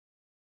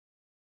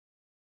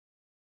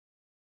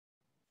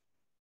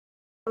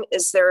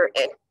Is there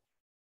any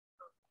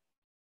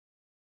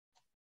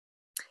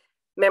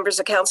members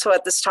of council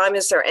at this time?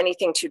 Is there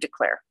anything to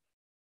declare?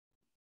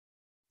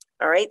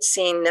 All right,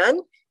 seeing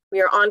none,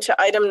 we are on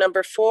to item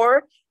number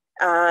 4,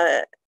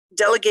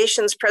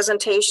 delegations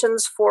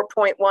presentations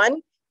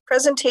 4.1,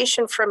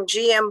 presentation from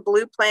GM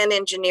Blue Plan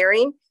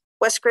Engineering,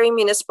 West Grey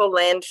Municipal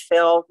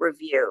Landfill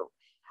Review.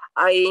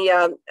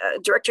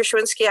 Director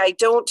Shawinski, I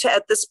don't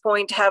at this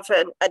point have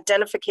an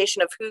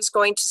identification of who's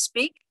going to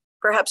speak.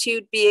 Perhaps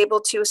you'd be able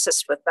to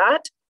assist with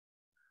that.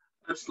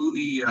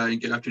 Absolutely.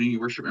 Good afternoon,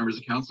 Your Worship, members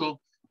of council.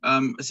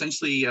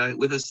 Essentially,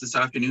 with us this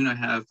afternoon, I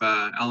have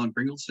Alan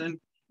Bringleson,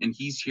 and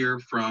he's here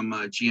from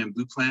GM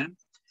Blue Plan.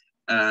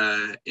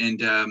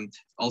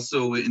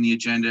 Also in the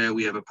agenda,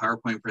 we have a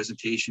PowerPoint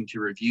presentation to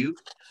review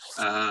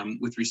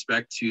with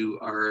respect to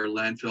our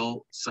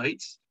landfill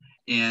sites.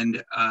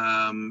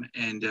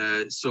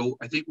 So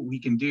I think what we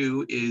can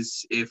do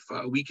is if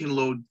we can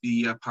load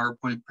the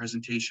PowerPoint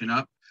presentation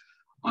up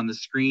on the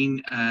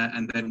screen,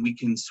 and then we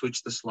can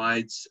switch the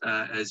slides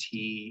as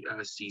he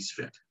sees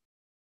fit.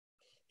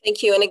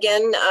 Thank you. And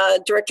again,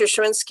 Director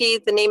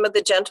Shawinski, the name of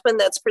the gentleman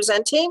that's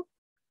presenting?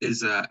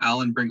 Is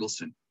Alan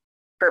Bringleson.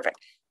 Perfect.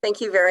 Thank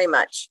you very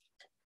much.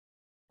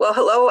 Well,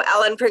 hello,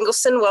 Alan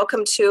Bringleson.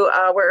 Welcome to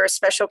our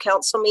special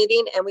council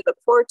meeting, and we look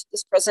forward to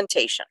this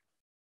presentation.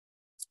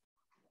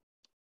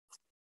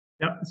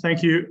 Yeah,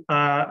 thank you.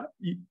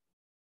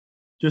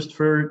 Just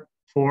for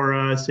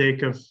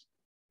sake of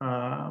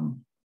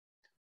time,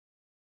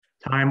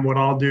 what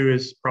I'll do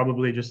is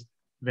probably just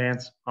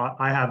advance.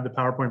 I have the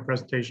PowerPoint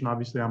presentation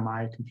obviously on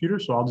my computer,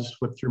 so I'll just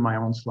flip through my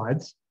own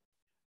slides,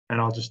 and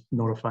I'll just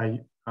notify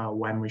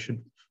when we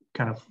should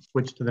kind of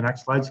switch to the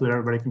next slide so that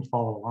everybody can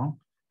follow along.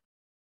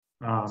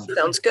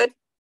 Sounds good.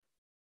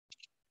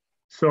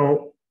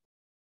 So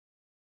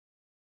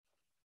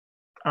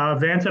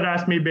Vance had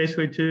asked me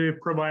basically to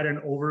provide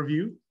an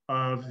overview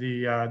of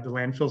the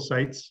landfill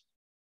sites.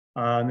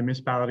 The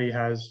municipality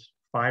has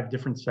 5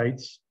 different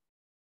sites.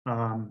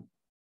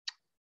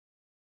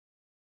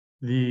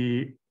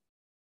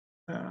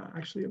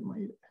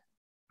 Actually,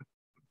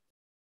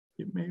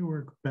 it may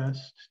work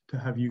best to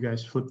have you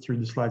guys flip through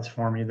the slides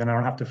for me. Then I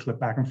don't have to flip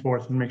back and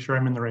forth and make sure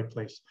I'm in the right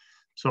place.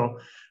 So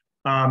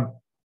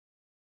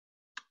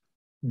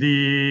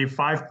the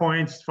 5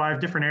 points, 5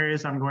 different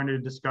areas I'm going to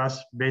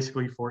discuss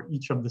basically for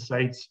each of the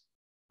sites.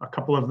 A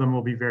couple of them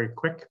will be very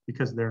quick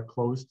because they're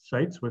closed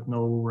sites with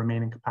no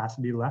remaining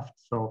capacity left.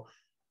 So,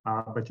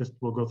 but just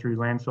we'll go through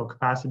landfill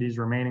capacities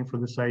remaining for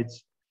the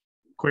sites.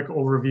 Quick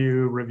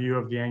review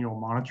of the annual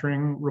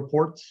monitoring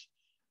reports.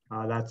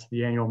 That's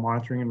the annual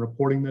monitoring and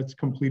reporting that's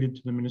completed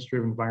to the Ministry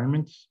of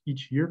Environment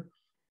each year.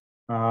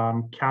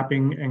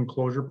 Capping and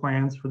closure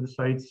plans for the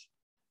sites.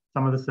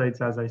 Some of the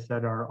sites, as I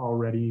said, are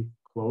already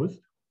closed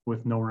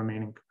with no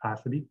remaining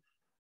capacity.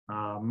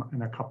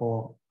 And a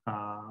couple,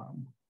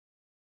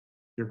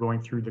 you're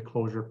going through the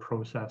closure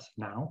process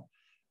now.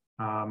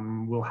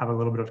 We'll have a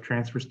little bit of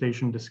transfer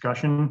station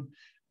discussion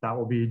that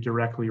will be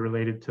directly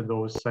related to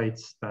those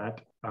sites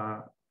that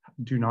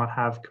do not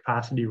have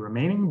capacity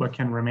remaining, but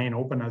can remain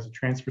open as a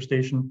transfer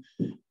station.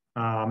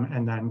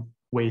 And then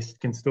waste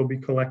can still be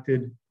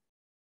collected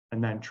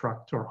and then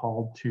trucked or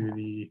hauled to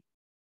the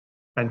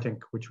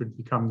Bentinck, which would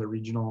become the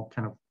regional,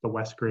 kind of the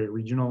West Grey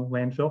regional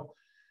landfill.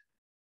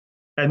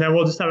 And then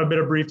we'll just have a bit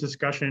of brief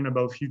discussion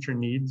about future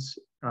needs.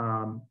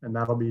 And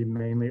that'll be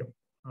mainly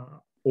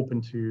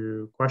open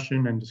to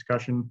question and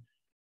discussion.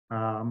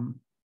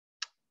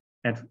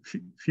 And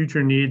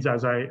future needs,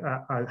 as I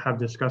have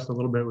discussed a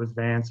little bit with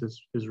Vance,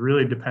 is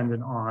really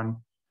dependent on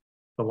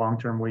the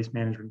long-term waste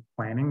management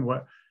planning,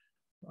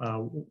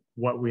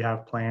 what we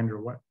have planned,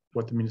 or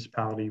what the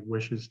municipality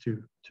wishes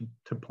to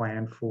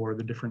plan for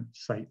the different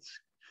sites.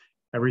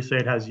 Every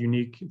site has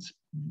unique,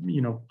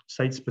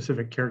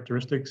 site-specific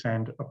characteristics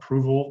and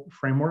approval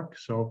framework.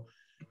 So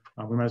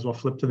we might as well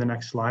flip to the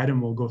next slide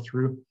and we'll go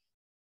through.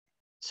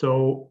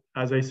 So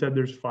as I said,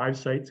 there's 5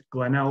 sites.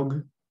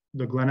 Glenelg,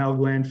 the Glenelg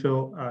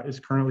landfill is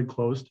currently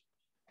closed.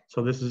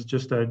 So this is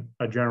just a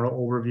general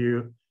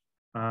overview.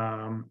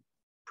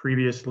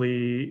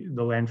 Previously,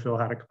 the landfill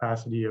had a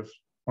capacity of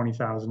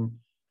 20,000.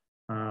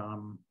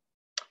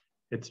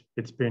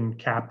 It's been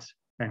capped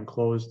and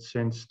closed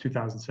since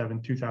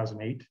 2007,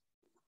 2008.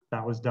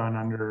 That was done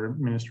under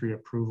ministry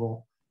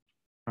approval.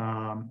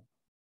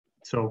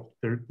 So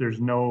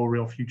there's no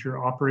real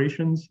future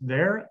operations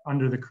there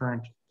under the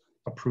current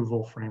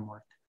approval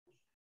framework.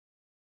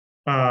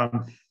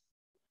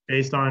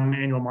 Based on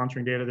annual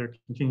monitoring data, there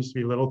continues to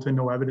be little to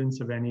no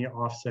evidence of any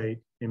offsite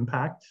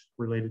impact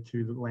related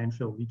to the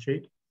landfill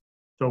leachate.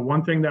 So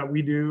one thing that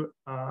we do,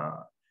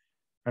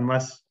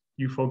 unless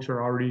you folks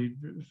are already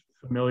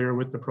familiar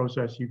with the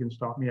process, you can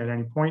stop me at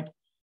any point.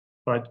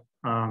 But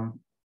one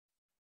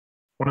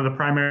of the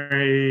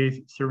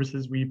primary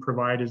services we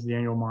provide is the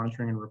annual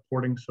monitoring and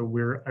reporting. So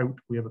we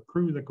have a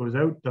crew that goes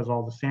out, does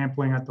all the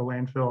sampling at the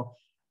landfill,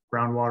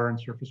 groundwater and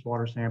surface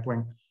water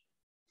sampling.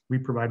 We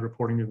provide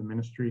reporting to the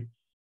ministry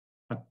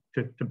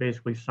to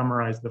basically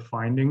summarize the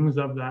findings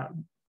of that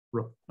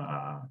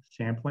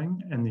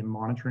sampling and the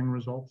monitoring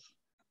results.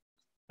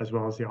 as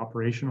well as the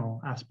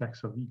operational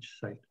aspects of each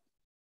site.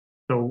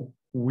 So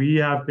we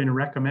have been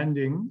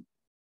recommending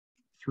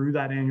through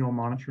that annual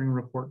monitoring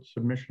report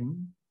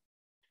submission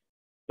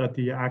that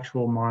the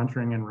actual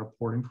monitoring and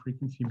reporting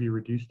frequency be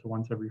reduced to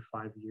once every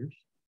 5 years.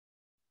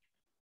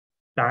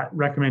 That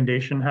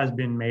recommendation has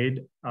been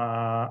made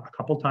a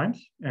couple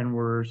times, and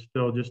we're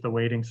still just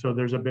awaiting. So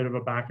there's a bit of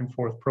a back and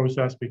forth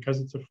process because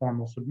it's a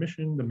formal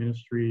submission. The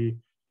ministry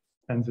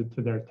sends it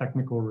to their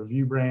technical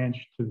review branch,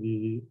 to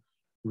the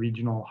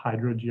regional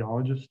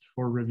hydrogeologist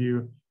for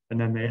review, and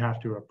then they have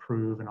to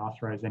approve and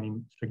authorize any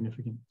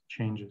significant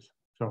changes.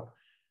 So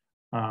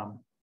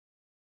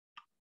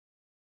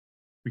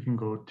we can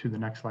go to the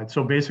next slide.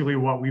 So basically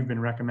what we've been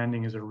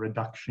recommending is a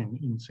reduction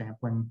in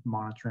sampling,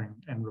 monitoring,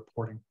 and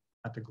reporting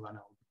at the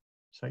Glenelg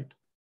site.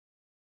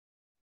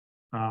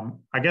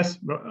 I guess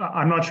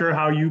I'm not sure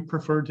how you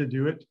prefer to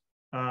do it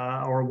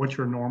or what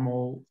your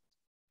normal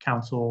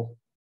council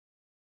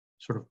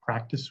sort of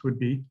practice would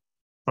be.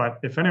 But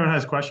if anyone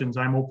has questions,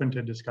 I'm open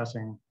to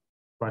discussing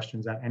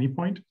questions at any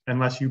point,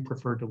 unless you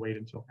prefer to wait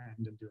until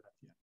end and do it at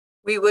the end.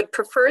 We would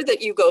prefer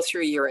that you go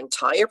through your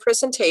entire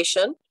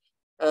presentation.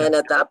 And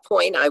at that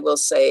point, I will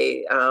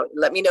say,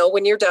 let me know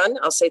when you're done.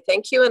 I'll say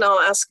thank you, and I'll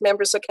ask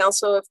members of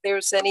council if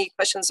there's any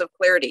questions of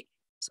clarity.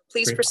 So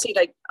please Great. proceed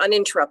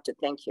uninterrupted.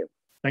 Thank you.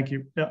 Thank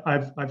you. Yeah,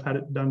 I've had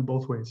it done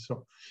both ways.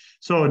 So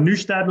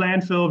Neustadt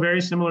landfill,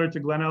 very similar to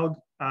Glenelg,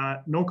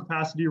 no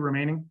capacity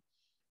remaining.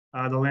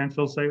 The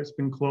landfill site has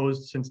been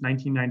closed since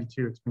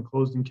 1992. It's been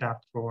closed and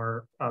capped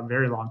for a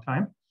very long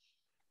time.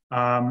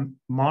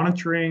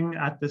 Monitoring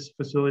at this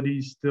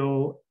facility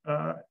still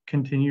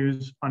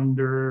continues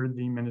under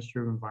the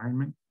Ministry of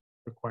Environment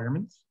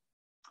requirements.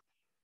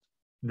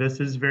 This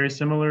is very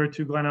similar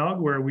to Glenelg,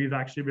 where we've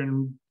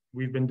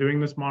been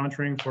doing this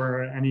monitoring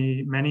for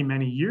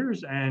many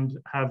years and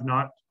have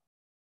not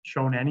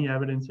shown any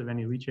evidence of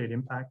any leachate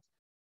impact.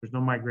 There's no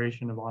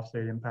migration of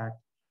offsite impact.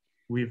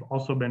 We've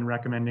also been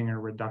recommending a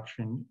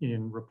reduction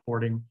in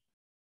reporting,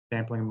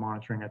 sampling, and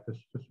monitoring at this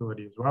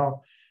facility as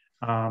well.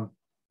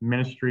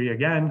 Ministry,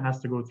 again, has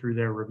to go through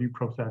their review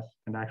process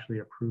and actually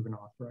approve and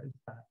authorize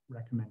that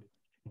recommended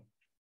change.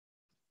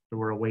 So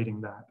we're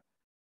awaiting that.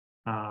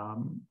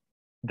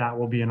 That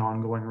will be an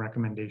ongoing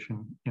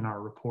recommendation in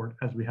our report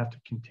as we have to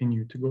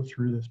continue to go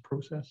through this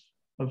process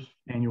of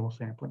annual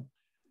sampling.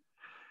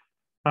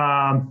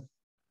 So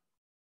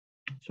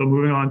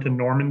moving on to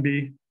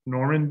Normanby.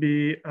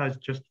 Normanby has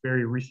just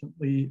very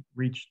recently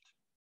reached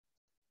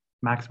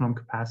maximum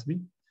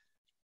capacity.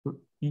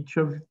 Each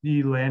of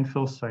the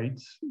landfill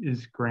sites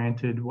is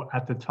granted,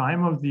 at the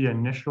time of the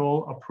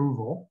initial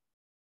approval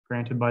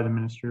granted by the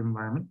Ministry of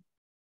Environment,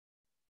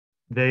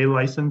 they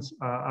license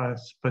a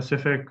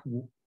specific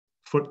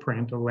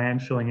footprint, a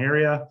landfilling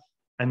area,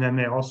 and then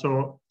they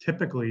also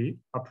typically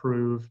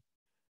approve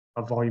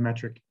a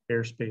volumetric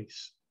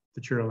airspace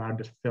that you're allowed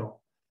to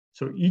fill.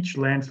 So each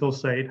landfill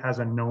site has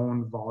a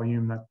known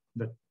volume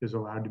that is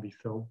allowed to be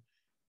filled.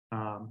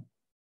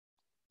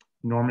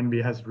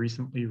 Normanby has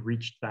recently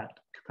reached that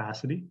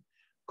capacity.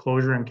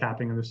 Closure and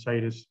capping of the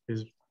site is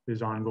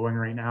ongoing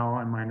right now,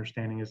 and my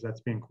understanding is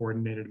that's being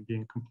coordinated and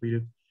being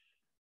completed.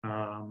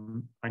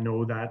 I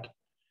know that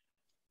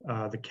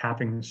the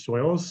capping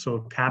soils, so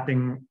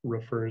capping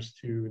refers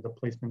to the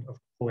placement of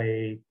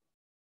clay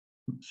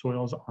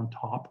soils on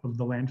top of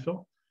the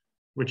landfill,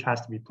 which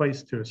has to be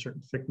placed to a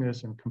certain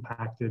thickness and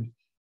compacted.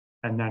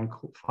 And then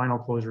final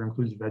closure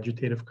includes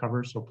vegetative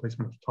cover, so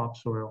placement of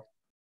topsoil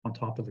on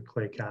top of the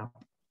clay cap.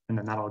 And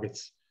then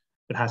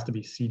it has to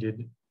be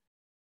seeded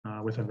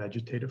with a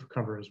vegetative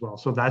cover as well.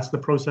 So that's the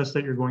process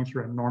that you're going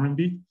through at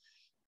Normanby.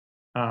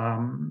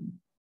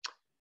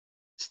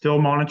 Still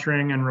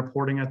monitoring and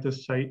reporting at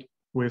this site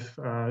with,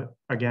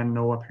 again,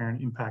 no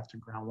apparent impact to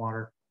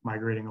groundwater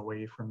migrating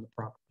away from the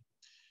property.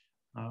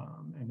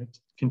 And it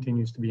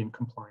continues to be in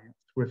compliance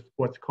with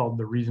what's called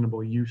the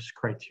reasonable use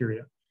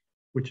criteria,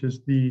 which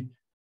is the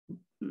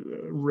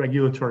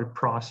regulatory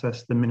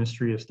process the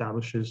ministry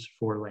establishes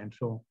for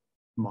landfill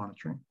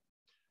monitoring.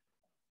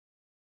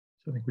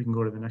 So I think we can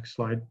go to the next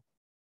slide.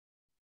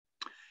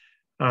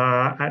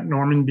 At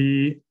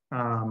Normanby,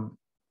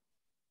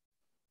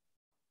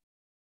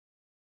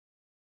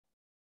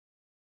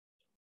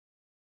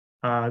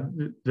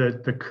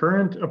 the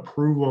current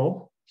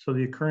approval, so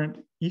the current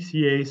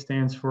ECA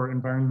stands for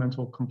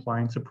Environmental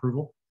Compliance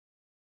Approval.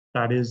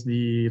 That is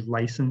the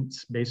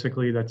license,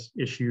 basically, that's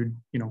issued,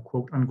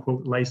 quote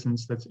unquote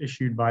license that's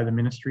issued by the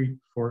ministry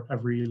for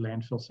every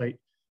landfill site.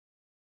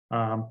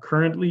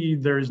 Currently,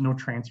 there is no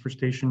transfer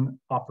station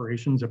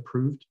operations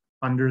approved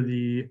under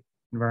the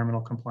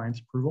environmental compliance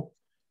approval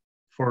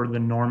for the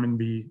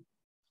Normanby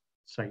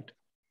site.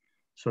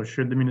 So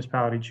should the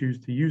municipality choose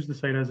to use the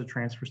site as a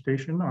transfer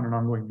station on an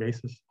ongoing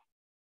basis,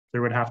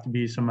 there would have to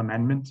be some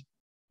amendments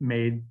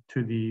made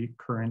to the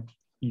current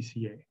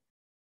ECA.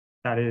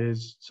 That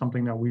is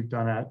something that we've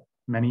done at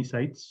many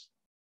sites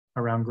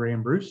around Grey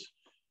and Bruce.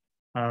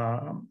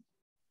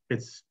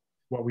 It's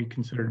what we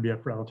consider to be a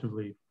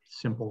relatively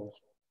simple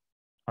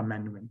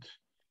amendment.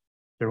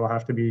 There will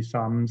have to be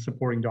some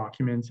supporting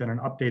documents and an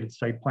updated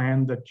site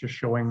plan that's just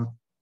showing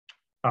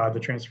the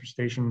transfer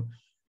station,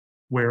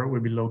 where it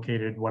would be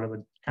located, what it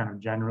would kind of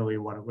generally,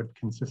 what it would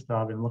consist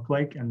of and look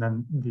like. And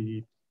then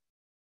the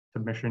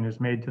submission is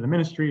made to the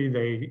ministry.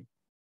 They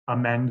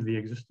amend the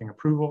existing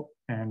approval,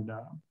 and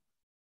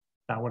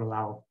that would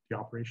allow the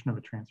operation of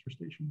a transfer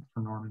station for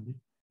Normandy.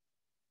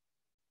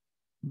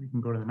 We can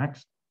go to the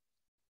next.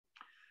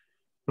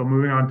 So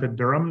moving on to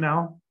Durham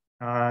now.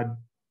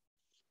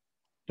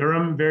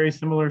 Durham, very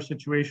similar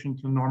situation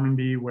to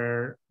Normandy,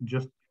 where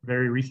just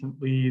very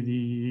recently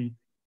the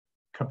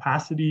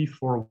capacity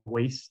for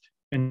waste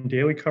and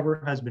daily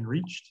cover has been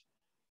reached.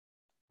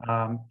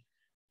 That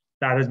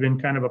has been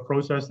kind of a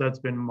process that's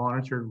been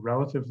monitored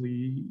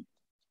relatively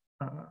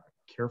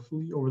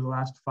carefully over the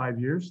last 5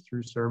 years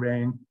through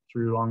surveying,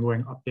 through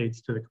ongoing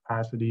updates to the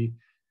capacity,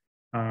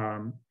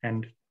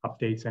 and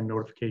updates and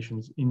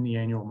notifications in the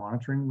annual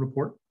monitoring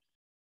report,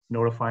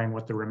 notifying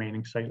what the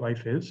remaining site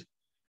life is.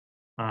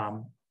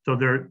 So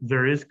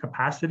there is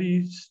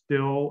capacity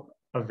still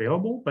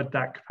available, but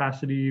that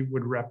capacity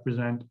would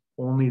represent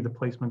only the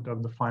placement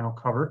of the final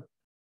cover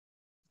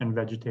and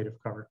vegetative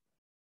cover.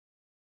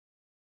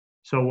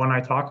 So when I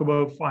talk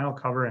about final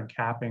cover and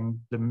capping,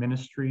 the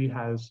ministry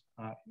has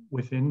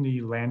within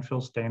the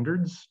landfill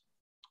standards,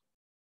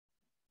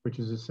 which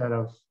is a set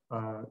of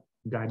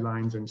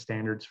guidelines and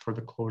standards for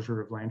the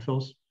closure of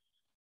landfills,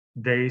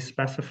 they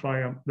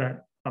specify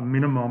that a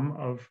minimum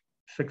of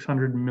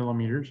 600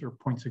 millimeters or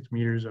 0.6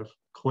 meters of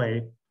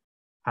clay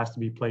has to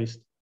be placed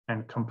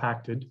and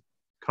compacted,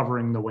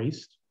 covering the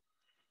waste.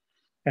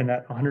 And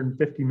that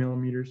 150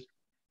 millimeters,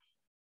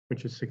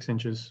 which is 6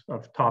 inches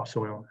of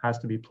topsoil, has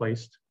to be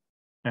placed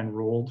and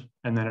rolled,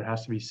 and then it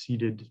has to be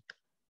seeded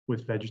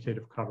with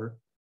vegetative cover,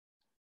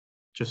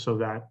 just so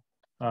that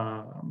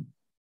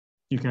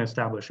you can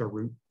establish a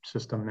root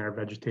system there,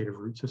 vegetative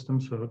root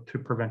system, so to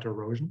prevent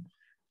erosion.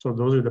 So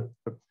those are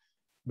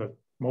the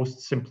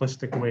most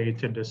simplistic way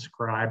to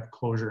describe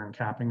closure and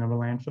capping of a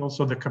landfill.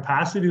 So the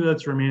capacity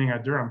that's remaining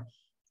at Durham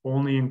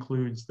only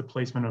includes the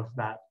placement of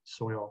that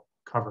soil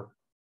cover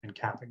and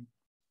capping.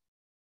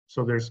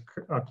 So there's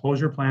a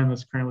closure plan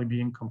that's currently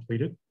being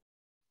completed,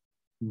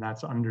 and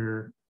that's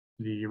under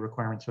the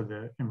requirements of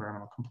the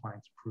environmental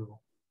compliance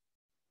approval.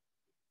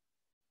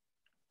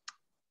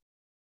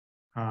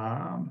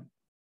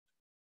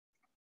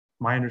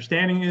 My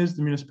understanding is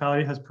the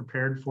municipality has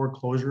prepared for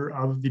closure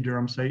of the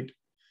Durham site,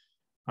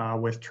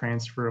 with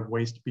transfer of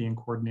waste being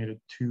coordinated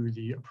to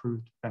the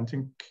approved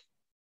Bentinck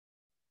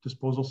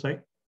disposal site.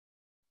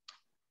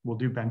 We'll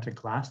do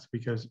Bentinck last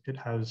because it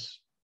has,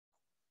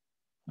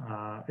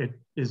 it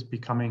is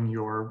becoming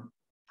your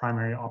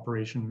primary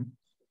operation,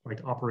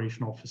 like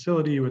operational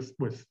facility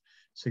with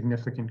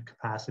significant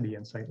capacity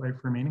and site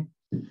life remaining.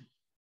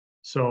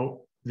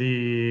 So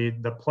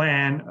the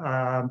plan,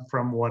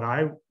 from what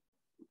I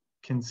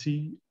can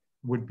see,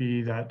 would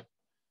be that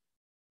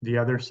the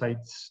other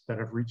sites that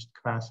have reached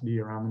capacity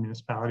around the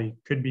municipality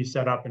could be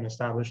set up and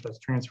established as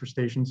transfer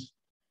stations.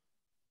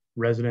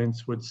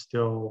 Residents would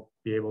still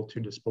be able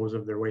to dispose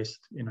of their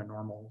waste in a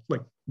normal,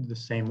 like the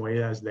same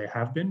way as they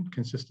have been,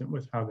 consistent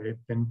with how they've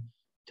been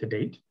to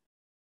date.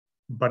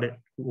 But it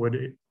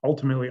would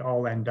ultimately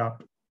all end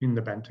up in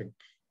the Bentinck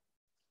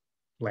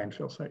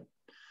landfill site.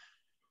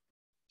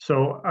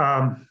 So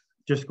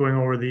just going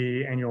over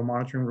the annual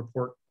monitoring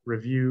report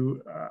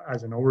review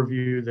as an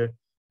overview, the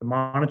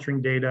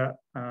monitoring data,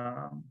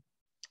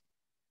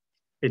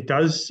 it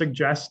does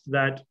suggest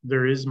that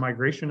there is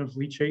migration of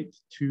leachate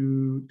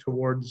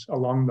towards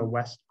along the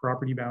west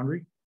property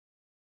boundary.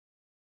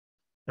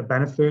 The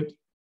benefit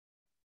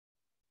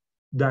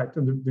that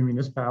the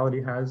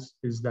municipality has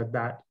is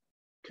that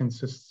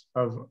consists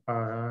of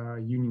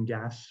Union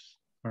Gas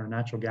or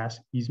natural gas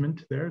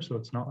easement there. So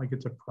it's not like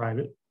it's a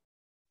private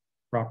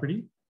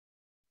property,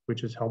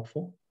 which is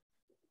helpful.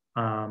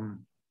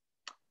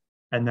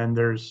 And then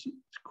there's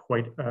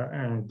quite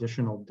an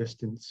additional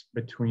distance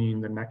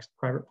between the next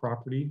private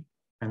property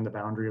and the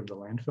boundary of the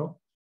landfill.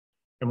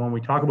 And when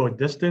we talk about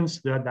distance,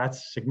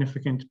 that's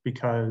significant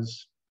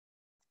because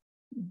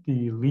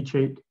the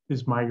leachate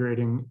is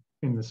migrating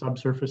in the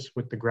subsurface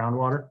with the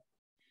groundwater.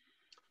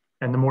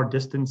 And the more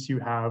distance you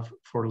have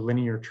for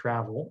linear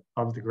travel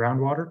of the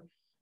groundwater,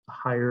 the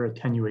higher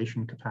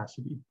attenuation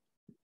capacity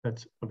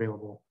that's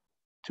available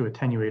to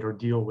attenuate or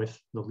deal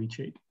with the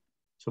leachate.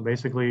 So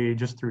basically,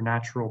 just through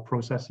natural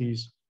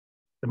processes,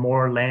 the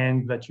more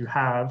land that you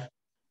have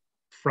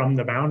from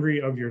the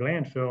boundary of your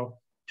landfill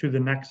to the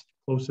next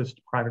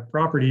closest private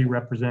property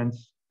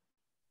represents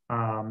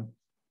the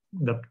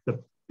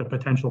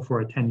potential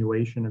for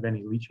attenuation of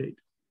any leachate.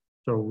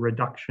 So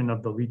reduction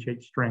of the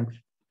leachate strength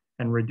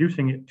and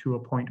reducing it to a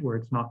point where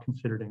it's not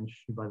considered an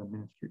issue by the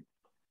ministry.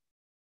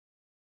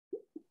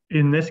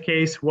 In this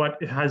case,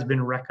 what has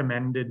been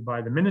recommended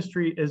by the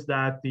ministry is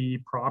that the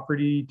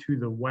property to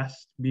the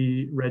west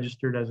be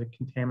registered as a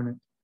contaminant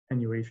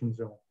attenuation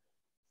zone,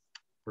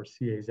 or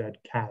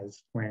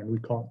CAZ land. We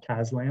call it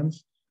CAZ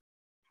lands.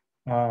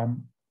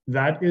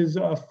 That is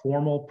a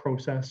formal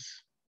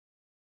process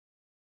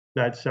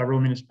that several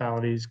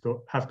municipalities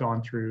have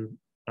gone through.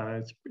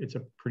 It's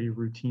a pretty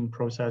routine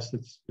process.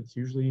 It's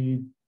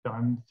usually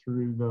done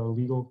through the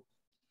legal,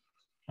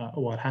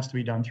 well, it has to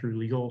be done through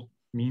legal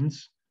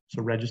means,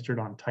 so registered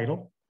on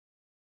title.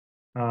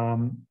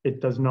 It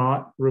does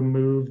not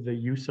remove the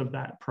use of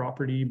that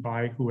property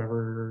by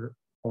whoever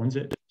owns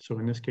it. So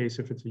in this case,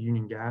 if it's a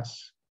Union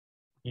Gas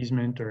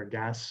easement or a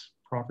gas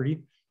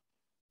property,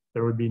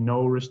 there would be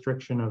no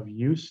restriction of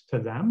use to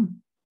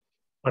them,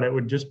 but it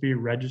would just be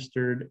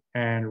registered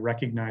and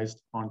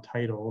recognized on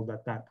title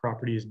that that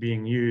property is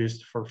being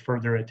used for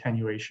further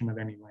attenuation of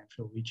any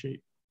landfill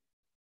leachate.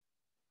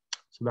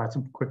 So that's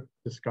a quick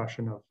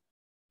discussion of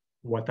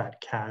what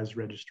that CAS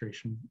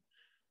registration,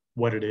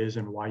 what it is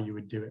and why you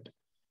would do it.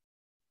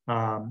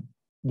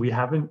 We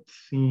haven't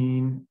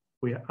seen,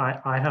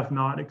 I have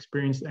not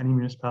experienced any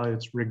municipality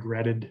that's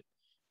regretted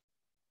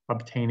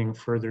obtaining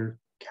further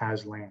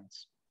CAS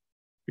lands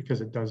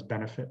because it does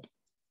benefit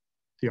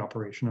the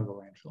operation of the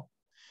landfill.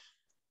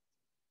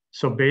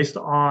 So based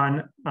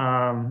on,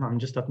 I'm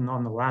just up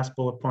on the last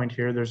bullet point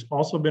here, there's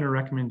also been a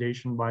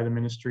recommendation by the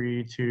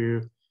ministry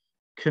to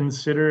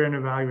consider an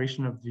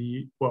evaluation of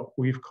what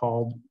we've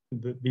called,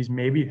 these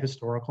may be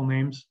historical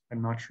names,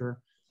 I'm not sure,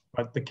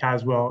 but the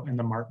Caswell and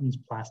the Martins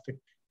plastic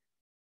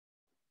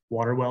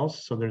water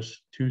wells. So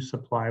there's 2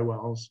 supply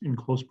wells in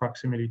close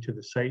proximity to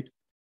the site.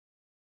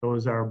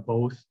 Those are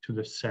both to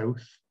the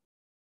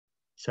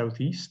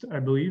southeast, I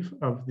believe,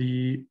 of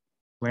the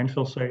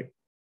landfill site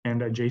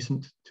and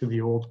adjacent to the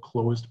old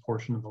closed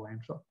portion of the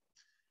landfill.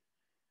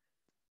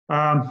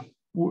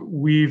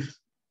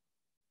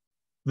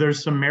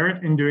 There's some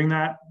merit in doing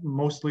that,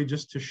 mostly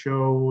just to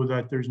show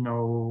that there's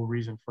no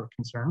reason for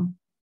concern.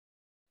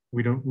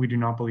 We do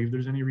not believe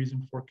there's any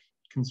reason for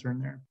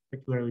concern there,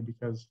 particularly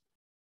because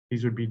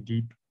these would be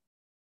deep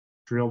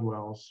drilled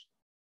wells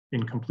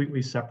in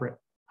completely separate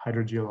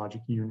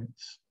hydrogeologic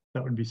units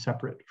that would be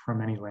separate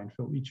from any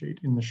landfill leachate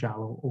in the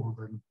shallow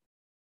overburden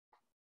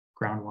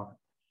groundwater.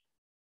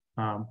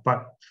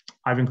 But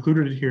I've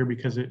included it here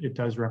because it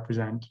does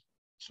represent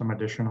some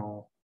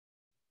additional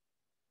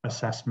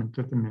assessment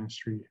that the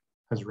ministry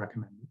has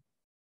recommended.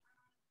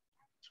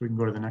 So we can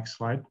go to the next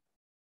slide.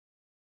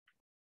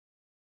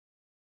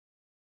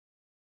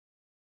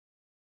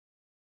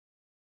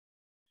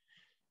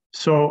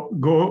 So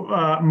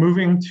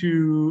moving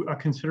to a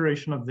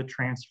consideration of the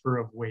transfer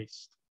of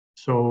waste.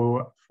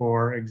 So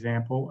for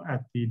example,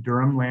 at the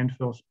Durham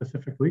landfill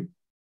specifically,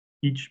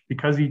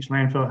 because each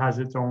landfill has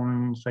its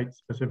own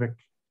site-specific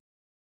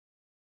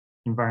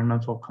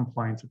environmental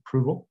compliance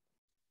approval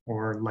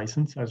or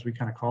license, as we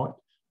kind of call it,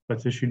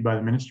 that's issued by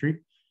the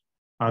ministry.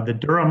 The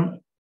Durham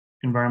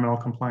environmental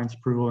compliance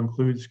approval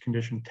includes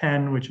condition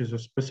 10, which is a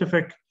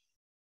specific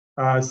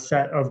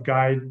set of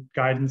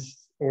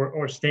guidance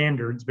or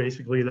standards,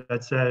 basically,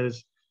 that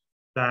says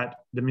that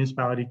the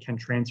municipality can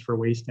transfer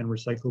waste and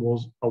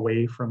recyclables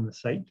away from the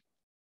site.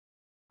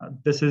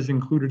 This is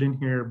included in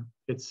here.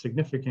 It's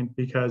significant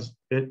because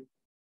it,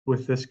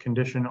 with this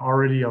condition,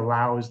 already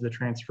allows the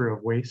transfer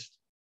of waste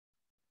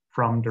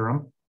from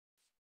Durham.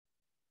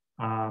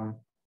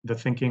 The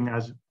thinking,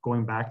 as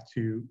going back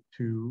to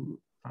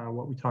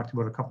what we talked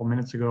about a couple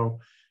minutes ago,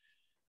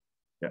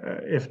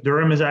 if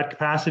Durham is at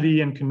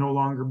capacity and can no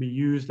longer be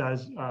used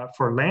as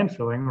for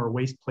landfilling or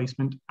waste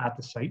placement at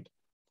the site,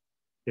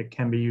 it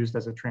can be used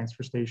as a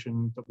transfer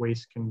station. The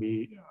waste can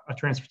be, a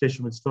transfer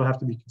station would still have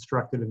to be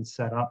constructed and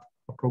set up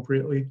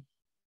appropriately,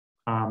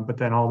 but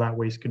then all that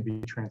waste could be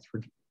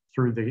transferred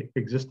through the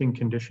existing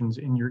conditions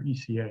in your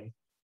ECA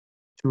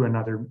to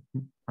another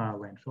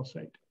landfill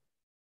site.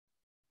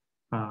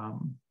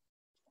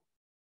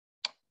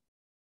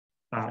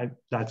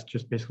 That's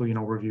just basically an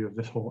overview of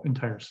this whole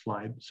entire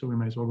slide. So we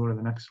might as well go to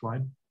the next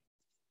slide.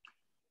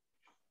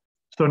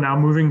 So now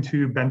moving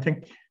to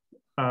Bentinck.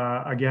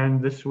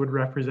 Again, this would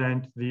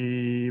represent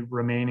the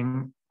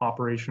remaining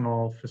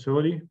operational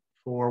facility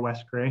for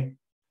West Grey.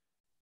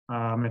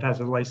 It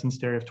has a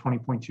licensed area of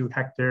 20.2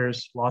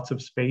 hectares, lots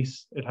of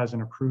space. It has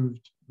an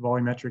approved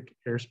volumetric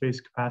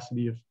airspace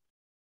capacity of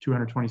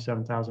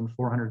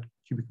 227,400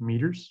 cubic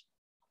meters.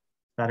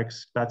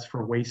 That's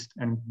for waste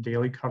and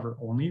daily cover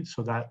only.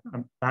 So that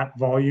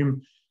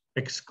volume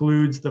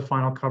excludes the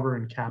final cover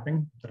and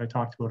capping that I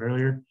talked about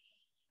earlier.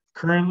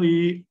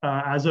 Currently,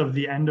 as of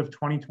the end of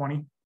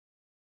 2020,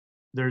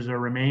 there's a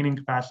remaining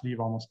capacity of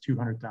almost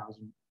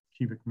 200,000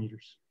 cubic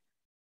meters.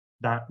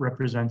 That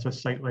represents a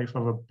site life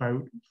of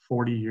about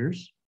 40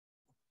 years.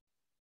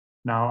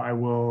 Now I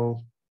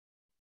will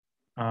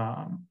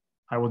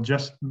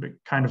just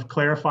kind of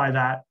clarify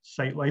that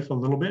site life a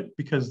little bit,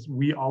 because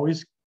we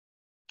always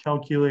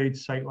calculate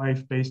site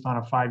life based on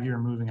a 5-year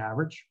moving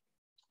average.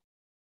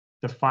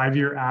 The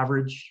 5-year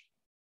average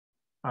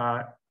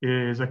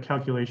is a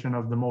calculation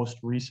of the most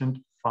recent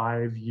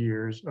 5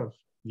 years of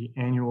the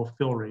annual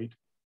fill rate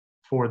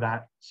for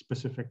that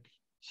specific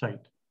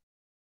site.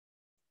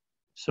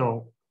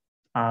 So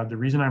the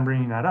reason I'm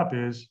bringing that up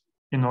is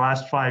in the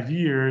last 5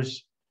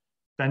 years,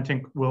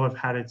 Bentinck will have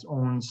had its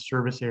own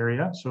service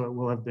area. So it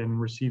will have been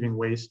receiving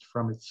waste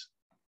from its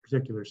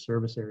particular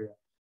service area.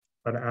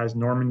 But as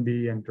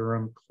Normanby and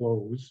Durham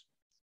close,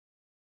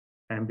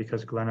 and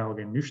because Glenelg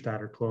and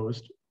Neustadt are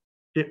closed,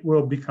 it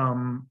will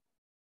become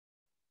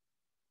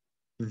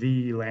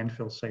the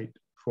landfill site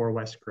for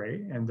West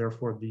Grey, and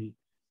therefore the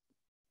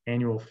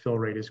annual fill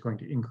rate is going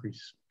to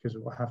increase because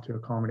it will have to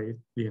accommodate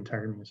the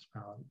entire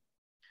municipality.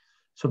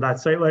 So that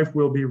site life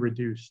will be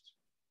reduced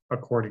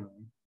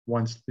accordingly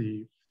once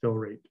the fill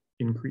rate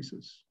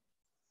increases.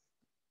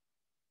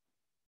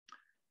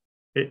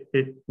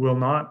 It will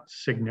not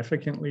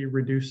significantly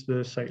reduce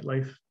the site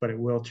life, but it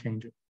will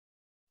change it.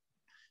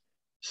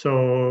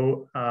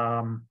 So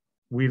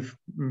we've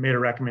made a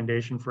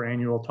recommendation for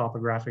annual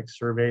topographic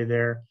survey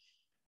there.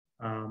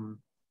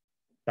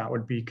 That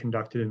would be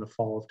conducted in the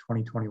fall of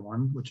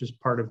 2021, which is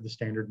part of the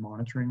standard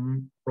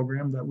monitoring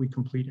program that we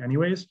complete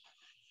anyways.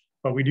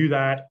 But we do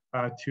that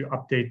to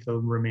update the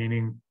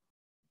remaining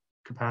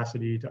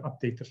capacity, to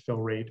update the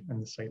fill rate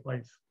and the site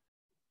life.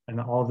 And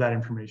all of that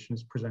information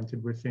is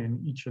presented within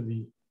each of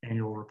the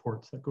annual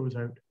reports that goes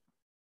out.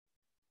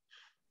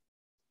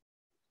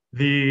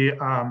 The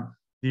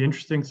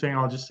interesting thing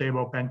I'll just say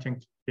about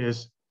Bentinck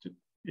is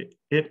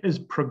it is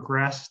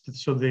progressed.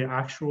 So the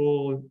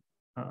actual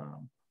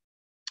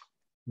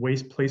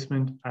waste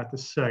placement at the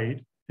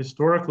site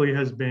historically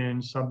has been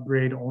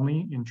subgrade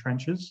only in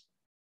trenches.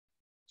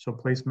 So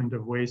placement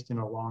of waste in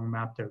a long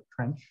mapped out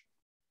trench.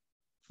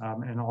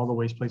 And all the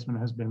waste placement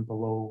has been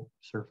below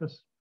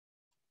surface.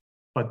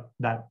 But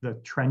that the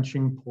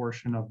trenching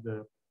portion of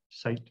the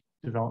site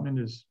development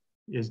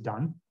is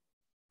done.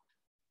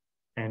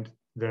 And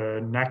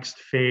the next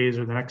phase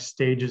or the next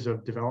stages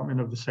of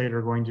development of the site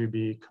are going to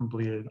be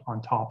completed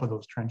on top of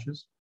those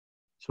trenches.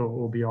 So it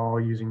will be all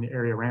using the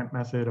area ramp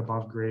method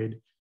above grade,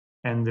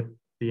 and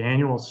the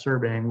annual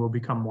surveying will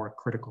become more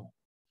critical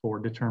for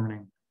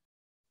determining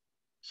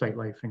site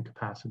life and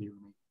capacity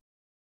remaining.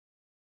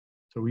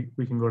 So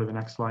we can go to the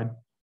next slide.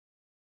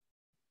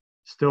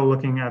 Still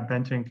looking at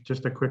Bentinck,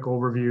 just a quick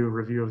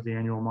review of the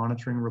annual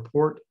monitoring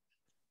report.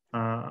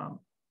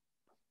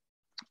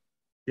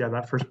 Yeah,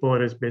 that first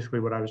bullet is basically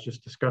what I was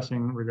just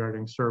discussing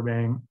regarding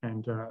surveying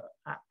and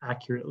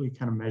accurately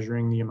kind of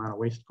measuring the amount of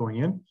waste going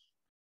in.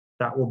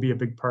 That will be a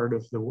big part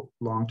of the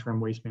long-term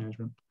waste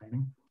management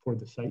planning for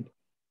the site.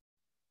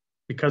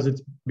 Because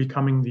it's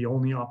becoming the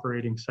only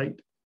operating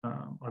site,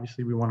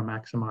 obviously we want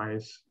to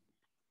maximize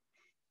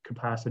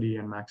capacity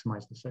and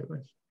maximize the site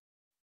life.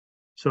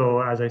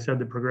 So as I said,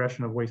 the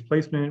progression of waste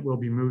placement will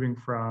be moving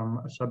from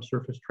a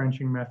subsurface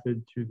trenching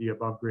method to the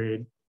above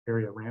grade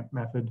area ramp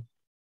method,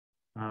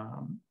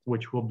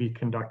 which will be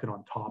conducted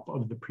on top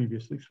of the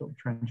previously filled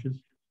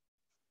trenches.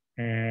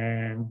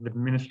 And the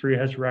ministry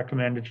has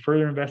recommended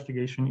further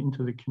investigation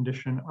into the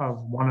condition of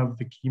one of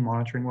the key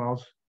monitoring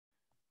wells.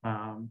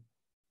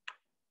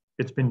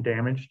 It's been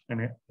damaged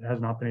and it has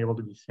not been able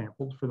to be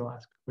sampled for the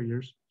last couple of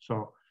years.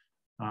 So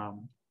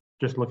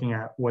just looking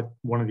at what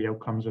one of the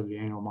outcomes of the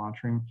annual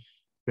monitoring,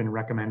 it's been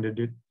recommended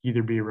it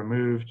either be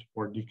removed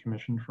or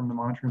decommissioned from the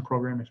monitoring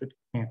program if it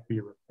can't be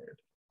repaired.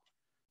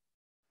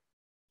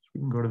 So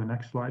we can go to the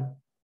next slide.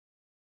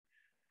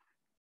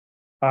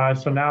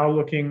 So now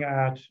looking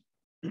at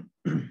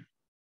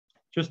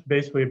just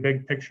basically a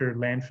big picture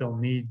landfill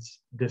needs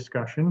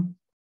discussion.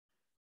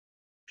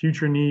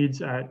 Future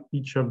needs at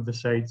each of the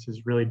sites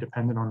is really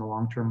dependent on the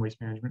long-term waste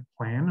management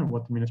plan and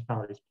what the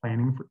municipality is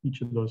planning for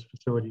each of those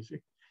facilities.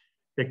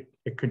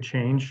 It could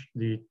change.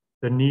 The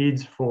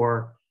needs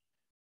for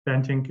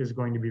Bentinck is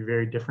going to be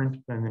very different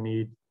than the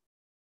need,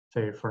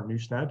 say, for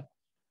Neustadt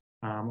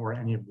or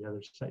any of the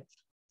other sites.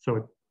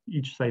 So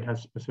each site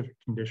has specific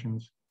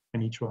conditions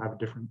and each will have a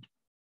different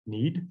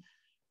need.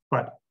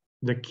 But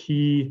the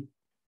key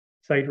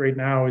site right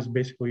now is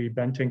basically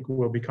Bentinck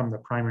will become the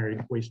primary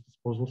waste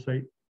disposal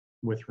site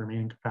with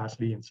remaining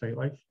capacity and site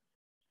life.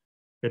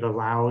 It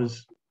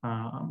allows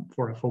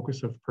for a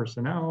focus of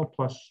personnel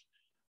plus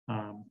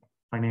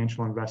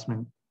financial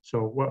investment.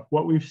 So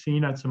what we've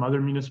seen at some other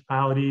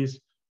municipalities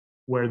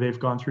where they've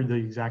gone through the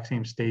exact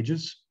same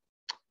stages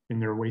in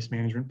their waste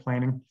management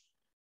planning,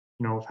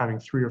 you know, of having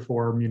 3 or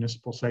 4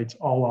 municipal sites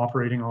all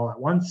operating all at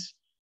once,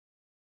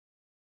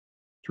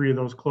 3 of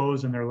those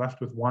close and they're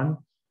left with 1,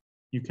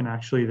 you can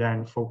actually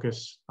then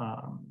focus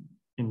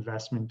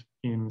investment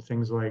in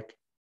things like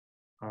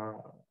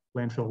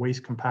landfill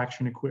waste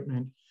compaction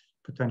equipment,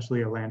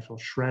 potentially a landfill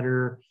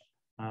shredder,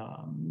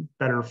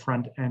 better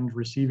front end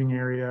receiving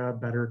area,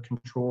 better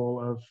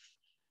control of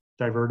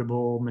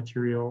divertible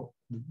material,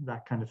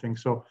 that kind of thing.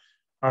 So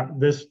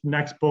this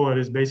next bullet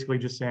is basically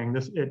just saying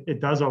this,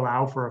 it does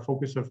allow for a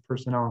focus of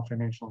personnel and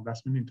financial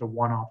investment into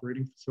one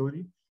operating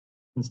facility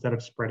instead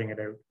of spreading it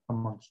out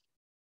amongst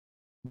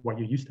what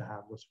you used to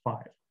have was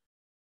 5.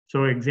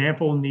 So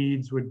example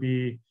needs would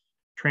be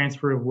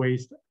transfer of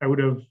waste out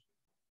of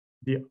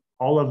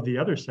all of the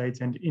other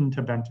sites and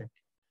into Bentinck.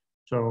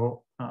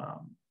 So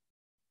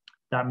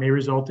that may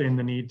result in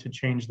the need to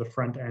change the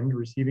front end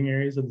receiving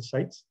areas of the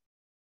sites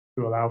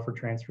to allow for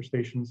transfer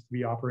stations to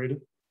be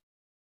operated.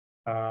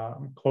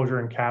 Closure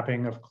and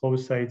capping of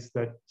closed sites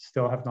that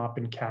still have not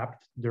been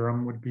capped.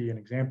 Durham would be an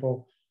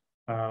example.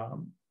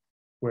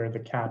 where the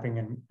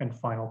capping and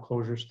final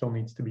closure still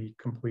needs to be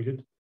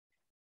completed.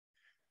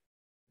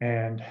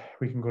 And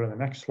we can go to the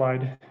next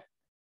slide.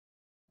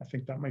 I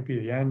think that might be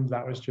the end.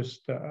 That was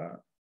just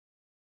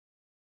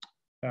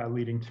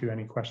leading to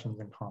any questions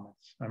and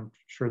comments. I'm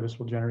sure this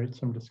will generate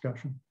some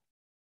discussion.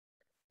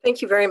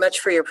 Thank you very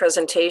much for your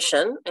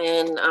presentation.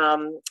 And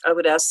I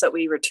would ask that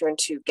we return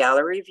to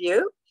gallery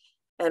view.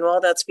 And while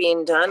that's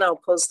being done, I'll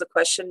pose the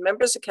question.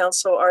 Members of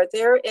council, are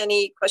there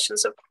any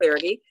questions of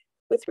clarity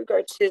with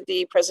regard to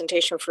the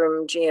presentation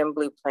from GM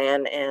Blue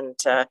Plan and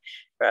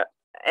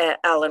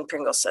Alan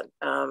Pringleson?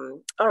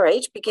 All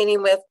right,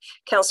 beginning with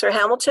Councillor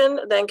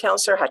Hamilton, then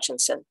Councillor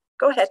Hutchinson.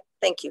 Go ahead,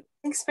 thank you.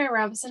 Thanks, Mayor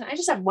Robinson. I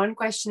just have one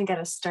question to get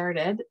us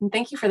started. And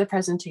thank you for the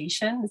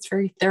presentation. It's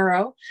very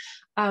thorough.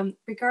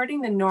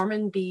 Regarding the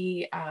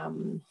Normanby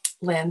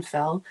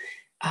landfill,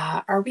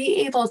 are we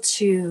able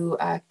to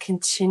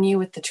continue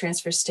with the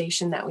transfer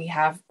station that we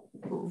have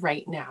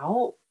right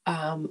now?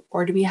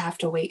 Or do we have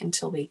to wait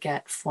until we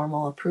get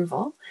formal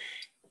approval?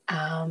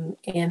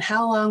 And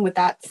how long would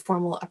that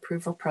formal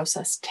approval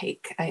process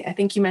take? I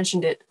think you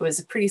mentioned it was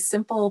a pretty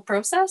simple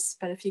process,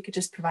 but if you could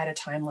just provide a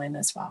timeline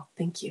as well.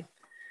 Thank you.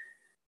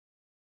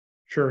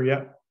 Sure,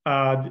 yeah.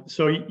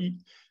 So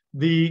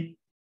the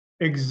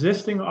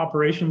existing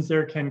operations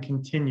there can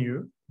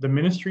continue. The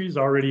ministry is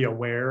already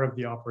aware of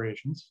the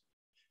operations.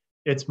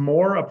 It's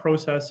more a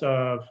process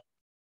of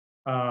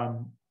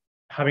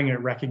having it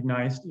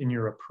recognized in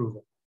your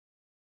approval.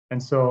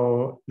 And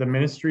so the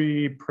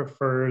ministry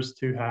prefers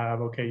to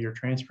have, okay, you're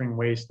transferring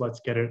waste, let's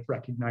get it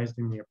recognized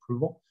in the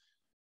approval,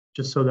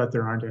 just so that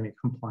there aren't any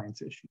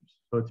compliance issues.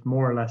 So it's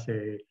more or less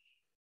a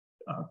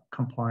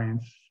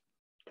compliance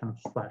kind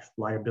of slash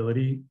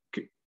liability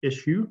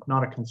issue,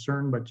 not a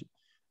concern, but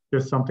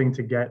just something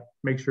to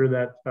make sure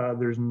that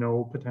there's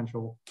no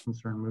potential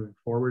concern moving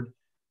forward.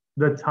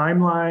 The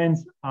timelines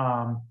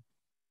are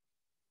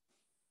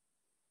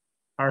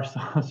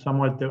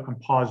somewhat, I'm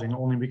pausing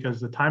only because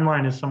the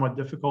timeline is somewhat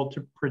difficult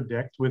to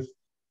predict with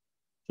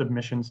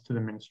submissions to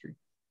the ministry.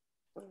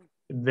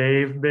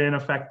 They've been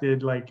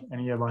affected like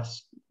any of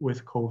us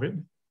with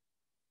COVID,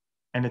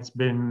 and it's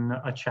been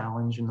a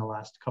challenge in the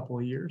last couple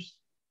of years.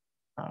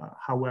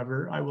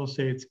 However, I will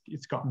say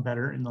it's gotten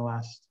better in the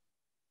last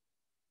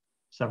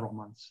several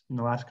months. In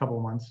the last couple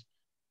of months,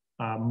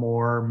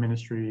 more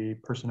ministry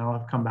personnel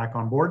have come back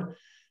on board.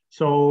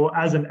 So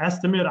as an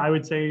estimate, I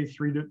would say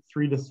 3 to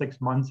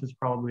 6 months is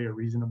probably a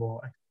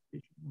reasonable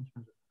expectation in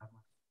terms of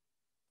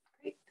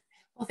timeline. Great.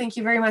 Well, thank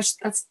you very much.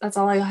 That's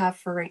all I have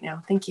for right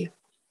now. Thank you.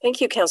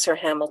 Thank you, Councillor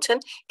Hamilton.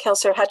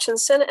 Councillor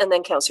Hutchinson, and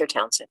then Councillor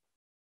Townsend.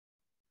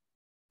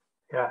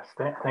 Yes,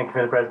 thank you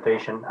for the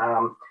presentation.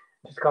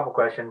 Just a couple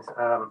questions.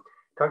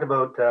 Talked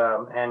about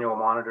annual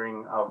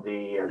monitoring of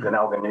the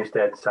Gonelga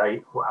Newstead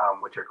site,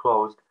 which are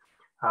closed.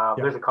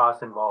 There's a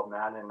cost involved in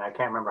that, and I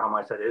can't remember how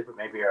much that is, but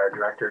maybe our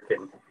director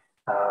can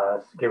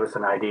give us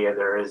an idea.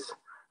 There is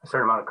a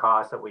certain amount of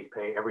cost that we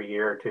pay every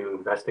year to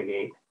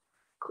investigate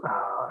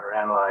or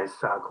analyze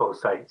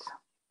closed sites.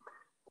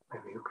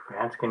 Maybe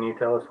France, can you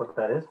tell us what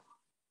that is?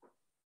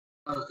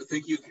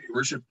 Thank you, Your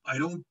Worship. I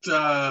don't.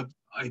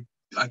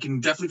 I can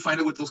definitely find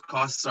out what those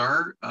costs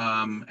are,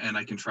 and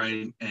I can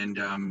try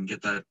and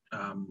get that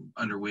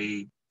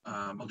underway.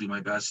 I'll do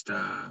my best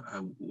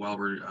while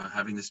we're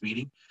having this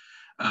meeting.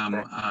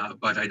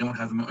 But I don't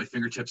have them at my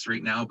fingertips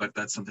right now, but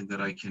that's something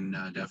that I can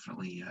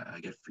definitely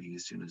get for you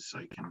as soon as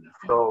I can.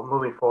 So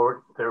moving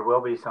forward, there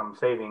will be some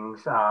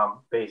savings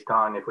based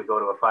on if we go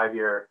to a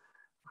five-year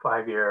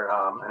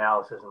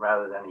analysis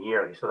rather than a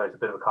yearly. So there's a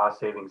bit of a cost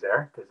savings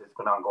there because it's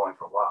been ongoing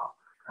for a while,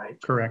 right?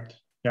 Correct.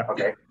 Yeah.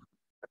 Okay.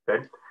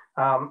 Good.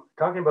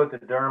 Talking about the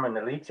Durham and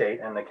the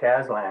leachate and the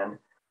CAS land,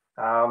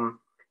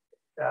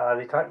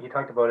 you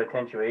talked about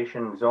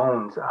attenuation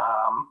zones.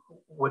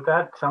 Would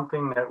that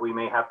something that we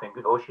may have to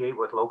negotiate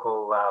with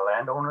local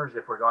landowners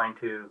if we're going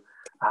to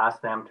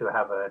ask them to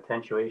have an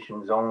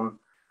attenuation zone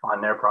on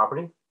their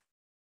property?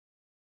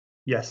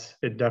 Yes,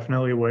 it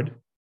definitely would.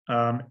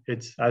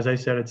 It's, as I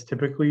said, it's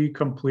typically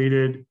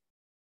completed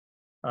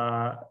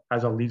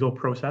as a legal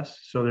process.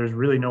 So there's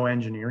really no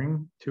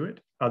engineering to it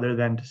other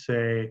than to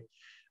say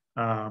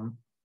the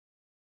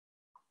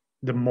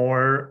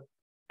more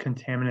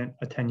contaminant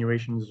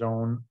attenuation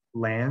zone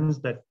lands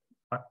that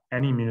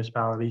any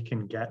municipality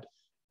can get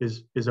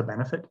is a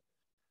benefit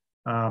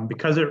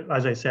because it,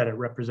 as I said, it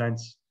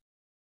represents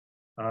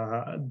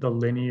the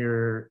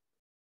linear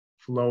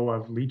flow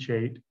of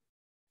leachate.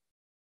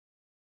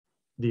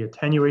 The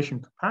attenuation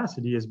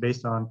capacity is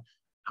based on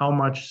how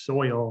much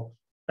soil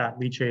that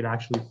leachate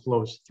actually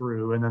flows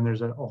through, and then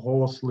there's a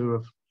whole slew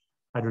of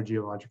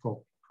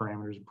hydrogeological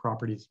parameters and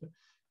properties.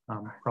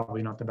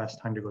 Probably not the best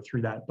time to go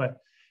through that, but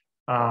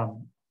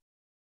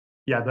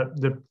yeah,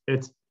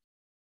 it's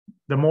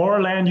the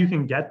more land you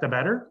can get, the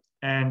better.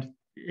 And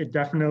it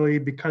definitely,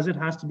 because it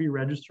has to be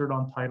registered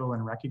on title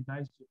and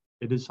recognized,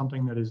 it is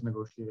something that is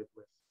negotiated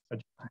with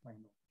adjacent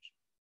landowners.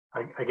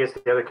 I guess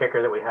the other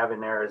kicker that we have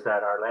in there is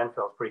that our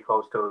landfill is pretty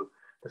close to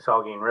the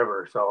Saugeen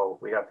River, so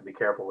we have to be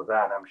careful with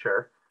that, I'm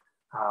sure,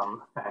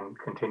 and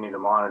continue to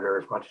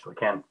monitor as much as we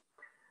can.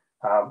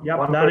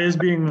 Yep, that is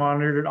being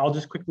monitored. I'll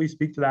just quickly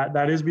speak to that.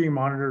 That is being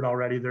monitored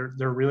already. There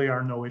really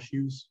are no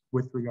issues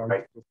with regard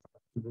to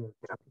the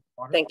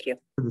water. Thank you.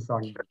 To the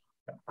soggy.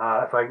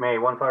 If I may,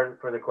 one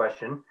further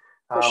question.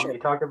 Sure. You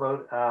talked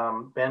about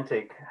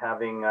Bentic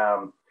having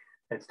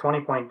it's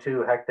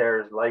 20.2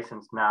 hectares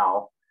licensed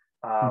now.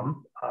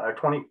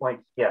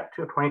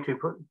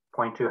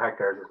 22.2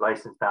 hectares is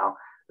licensed now.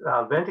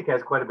 Bentic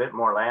has quite a bit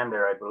more land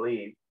there, I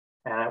believe.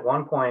 And at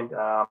one point,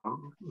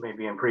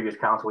 maybe in previous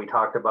council, we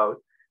talked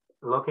about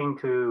looking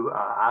to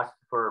ask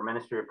for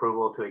ministry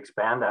approval to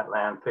expand that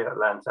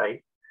landfill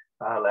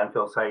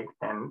site.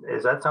 And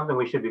is that something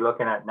we should be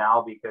looking at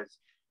now? Because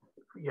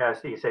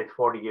yes, you say it's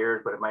 40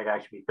 years, but it might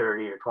actually be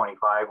 30 or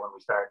 25 when we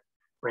start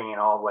bringing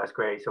all of West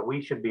Grey. So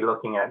we should be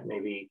looking at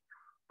maybe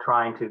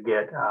trying to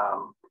get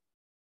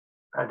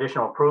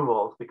additional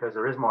approvals because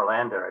there is more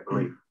land there, I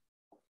believe.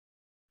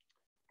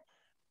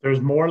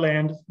 There's more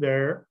land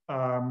there.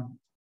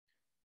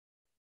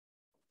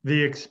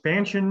 The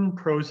expansion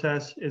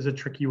process is a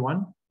tricky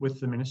one with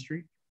the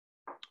ministry.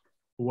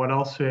 What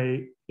I'll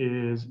say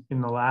is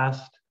in the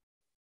last,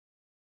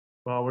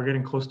 well, we're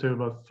getting close to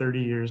about 30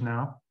 years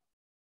now.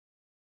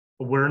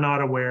 We're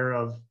not aware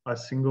of a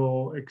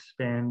single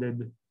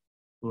expanded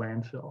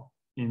landfill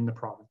in the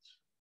province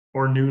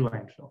or new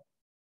landfill.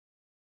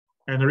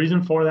 And the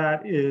reason for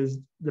that is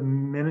the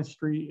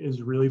ministry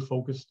is really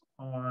focused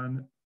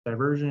on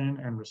diversion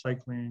and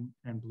recycling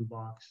and blue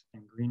box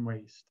and green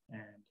waste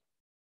and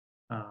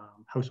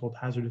household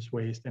hazardous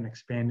waste and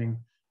expanding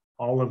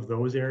all of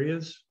those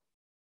areas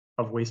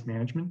of waste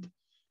management.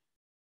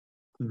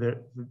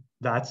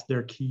 That's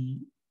their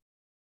key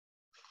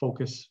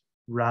focus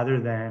rather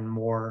than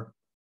more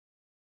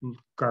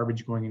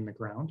garbage going in the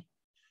ground.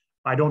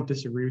 I don't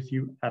disagree with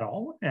you at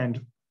all.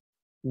 And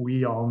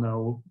we all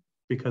know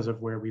because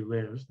of where we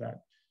live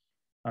that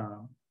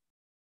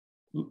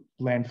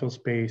landfill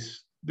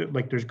space,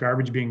 like there's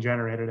garbage being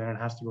generated and it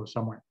has to go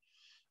somewhere.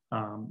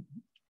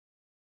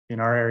 In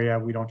our area,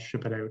 we don't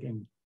ship it out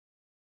and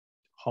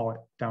haul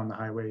it down the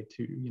highway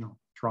to,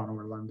 Toronto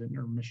or London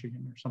or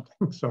Michigan or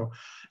something. So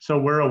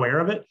we're aware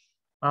of it.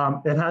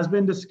 It has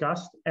been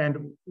discussed.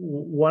 And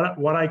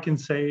what I can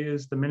say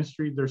is the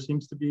ministry, there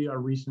seems to be a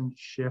recent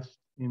shift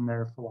in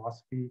their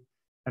philosophy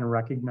and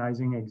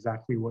recognizing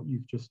exactly what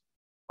you've just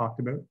talked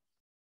about.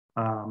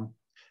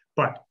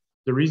 But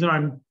the reason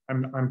I'm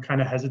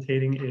kind of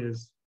hesitating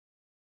is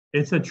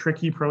it's a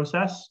tricky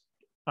process.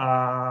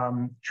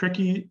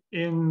 Tricky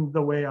in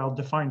the way I'll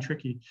define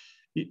tricky.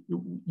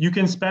 You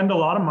can spend a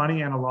lot of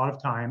money and a lot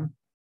of time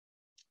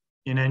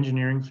in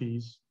engineering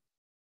fees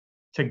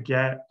to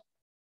get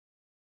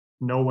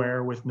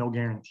nowhere with no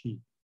guarantee.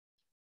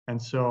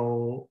 And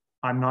so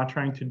I'm not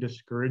trying to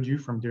discourage you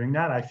from doing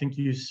that. I think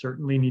you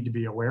certainly need to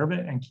be aware of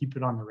it and keep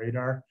it on the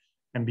radar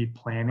and be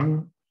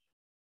planning.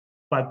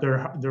 But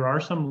there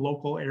are some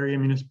local area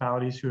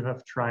municipalities who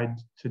have tried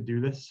to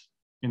do this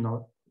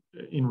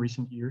in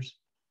recent years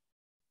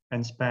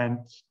and spent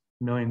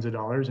millions of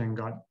dollars and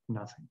got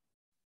nothing.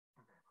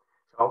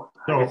 So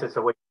I guess it's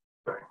a wait.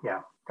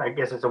 Yeah, I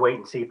guess it's a wait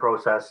and see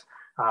process.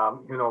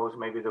 Who knows?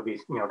 Maybe there'll be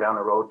down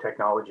the road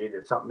technology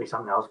that's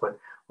something else. But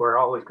we're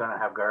always going to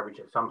have garbage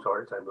of some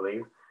sorts, I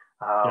believe.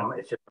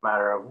 It's just a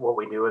matter of what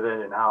we do with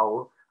it and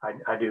how.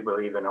 I do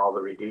believe in all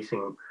the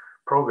reducing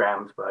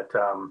programs, but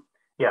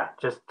yeah,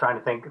 just trying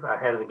to think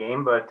ahead of the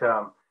game. But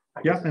I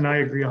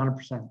agree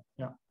 100%.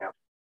 Yeah.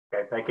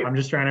 Okay, thank you. I'm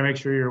just trying to make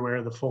sure you're aware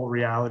of the full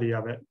reality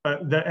of it.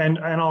 And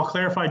I'll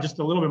clarify just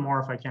a little bit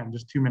more if I can,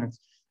 just 2 minutes.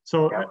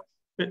 So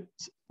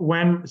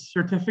when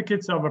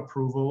certificates of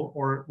approval,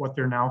 or what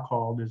they're now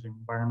called is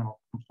environmental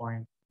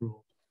compliance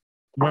approvals,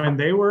 when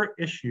they were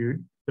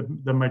issued,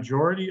 the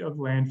majority of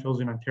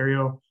landfills in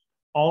Ontario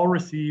all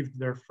received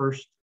their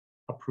first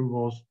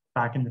approvals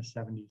back in the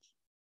 70s,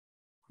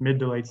 mid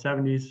to late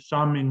 70s,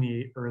 some in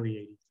the early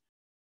 80s.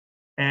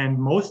 And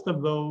most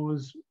of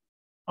those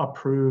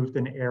approved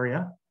an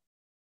area.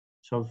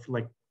 So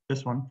like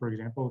this one, for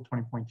example,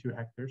 20.2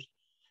 hectares.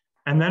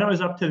 And then it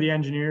was up to the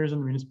engineers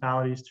and the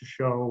municipalities to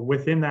show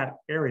within that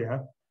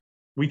area,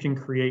 we can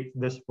create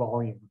this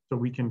volume. So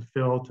we can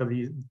fill to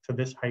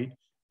this height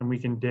and we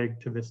can dig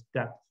to this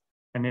depth.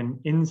 And then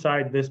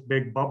inside this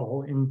big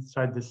bubble,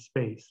 inside this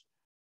space,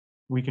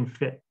 we can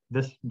fit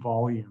this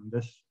volume,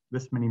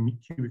 this many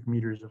cubic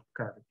meters of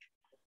garbage.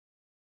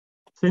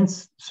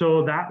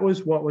 So that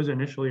was what was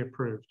initially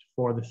approved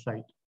for the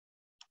site.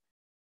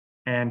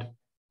 And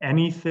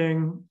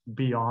anything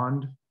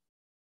beyond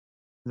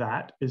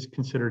that is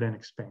considered an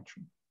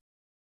expansion.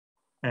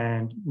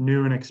 And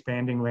new and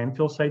expanding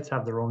landfill sites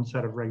have their own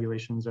set of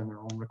regulations and their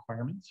own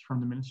requirements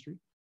from the ministry,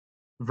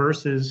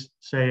 versus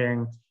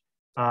saying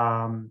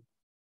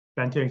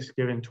Bentic's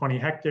given 20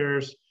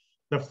 hectares.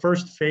 The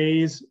first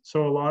phase,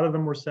 so a lot of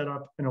them were set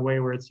up in a way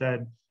where it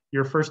said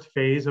your first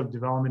phase of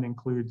development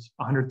includes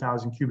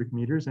 100,000 cubic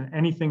meters, and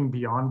anything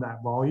beyond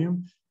that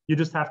volume, you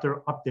just have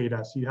to update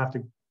us. You have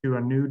to do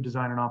a new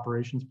design and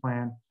operations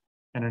plan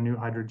and a new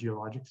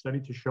hydrogeologic study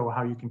to show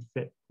how you can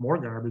fit more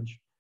garbage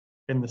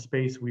in the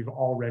space we've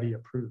already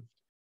approved.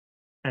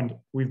 And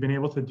we've been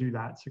able to do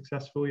that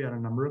successfully at a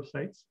number of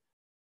sites,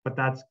 but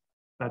that's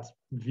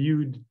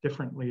viewed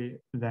differently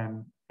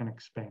than an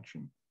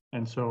expansion.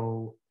 And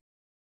so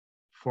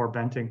for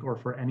Bentinck or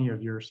for any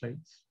of your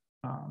sites,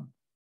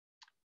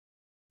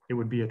 it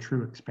would be a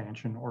true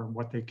expansion or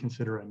what they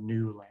consider a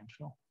new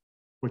landfill,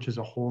 which is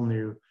a whole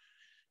new,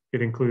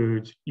 it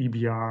includes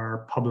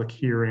EBR, public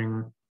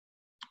hearing,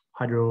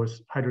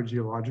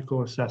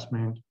 hydrogeological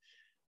assessment,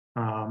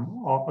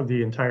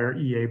 the entire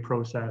EA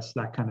process,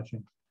 that kind of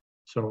thing.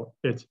 So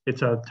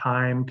it's a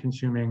time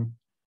consuming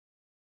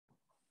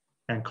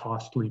and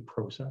costly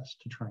process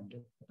to try and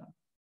get that.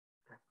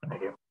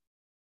 Thank you.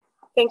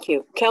 Thank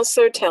you.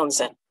 Councillor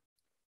Townsend.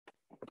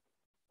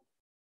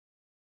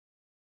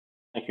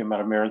 Thank you,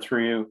 Madam Mayor, and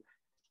through you.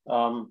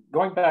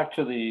 Going back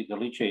to the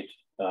leachate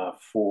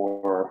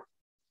for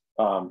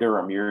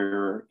Durham,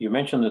 you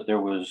mentioned that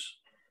there was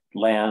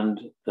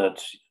land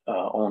that's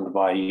owned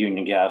by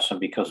Union Gas, and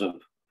because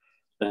of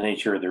the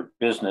nature of their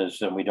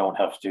business, and we don't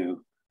have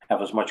to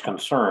have as much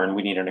concern.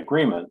 We need an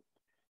agreement,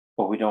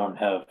 but we don't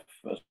have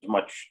as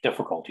much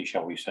difficulty,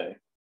 shall we say,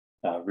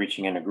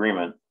 reaching an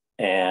agreement.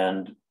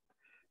 And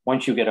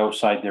once you get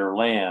outside their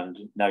land,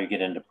 now you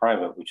get into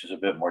private, which is a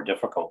bit more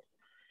difficult.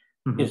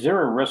 Mm-hmm. Is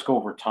there a risk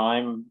over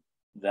time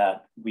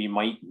that we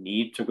might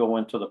need to go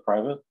into the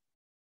private?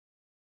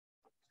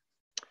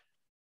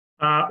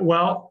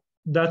 Well,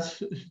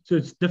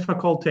 it's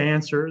difficult to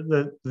answer.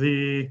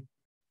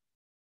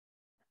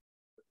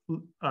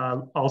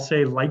 I'll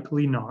say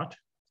likely not.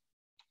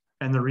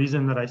 And the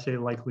reason that I say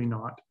likely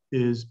not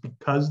is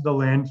because the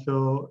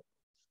landfill,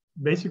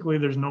 basically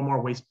there's no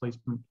more waste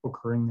placement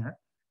occurring there.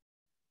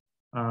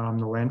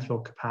 The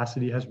landfill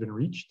capacity has been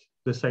reached.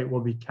 The site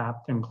will be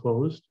capped and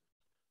closed.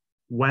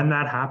 When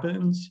that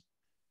happens,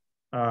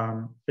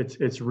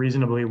 it's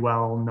reasonably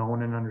well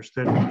known and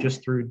understood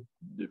just through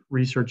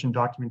research and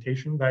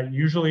documentation that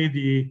usually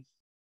the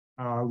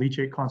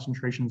leachate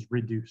concentrations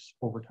reduce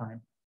over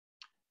time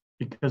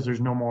because there's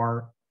no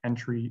more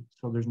entry,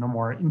 so there's no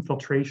more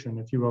infiltration,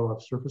 if you will,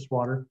 of surface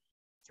water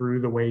through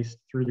the waste,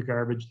 through the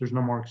garbage. There's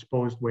no more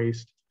exposed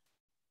waste,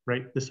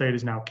 right? The site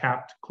is now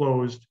capped,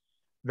 closed,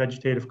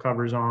 vegetative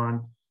covers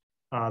on,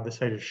 the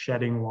site is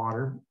shedding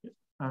water.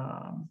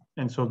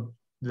 And so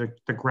the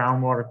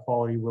groundwater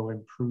quality will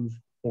improve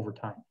over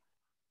time.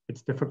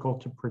 It's difficult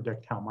to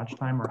predict how much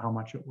time or how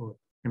much it will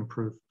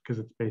improve because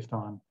it's based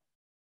on.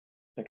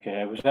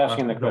 Okay, I was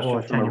asking the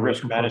question from a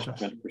risk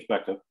management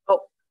perspective.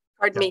 Oh,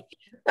 pardon me.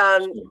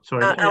 Alan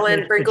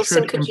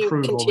Bergelson, could you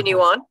continue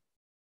on?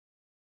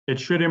 It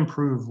should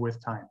improve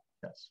with time,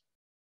 yes.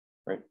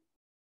 Right.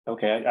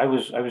 Okay, I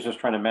was just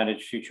trying to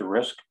manage future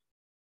risk.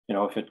 You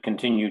know, if it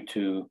continued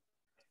to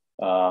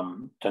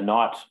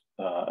not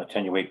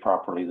attenuate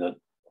properly, that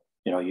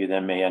you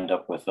then may end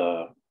up with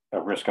a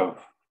risk of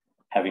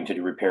having to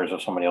do repairs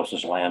of somebody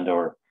else's land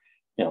or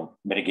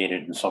mitigate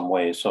it in some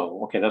way.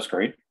 So okay, that's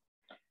great.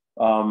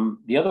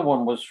 The other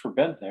one was for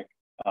Bentinck.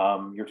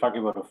 You're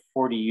talking about a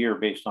 40-year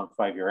based on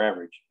 5-year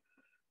average.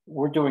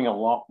 We're doing a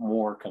lot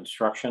more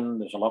construction.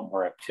 There's a lot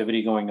more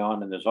activity going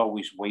on, and there's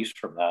always waste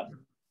from that.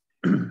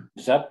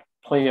 Does that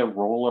play a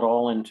role at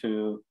all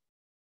into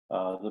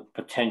the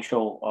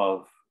potential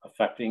of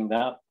affecting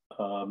that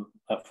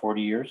at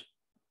 40 years?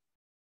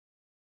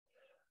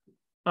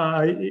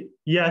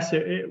 Yes,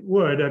 it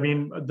would. I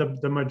mean,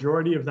 the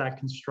majority of that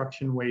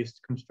construction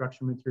waste,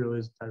 construction material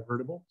is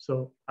divertible.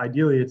 So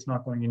ideally, it's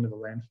not going into the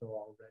landfill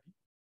already.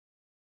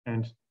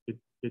 And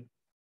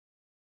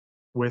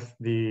with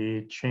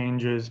the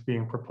changes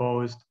being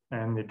proposed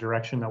and the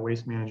direction that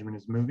waste management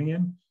is moving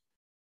in,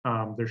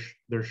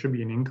 there should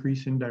be an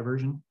increase in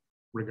diversion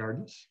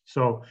regardless.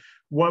 So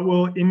what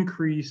will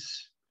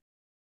increase,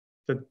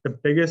 the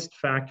biggest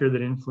factor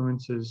that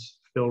influences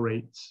fill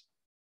rates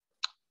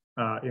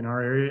in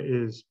our area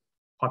is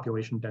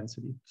population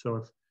density.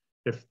 So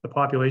if the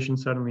population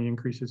suddenly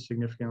increases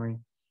significantly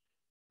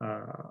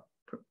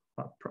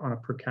on a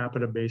per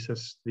capita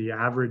basis, the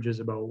average is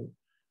about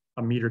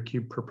a meter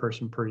cube per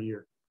person per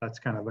year. That's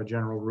kind of a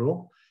general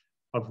rule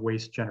of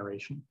waste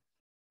generation.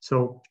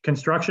 So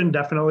construction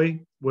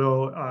definitely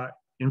will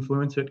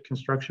influence it,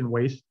 construction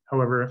waste.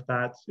 However,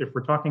 if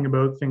we're talking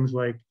about things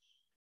like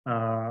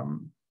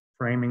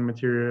framing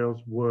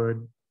materials,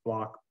 wood,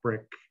 block,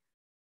 brick,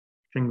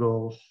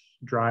 shingles,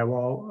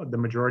 drywall, the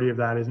majority of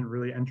that isn't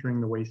really entering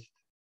the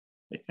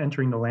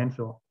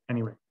landfill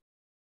anyway.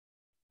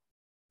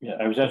 Yeah,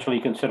 I was actually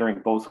considering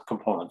both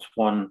components,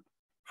 one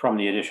from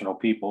the additional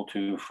people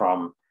to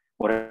from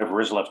whatever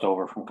is left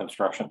over from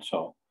construction.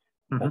 So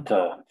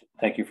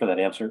thank you for that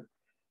answer.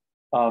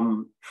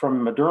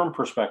 From a Durham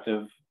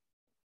perspective,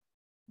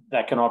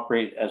 that can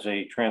operate as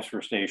a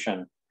transfer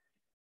station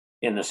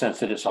in the sense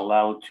that it's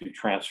allowed to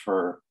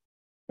transfer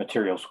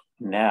materials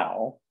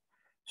now.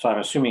 So I'm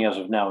assuming as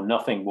of now,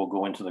 nothing will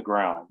go into the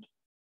ground.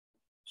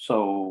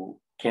 So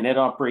can it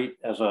operate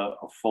as a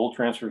full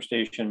transfer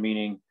station,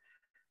 meaning,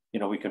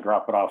 we can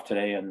drop it off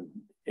today and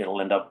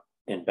it'll end up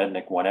in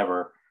Bentinck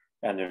whenever,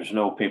 and there's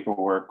no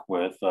paperwork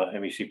with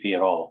MECP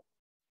at all,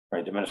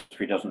 right? The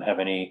ministry doesn't have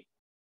any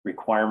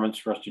requirements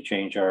for us to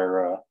change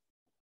our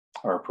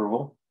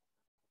approval?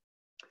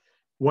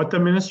 What the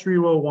ministry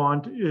will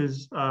want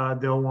is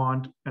they'll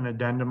want an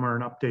addendum or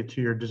an update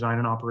to your design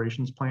and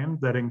operations plan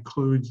that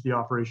includes the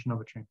operation of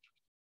a transfer.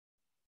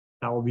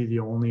 That will be the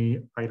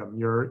only item.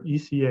 Your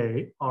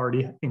ECA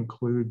already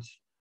includes,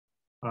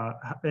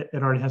 it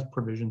already has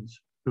provisions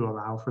to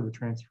allow for the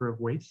transfer of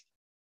waste.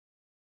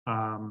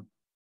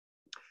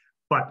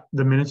 But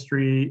the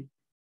ministry,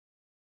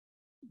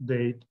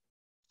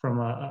 from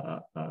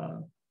a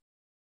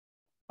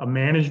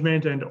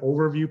management and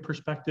overview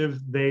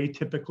perspective, they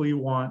typically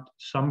want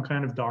some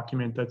kind of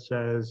document that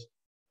says,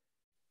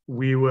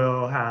 we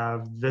will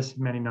have this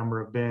many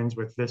number of bins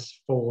with this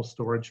full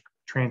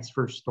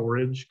transfer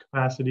storage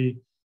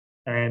capacity,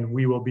 and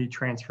we will be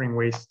transferring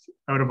waste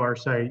out of our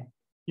site,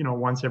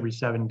 once every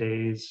 7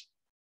 days,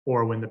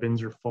 or when the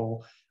bins are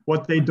full.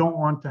 What they don't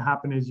want to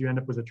happen is you end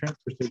up with a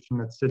transfer station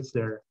that sits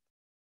there,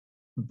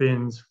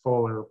 bins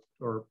full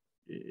or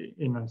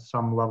in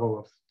some level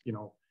of,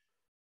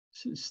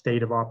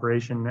 state of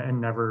operation,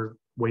 and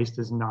waste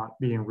is not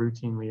being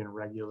routinely and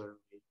regularly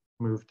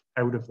moved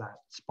out of that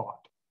spot.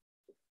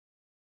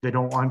 They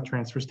don't want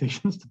transfer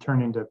stations to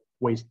turn into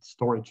waste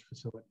storage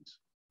facilities.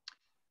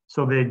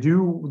 So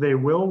they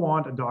will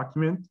want a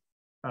document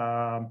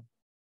that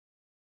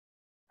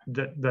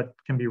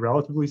can be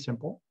relatively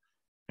simple,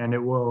 and it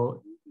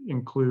will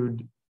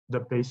include the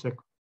basic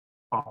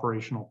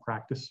operational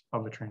practice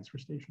of a transfer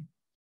station.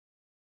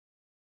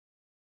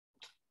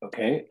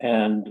 Okay,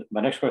 and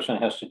my next question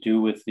has to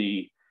do with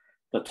the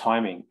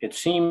timing. It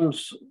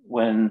seems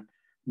when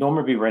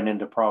Normanby ran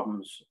into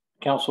problems,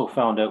 council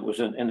found out,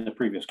 was in the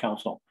previous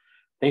council,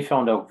 they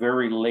found out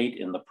very late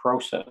in the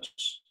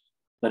process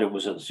that it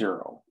was at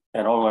zero.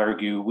 And I'll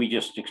argue we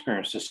just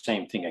experienced the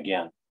same thing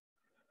again.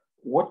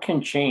 What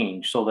can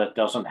change so that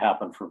doesn't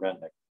happen for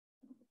Ventnor?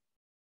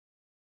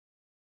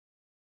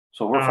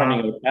 So we're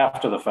finding out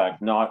after the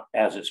fact, not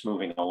as it's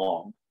moving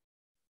along.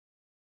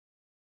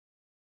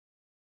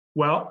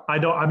 Well,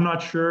 I'm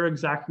not sure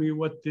exactly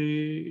what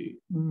the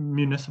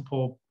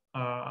municipal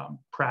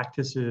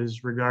practice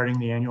is regarding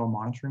the annual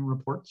monitoring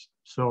reports.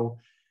 So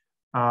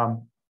I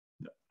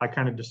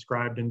kind of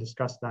described and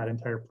discussed that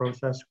entire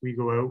process. We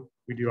go out,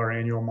 we do our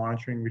annual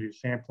monitoring, we do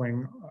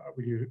sampling,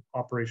 we do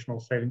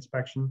operational site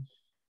inspection.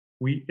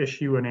 We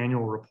issue an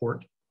annual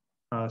report.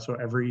 So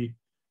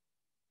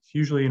it's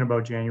usually in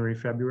about January,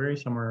 February,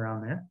 somewhere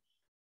around there.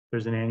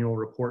 There's an annual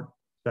report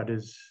that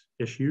is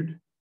issued.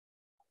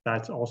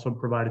 That's also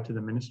provided to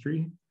the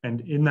ministry.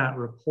 And in that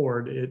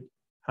report, it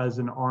has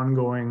an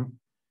ongoing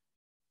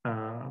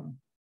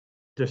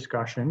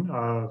discussion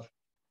of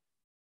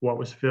what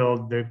was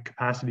filled, the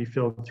capacity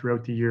filled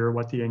throughout the year,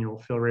 what the annual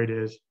fill rate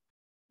is,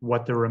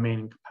 what the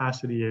remaining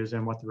capacity is,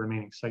 and what the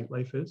remaining site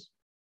life is.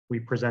 We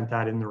present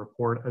that in the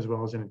report as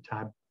well as in a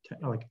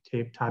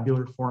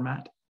tabular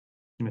format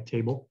in a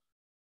table.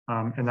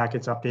 And that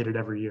gets updated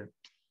every year.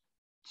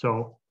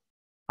 So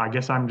I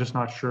guess I'm just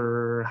not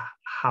sure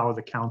how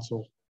the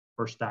council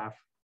or staff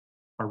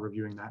are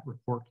reviewing that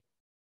report.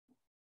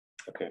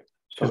 Okay.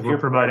 So if we're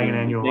providing an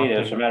annual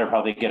data, it's a matter of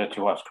how they get it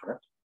to us,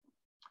 correct?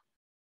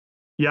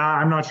 Yeah,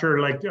 I'm not sure.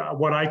 Like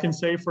what I can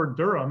say for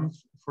Durham,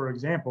 for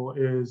example,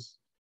 is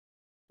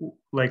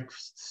like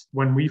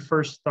when we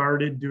first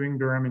started doing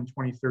Durham in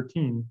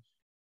 2013,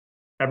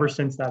 ever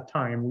since that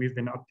time, we've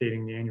been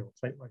updating the annual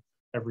site life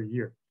every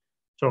year.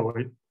 So,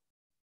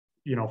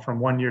 from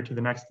one year to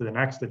the next,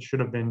 it should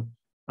have been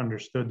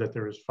understood that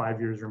there was 5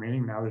 years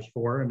remaining. Now there's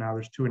 4, and now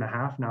there's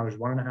 2.5, now there's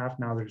 1.5,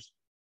 now there's,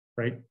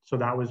 right? So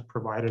that was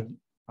provided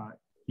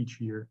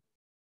each year.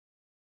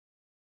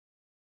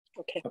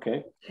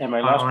 Okay. And my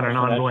last on an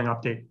ongoing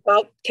update.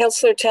 Well,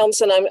 Councillor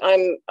Townsend,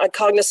 I'm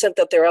cognizant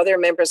that there are other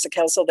members of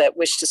council that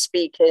wish to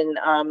speak,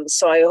 and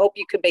so I hope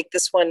you could make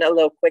this one a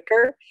little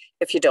quicker,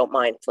 if you don't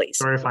mind, please.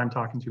 Sorry if I'm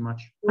talking too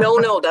much.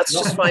 No, that's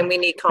just fine. We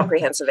need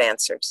comprehensive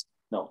answers.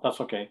 No,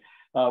 that's okay.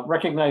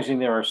 Recognizing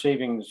there are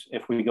savings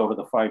if we go to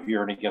the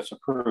 5-year and it gets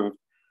approved,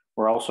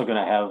 we're also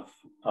going to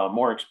have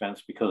more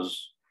expense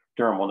because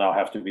Durham will now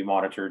have to be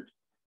monitored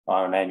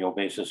on an annual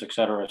basis, et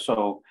cetera.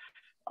 So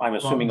I'm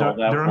assuming all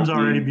that Durham's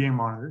already being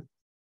monitored.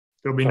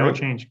 There'll be no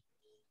change.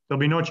 There'll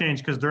be no change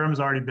because Durham's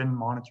already been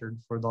monitored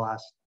for the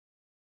last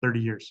 30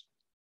 years.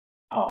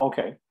 Oh,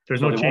 okay.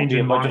 There's no change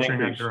in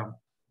monitoring at Durham.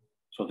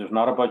 So there's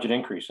not a budget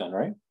increase then,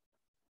 right?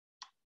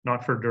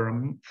 Not for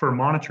Durham. For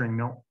monitoring,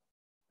 no.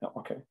 No,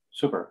 okay,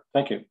 super.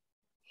 Thank you.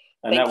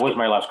 And that was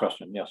my last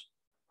question. Yes.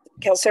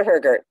 Councillor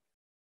Hergert.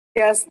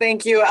 Yes,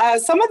 thank you.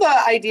 Some of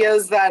the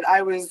ideas that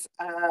I was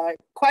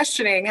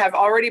questioning have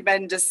already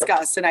been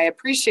discussed, and I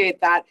appreciate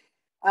that.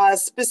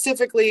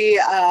 Specifically,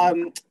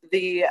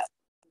 the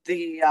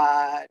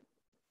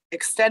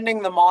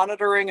extending the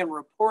monitoring and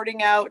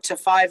reporting out to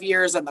 5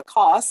 years and the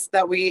costs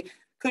that we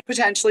could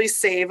potentially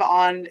save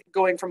on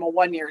going from a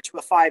 1 year to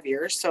a 5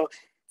 years. So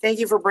thank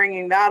you for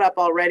bringing that up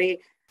already.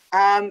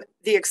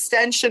 The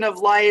extension of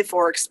life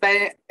or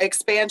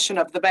expansion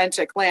of the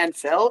Bentic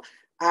landfill.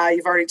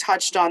 You've already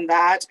touched on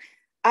that.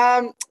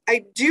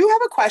 I do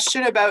have a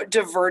question about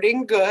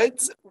diverting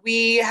goods.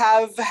 We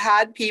have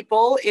had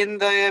people in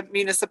the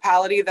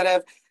municipality that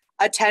have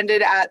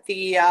attended at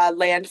the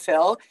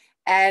landfill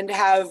and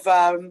have,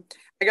 I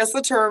guess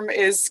the term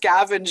is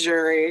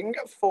scavenging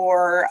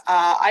for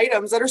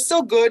items that are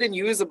still good and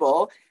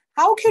usable.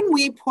 How can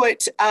we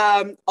put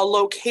a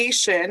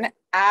location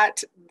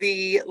at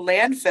the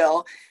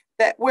landfill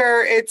that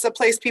where it's a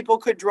place people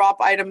could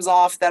drop items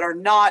off that are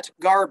not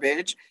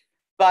garbage,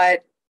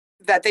 but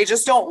that they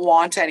just don't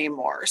want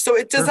anymore?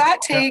 So does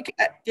that take,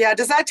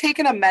 does that take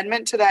an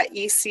amendment to that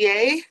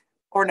ECA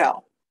or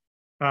no?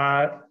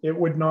 It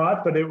would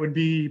not, but it would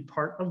be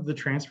part of the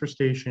transfer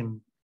station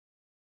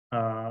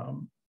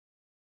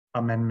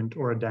amendment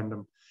or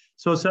addendum.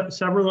 So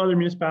several other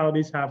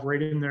municipalities have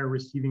right in their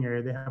receiving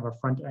area, they have a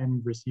front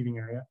end receiving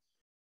area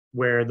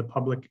where the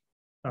public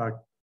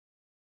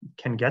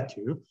can get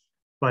to,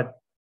 but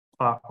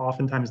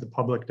oftentimes the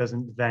public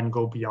doesn't then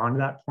go beyond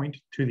that point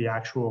to the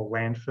actual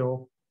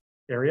landfill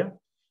area.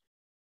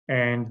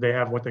 And they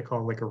have what they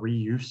call like a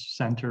reuse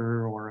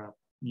center or a,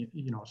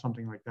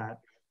 something like that.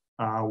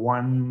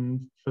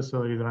 One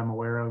facility that I'm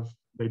aware of,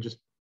 they just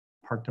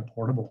parked a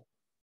portable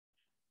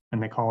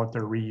and they call it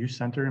their reuse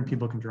center, and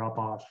people can drop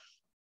off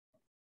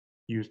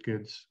used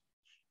goods.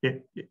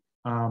 It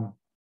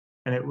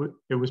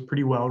was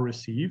pretty well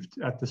received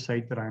at the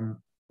site that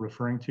I'm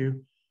referring to.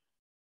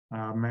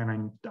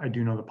 And I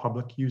do know the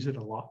public use it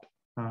a lot.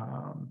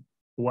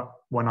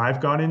 When I've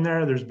gone in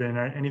there, there's been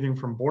anything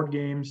from board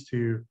games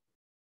to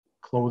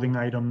clothing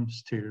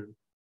items to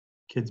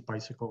kids'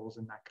 bicycles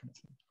and that kind of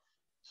thing.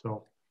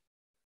 So,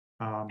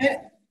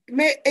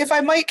 if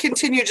I might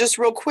continue just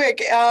real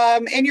quick,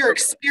 in your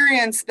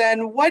experience,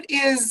 then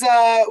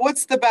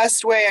what's the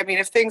best way? I mean,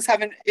 if things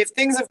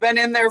have been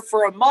in there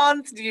for a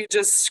month, do you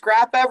just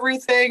scrap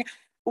everything?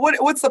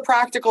 What's the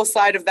practical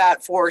side of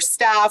that for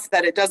staff,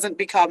 that it doesn't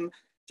become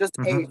just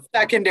a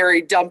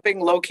secondary dumping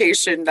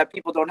location that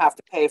people don't have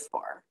to pay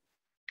for?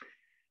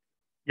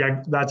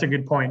 Yeah, that's a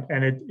good point.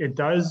 And it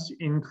does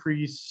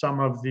increase some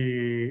of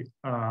the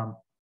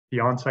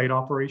on-site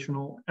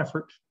operational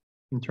effort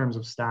in terms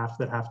of staff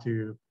that have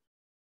to,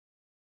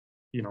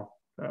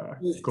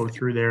 go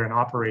through there and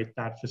operate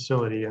that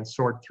facility and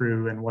sort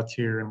through and what's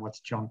here and what's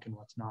junk and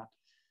what's not.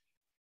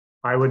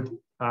 I'm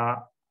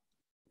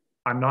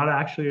not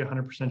actually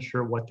 100%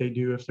 sure what they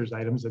do if there's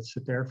items that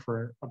sit there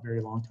for a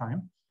very long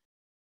time.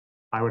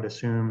 I would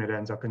assume it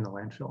ends up in the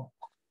landfill.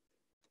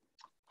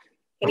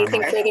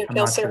 Anything further,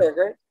 Councillor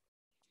Berger?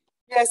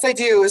 Yes, I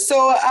do.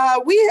 So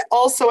we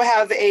also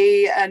have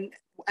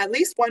at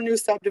least one new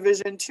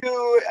subdivision,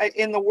 two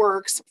in the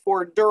works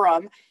for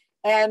Durham,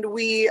 and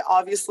we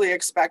obviously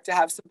expect to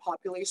have some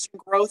population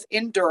growth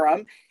in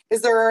Durham.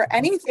 Is there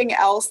anything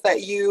else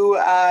that you,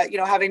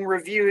 having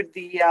reviewed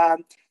the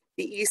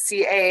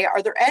ECA,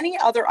 are there any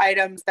other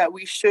items that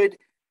we should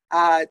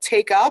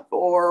take up,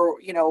 or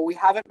we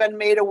haven't been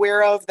made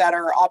aware of, that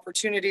are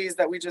opportunities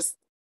that we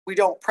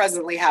don't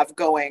presently have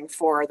going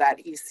for that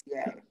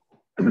ECA?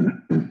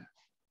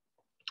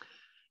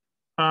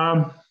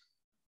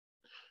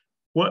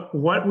 What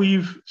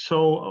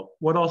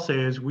I'll say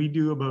is we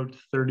do about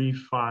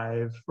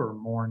 35 or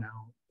more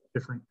now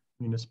different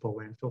municipal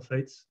landfill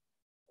sites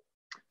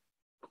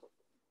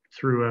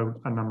through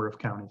a number of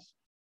counties.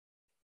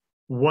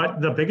 What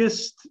the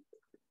biggest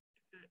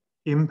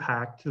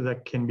impact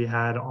that can be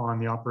had on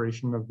the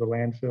operation of the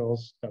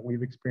landfills that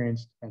we've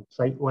experienced and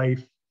site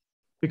life,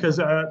 because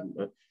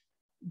the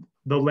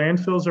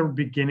landfills are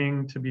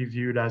beginning to be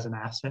viewed as an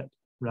asset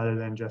rather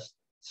than just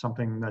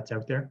something that's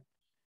out there.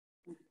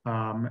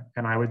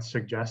 And I would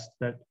suggest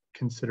that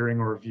considering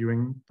or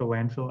viewing the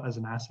landfill as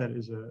an asset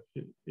is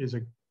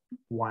a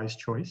wise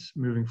choice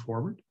moving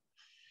forward.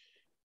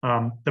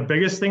 The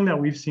biggest thing that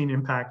we've seen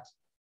impact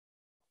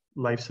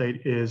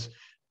LifeSite is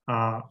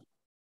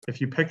if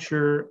you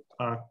picture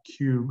a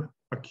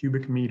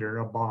cubic meter,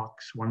 a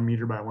box, 1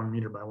 meter by 1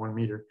 meter by 1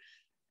 meter,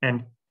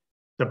 and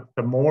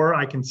the more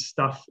I can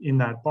stuff in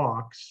that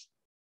box,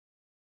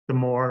 the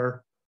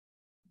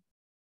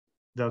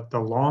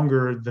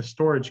longer the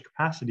storage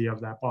capacity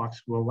of that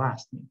box will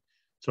last me.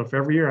 So if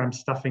every year I'm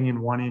stuffing in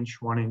 1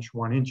 inch, 1 inch,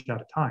 1 inch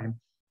at a time,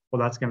 well,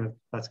 that's gonna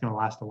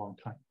last a long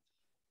time.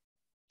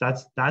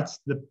 That's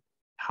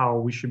how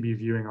we should be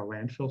viewing a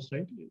landfill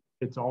site.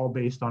 It's all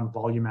based on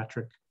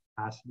volumetric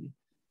capacity.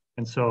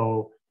 And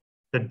so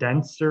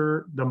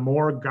the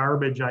more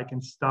garbage I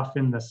can stuff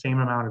in the same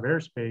amount of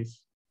airspace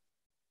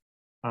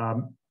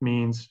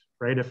means,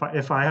 right,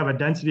 if I have a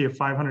density of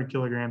 500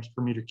 kilograms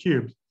per meter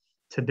cubed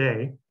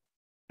today,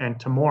 and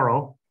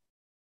tomorrow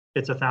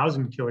it's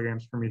 1,000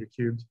 kilograms per meter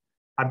cubed,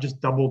 I've just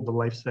doubled the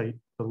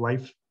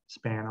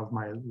lifespan of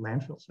my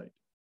landfill site.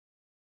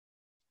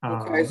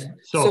 Okay.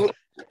 So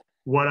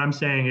what I'm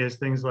saying is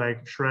things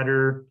like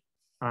shredder,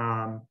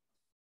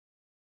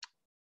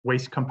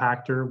 waste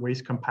compactor,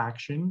 waste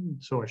compaction,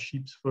 so a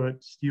sheep's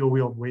foot,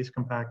 steel-wheeled waste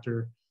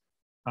compactor,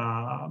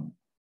 a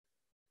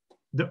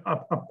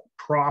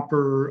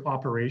proper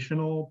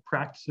operational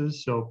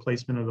practices, so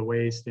placement of the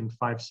waste in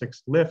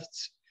 5-6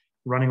 lifts,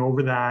 running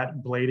over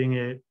that, blading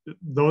it.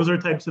 Those are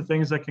types of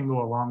things that can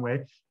go a long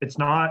way. It's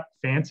not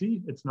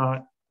fancy. It's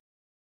not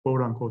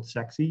quote unquote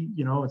sexy.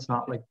 You know, it's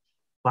not like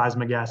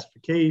plasma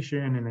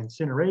gasification and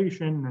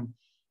incineration,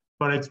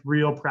 but it's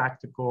real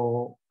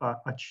practical,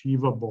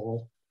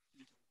 achievable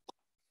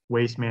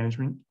waste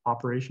management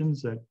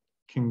operations that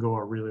can go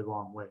a really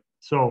long way.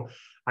 So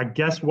I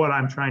guess what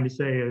I'm trying to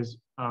say is,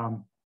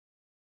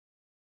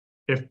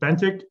 if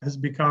Bentic has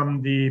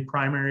become the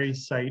primary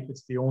site,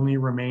 it's the only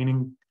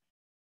remaining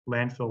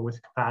landfill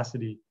with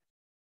capacity,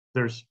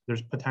 there's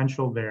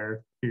potential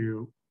there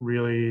to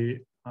really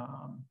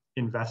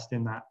invest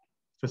in that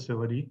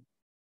facility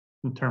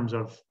in terms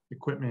of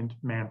equipment,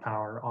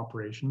 manpower,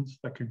 operations.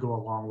 That could go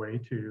a long way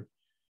to,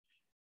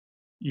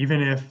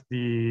 even if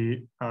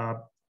the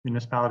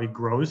municipality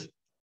grows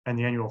and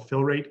the annual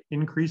fill rate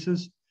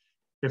increases,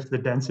 if the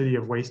density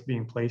of waste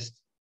being placed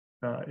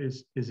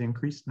is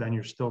increased, then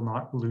you're still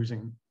not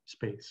losing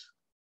space.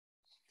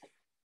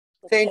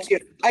 Thank you.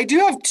 I do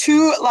have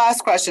two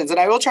last questions, and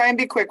I will try and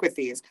be quick with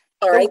these.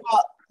 All right.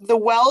 The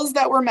wells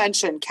that were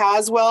mentioned,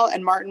 Caswell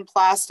and Martin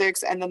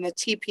Plastics, and then the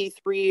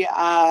TP3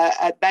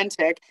 at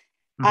Bentic,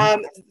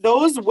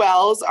 those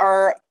wells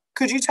are,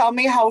 could you tell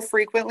me how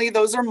frequently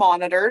those are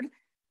monitored?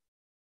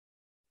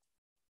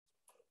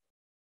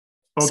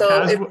 Oh,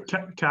 so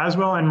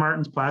Caswell and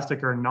Martin's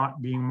Plastic are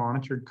not being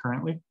monitored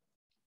currently.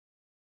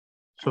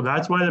 So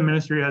that's why the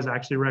ministry has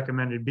actually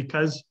recommended,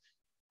 because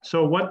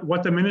so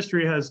what the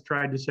ministry has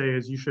tried to say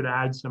is you should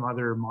add some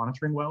other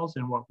monitoring wells.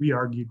 And what we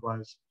argued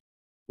was,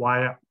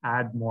 why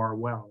add more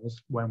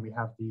wells when we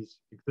have these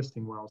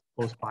existing wells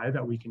close by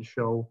that we can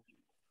show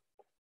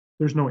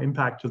there's no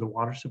impact to the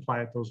water supply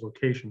at those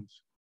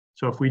locations.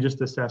 So if we just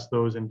assess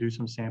those and do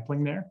some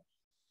sampling there,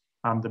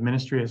 the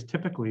ministry has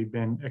typically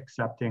been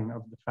accepting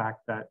of the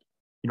fact that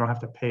you don't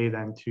have to pay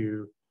them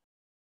to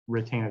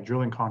retain a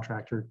drilling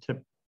contractor to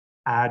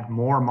add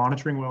more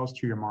monitoring wells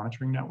to your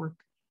monitoring network.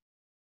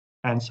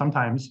 And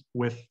sometimes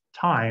with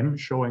time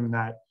showing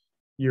that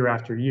year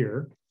after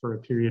year for a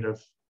period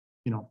of,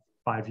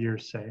 5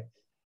 years, say,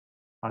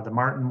 the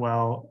Martin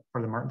well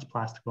or the Martin's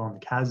Plastic well and the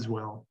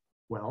Caswell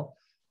well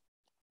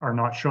are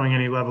not showing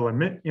any level of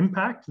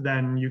impact,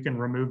 then you can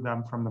remove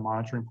them from the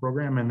monitoring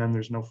program, and then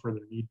there's no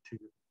further need to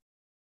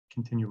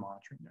continue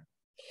monitoring there.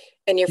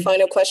 And your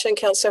final question,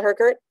 Councillor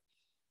Hergert?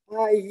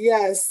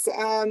 Yes,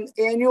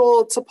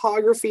 annual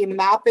topography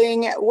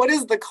mapping. What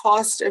is the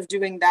cost of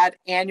doing that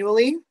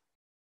annually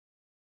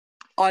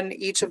on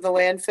each of the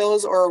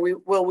landfills, or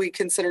will we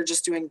consider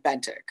just doing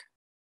Bentic?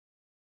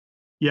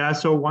 Yeah,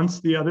 so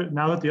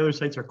now that the other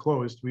sites are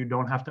closed, we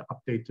don't have to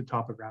update the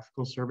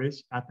topographical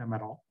surveys at them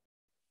at all.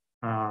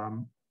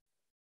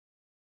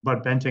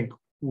 But Bentic,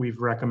 we've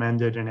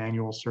recommended an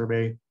annual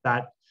survey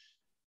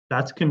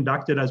that's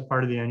conducted as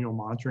part of the annual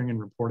monitoring and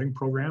reporting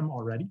program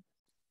already.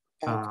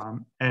 Okay.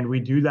 And we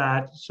do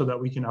that so that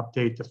we can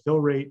update the fill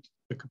rate,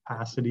 the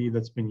capacity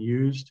that's been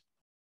used,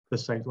 the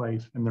site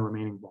life, and the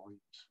remaining volumes.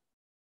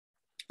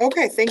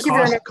 Okay, thank you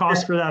very much.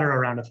 Costs for that are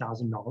around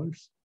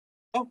 $1,000.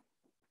 Oh,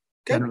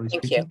 good.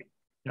 Thank you.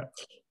 Yeah.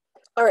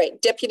 All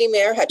right, Deputy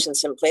Mayor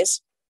Hutchinson,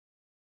 please.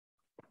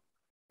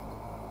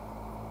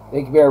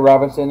 Thank you, Mayor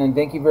Robinson, and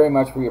thank you very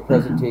much for your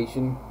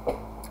presentation.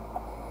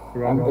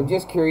 I'm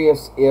just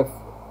curious if,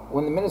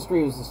 when the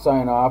ministry was to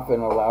sign off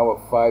and allow a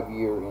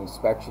 5-year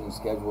inspection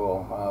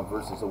schedule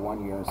versus a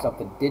 1-year, and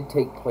something did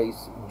take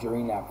place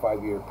during that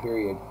 5-year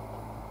period,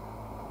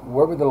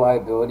 where would the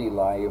liability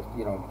lie if,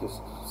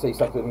 just say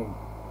something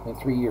in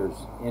 3 years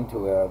into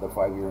the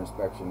 5-year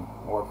inspection,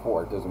 or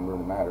 4, it doesn't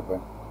really matter,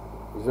 but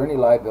is there any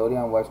liability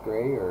on West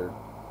Grey, or?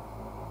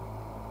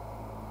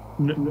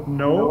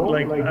 No,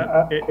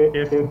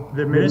 if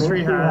the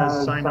ministry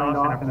has signed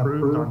off and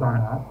approved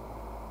on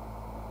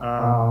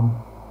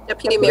that.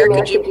 Deputy Mayor,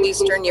 could you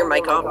please turn your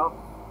mic off?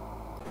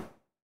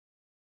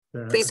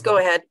 Please go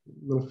ahead.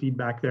 A little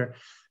feedback there.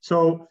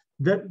 So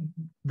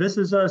this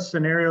is a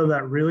scenario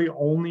that really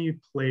only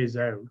plays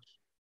out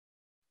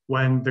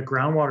when the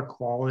groundwater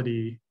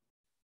quality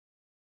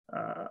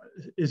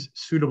is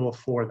suitable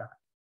for that.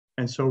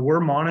 And so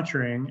we're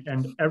monitoring,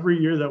 and every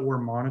year that we're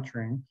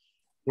monitoring,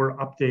 we're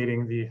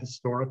updating the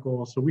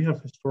historical. So we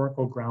have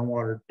historical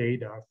groundwater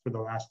data for the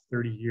last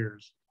 30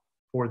 years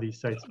for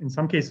these sites, in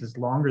some cases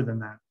longer than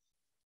that.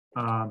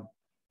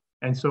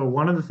 And so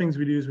one of the things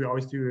we do is we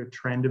always do a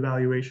trend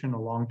evaluation,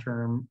 a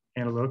long-term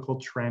analytical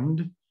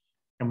trend,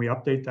 and we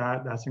update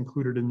that. That's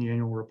included in the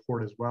annual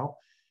report as well.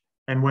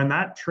 And when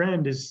that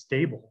trend is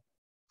stable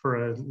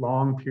for a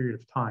long period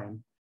of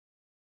time,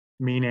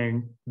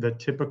 meaning the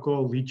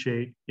typical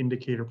leachate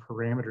indicator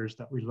parameters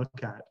that we look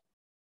at,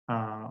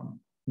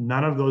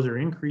 none of those are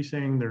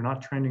increasing, they're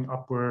not trending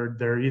upward,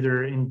 they're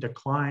either in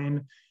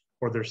decline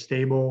or they're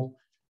stable,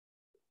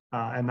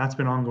 and that's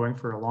been ongoing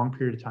for a long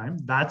period of time.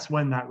 That's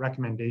when that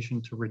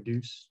recommendation to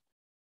reduce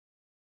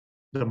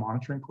the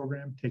monitoring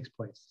program takes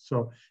place.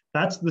 So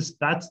that's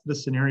the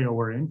scenario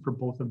we're in for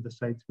both of the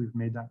sites we've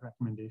made that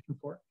recommendation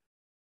for.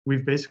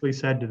 We've basically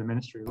said to the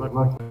ministry,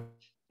 look,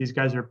 these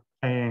guys are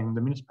paying, the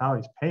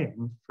municipality's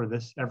paying for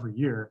this every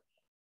year.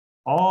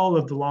 all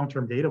of the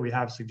long-term data we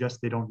have suggests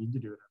they don't need to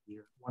do it every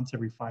year. Once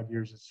every 5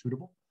 years is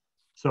suitable.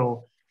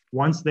 So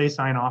once they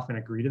sign off and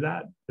agree to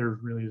that, there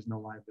really is no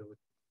liability.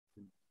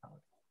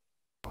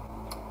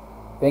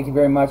 Thank you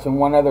very much. And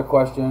one other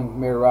question,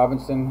 Mayor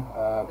Robinson,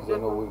 because I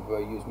know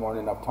we've used more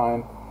than enough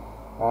time.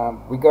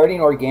 Regarding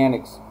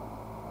organics,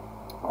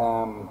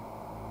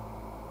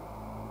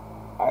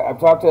 I've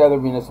talked to other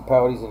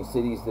municipalities and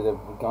cities that have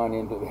gone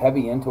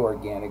heavy into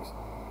organics,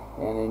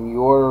 and in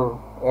your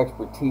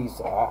expertise,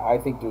 I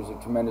think there's a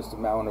tremendous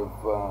amount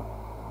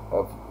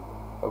of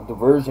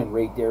diversion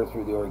right there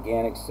through the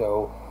organics.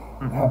 So,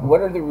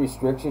 what are the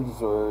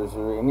restrictions, or is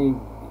there any,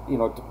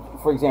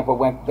 for example,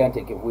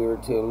 Bentic, if we were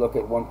to look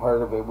at one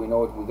part of it, we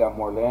know we got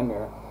more land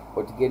there,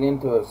 but to get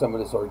into some of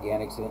this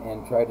organics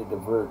and try to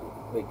divert,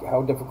 like,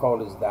 how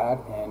difficult is that?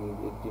 And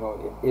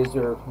is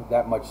there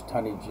that much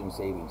tonnage in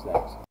savings?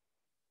 Thanks.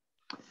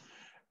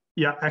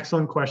 Yeah,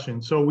 excellent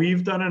question. So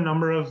we've done a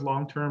number of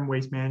long-term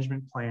waste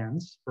management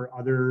plans for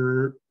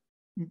other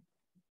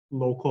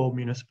local,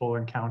 municipal,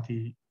 and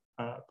county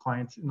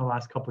clients in the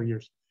last couple of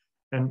years.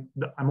 And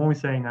I'm only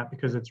saying that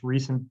because it's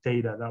recent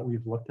data that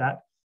we've looked at.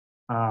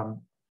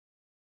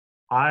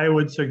 I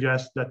would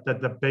suggest that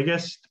the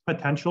biggest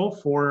potential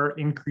for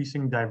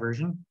increasing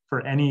diversion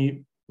for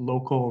any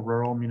local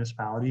rural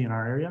municipality in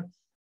our area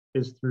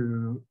is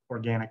through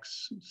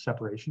organics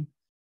separation.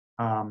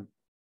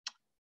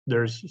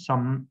 There's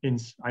some,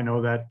 I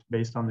know that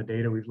based on the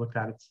data we've looked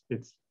at,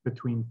 it's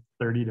between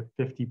 30 to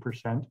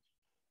 50%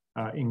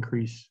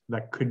 increase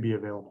that could be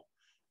available.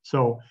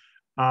 So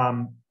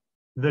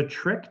the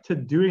trick to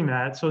doing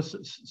that, so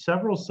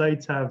several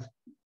sites have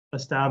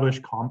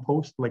established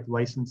compost, like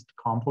licensed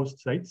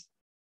compost sites.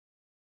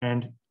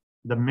 And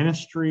the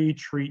ministry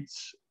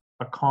treats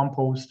a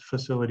compost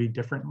facility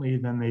differently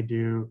than they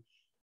do,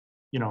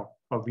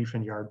 a leaf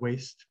and yard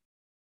waste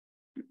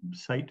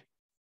site.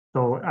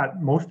 So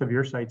at most of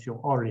your sites,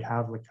 you'll already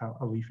have like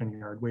a leaf and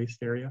yard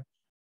waste area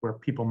where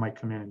people might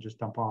come in and just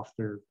dump off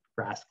their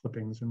grass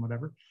clippings and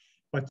whatever.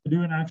 But to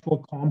do an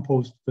actual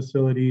compost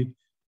facility,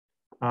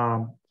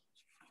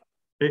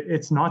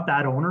 it's not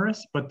that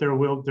onerous, but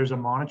there's a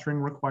monitoring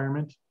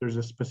requirement. There's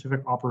a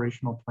specific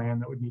operational plan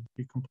that would need to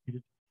be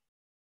completed.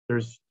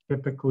 There's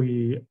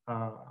typically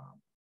a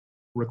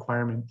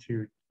requirement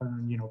to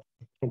turn,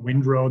 to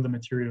windrow the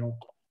material,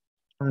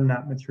 turn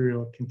that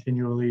material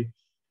continually,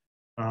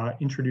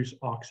 introduce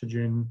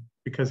oxygen,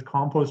 because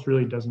compost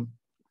really doesn't,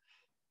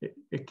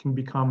 it can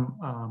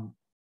become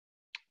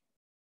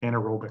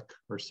anaerobic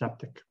or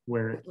septic,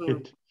 where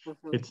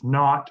it's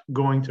not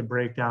going to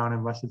break down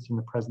unless it's in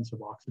the presence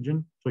of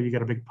oxygen. So you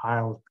get a big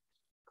pile of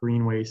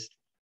green waste.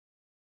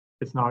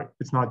 It's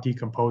not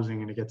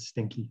decomposing and it gets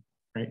stinky,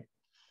 right?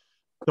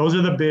 Those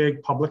are the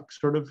big public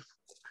sort of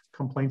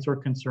complaints or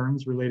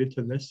concerns related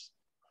to this.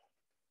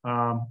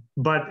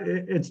 But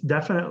it's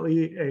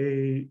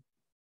definitely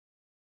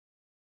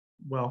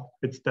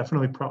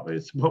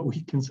it's what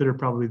we consider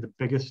probably the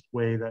biggest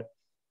way that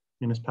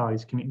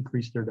municipalities can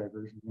increase their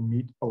diversion and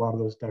meet a lot of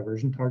those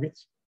diversion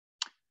targets.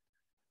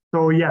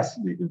 So yes,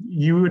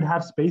 you would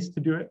have space to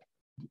do it.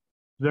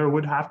 There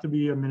would have to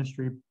be a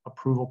ministry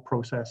approval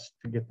process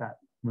to get that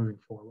moving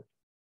forward.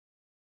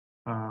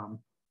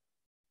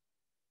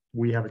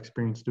 We have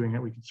experience doing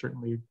it. We could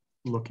certainly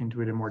look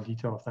into it in more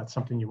detail if that's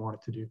something you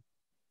wanted to do.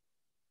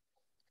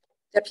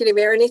 Deputy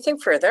Mayor, anything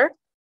further?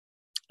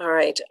 All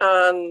right,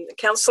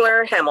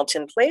 Councillor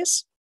Hamilton,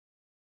 please.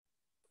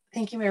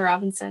 Thank you, Mayor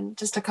Robinson.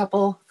 Just a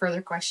couple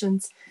further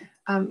questions.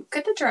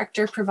 Could the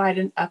director provide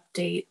an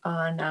update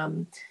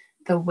on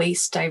the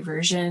waste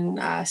diversion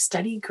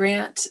study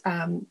grant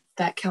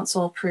that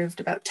council approved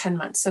about 10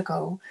 months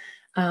ago?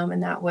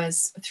 And that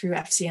was through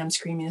FCM's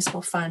Green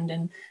Municipal Fund,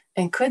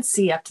 and could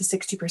see up to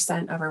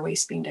 60% of our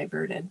waste being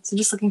diverted. So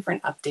just looking for an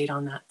update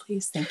on that,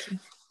 please. Thank you.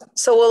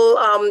 So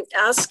we'll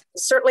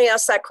certainly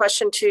ask that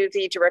question to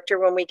the director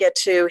when we get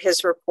to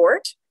his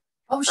report.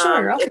 Oh,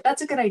 sure. Okay,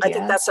 that's a good idea. I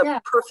think that's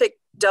a perfect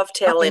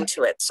dovetail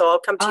into it. So I'll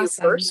come to you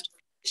first.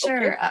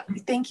 Sure. Okay.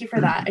 Thank you for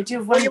that. I do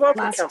have one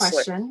last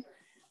question.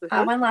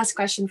 One last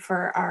question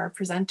for our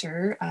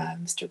presenter,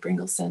 Mr.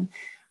 Bringleson.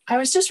 I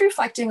was just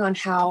reflecting on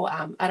how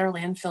at our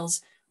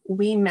landfills,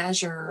 we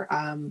measure,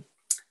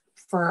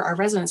 for our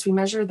residents, we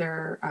measure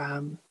their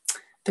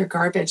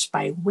garbage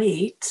by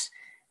weight.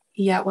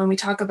 Yet when we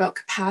talk about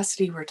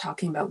capacity, we're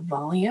talking about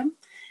volume.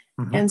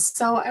 And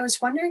so I was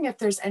wondering if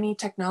there's any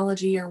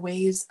technology or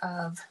ways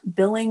of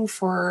billing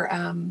for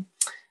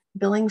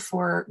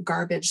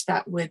garbage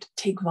that would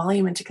take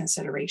volume into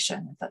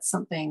consideration, if that's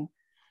something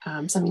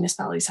some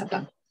municipalities have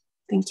done.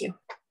 Thank you.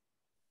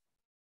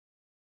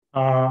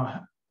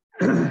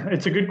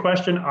 It's a good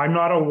question. I'm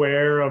not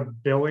aware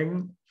of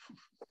billing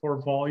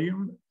for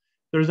volume.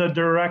 There's a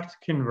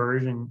direct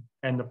conversion,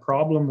 and the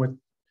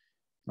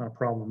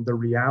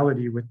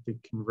reality with the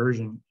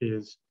conversion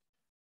is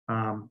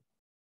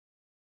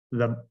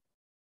the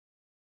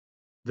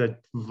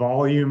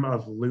volume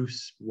of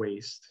loose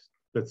waste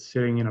that's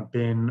sitting in a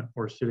bin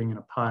or sitting in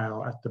a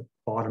pile at the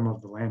bottom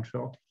of the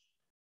landfill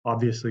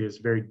obviously is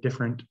very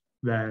different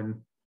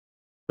than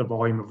the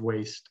volume of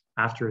waste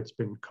after it's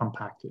been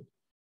compacted.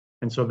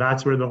 And so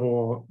that's where the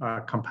whole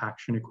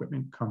compaction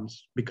equipment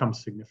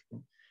becomes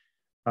significant.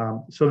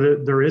 So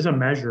there is a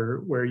measure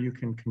where you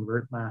can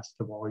convert mass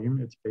to volume.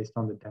 It's based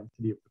on the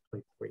density of the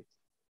plate weight.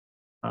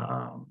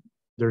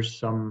 There's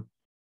some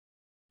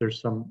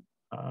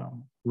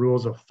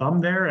rules of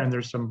thumb there, and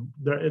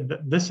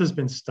this has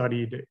been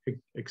studied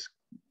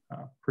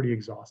pretty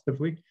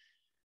exhaustively,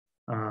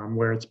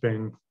 where it's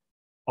been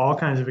all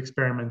kinds of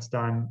experiments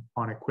done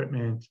on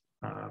equipment,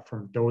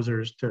 from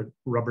dozers to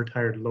rubber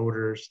tired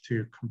loaders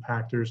to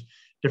compactors,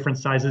 different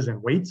sizes and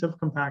weights of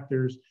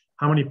compactors,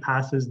 how many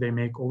passes they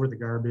make over the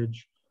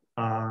garbage.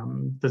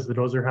 Does the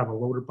dozer have a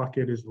loader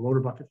bucket? Is the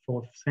loader bucket full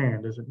of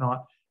sand? Is it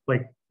not?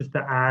 Like, just to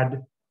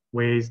add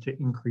ways to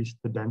increase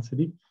the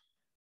density.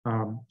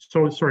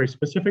 So sorry,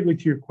 specifically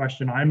to your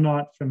question, I'm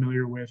not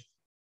familiar with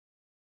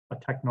a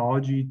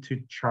technology to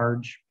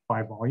charge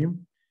by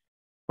volume,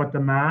 but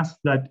the mass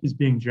that is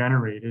being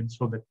generated,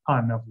 so the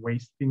ton of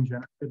waste being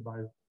generated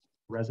by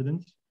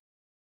residents,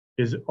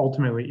 is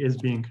ultimately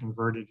being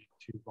converted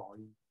to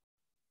volume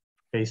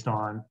based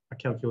on a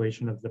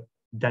calculation of the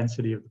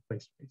density of the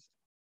place waste.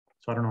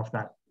 So I don't know if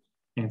that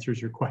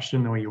answers your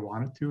question the way you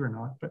want it to or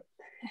not, but.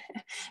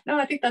 No,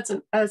 I think that's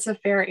a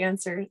fair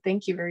answer.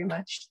 Thank you very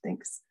much.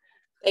 Thanks.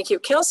 Thank you.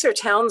 Councillor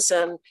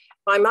Townsend,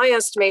 by my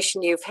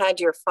estimation, you've had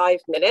your 5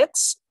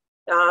 minutes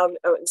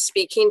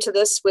speaking to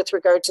this with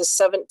regard to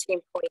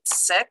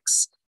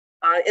 17.6.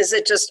 Is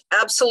it just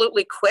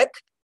absolutely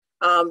quick?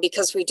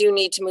 Because we do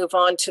need to move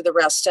on to the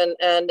rest, and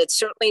it's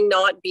certainly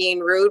not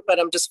being rude, but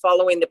I'm just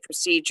following the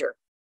procedure.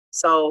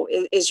 So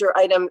is your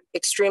item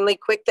extremely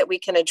quick that we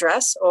can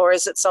address, or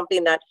is it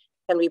something that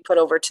can be put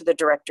over to the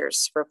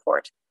director's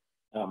report?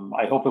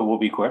 I hope it will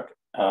be quick.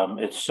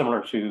 It's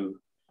similar to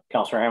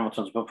Councillor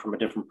Hamilton's, but from a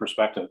different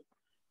perspective.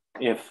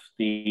 If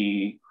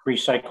the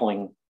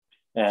recycling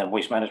and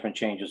waste management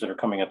changes that are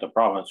coming at the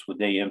province, would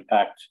they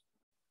impact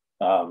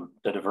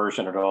the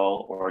diversion at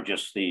all, or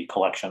just the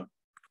collection?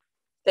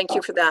 Thank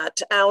you for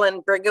that.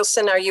 Alan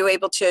Bergelson, are you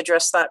able to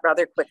address that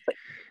rather quickly?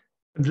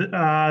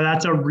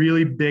 That's a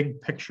really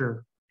big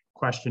picture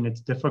question.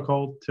 It's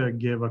difficult to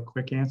give a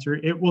quick answer.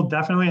 It will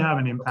definitely have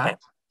an impact, okay,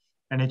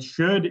 and it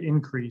should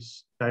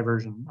increase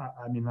diversion.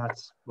 I mean,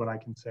 that's what I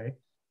can say.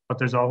 But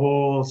there's a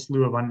whole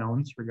slew of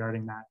unknowns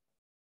regarding that.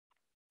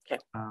 Okay.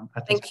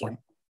 At this point.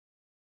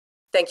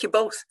 Thank you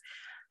both.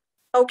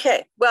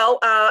 Okay. Well,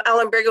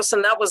 Alan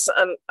Bergelson, that was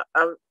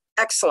an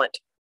excellent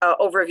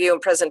overview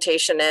and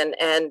presentation,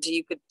 and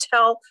you could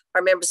tell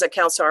our members of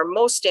council are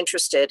most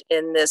interested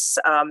in this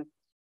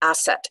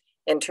asset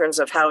in terms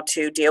of how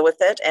to deal with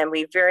it, and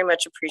we very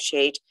much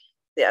appreciate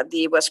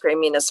the West Grey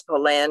Municipal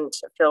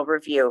Landfill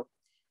Review.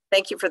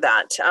 Thank you for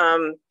that.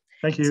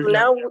 Thank you. So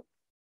now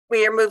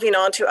we are moving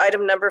on to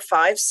item number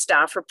 5,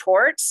 staff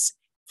reports.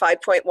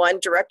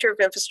 5.1, Director of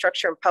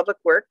Infrastructure and Public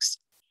Works.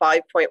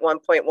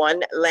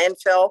 5.1.1,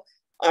 landfill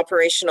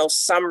operational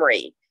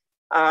summary.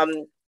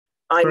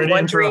 I'm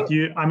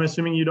wondering. I'm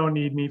assuming you don't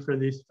need me for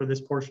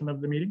this portion of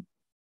the meeting,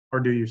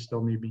 or do you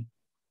still need me?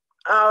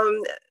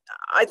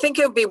 I think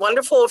it would be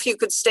wonderful if you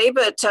could stay,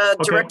 but okay,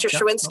 Director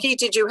Schwinski,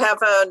 did you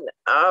have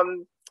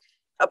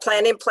a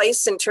plan in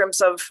place in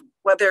terms of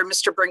whether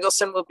Mr.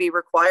 Bergelson will be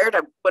required?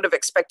 I would have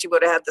expected you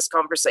would have had this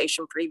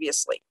conversation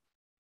previously.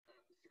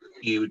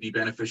 It would be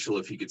beneficial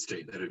if you could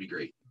stay. That would be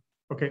great.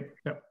 Okay.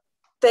 Yeah.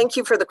 Thank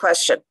you for the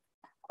question.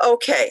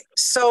 Okay,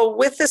 so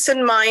with this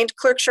in mind,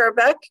 Clerk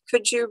Scharbeck,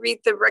 could you read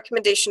the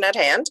recommendation at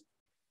hand?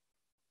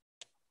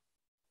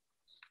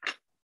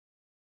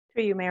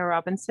 Through you, Mayor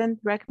Robinson,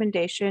 the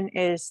recommendation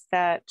is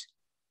that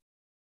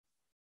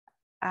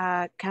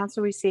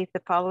Council receive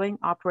the following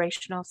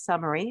operational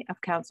summary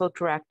of Council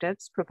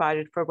directives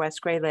provided for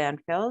West Grey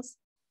landfills,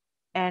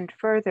 and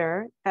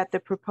further that the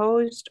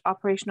proposed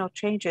operational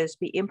changes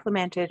be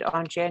implemented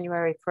on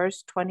January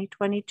 1st,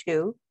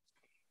 2022,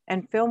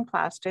 and film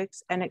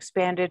plastics and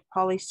expanded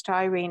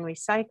polystyrene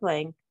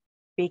recycling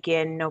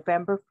begin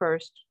November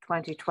 1st,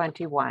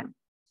 2021.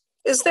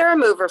 Is there a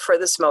mover for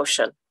this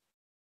motion?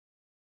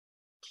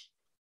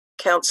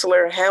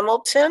 Councillor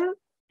Hamilton,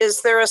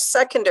 is there a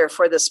seconder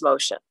for this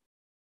motion?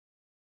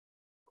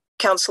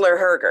 Councillor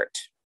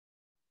Hergert.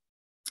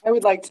 I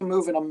would like to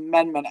move an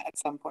amendment at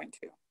some point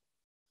too.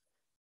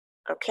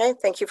 Okay,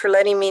 thank you for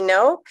letting me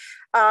know.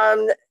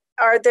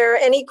 Are there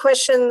any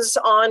questions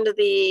on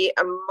the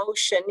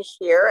motion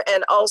here?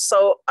 And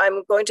also,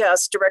 I'm going to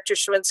ask Director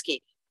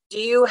Schwinski, do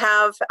you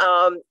have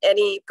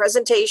any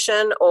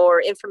presentation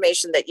or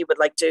information that you would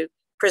like to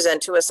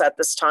present to us at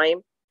this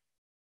time?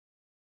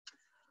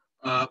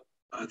 Thank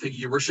you,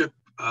 Your Worship.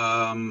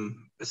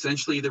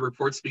 Essentially, the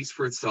report speaks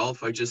for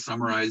itself. I just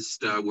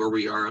summarized where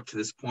we are up to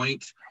this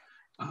point.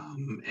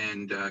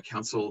 And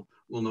Council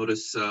will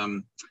notice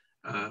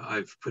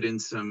I've put in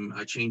some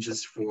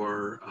changes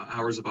for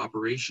hours of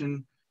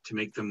operation to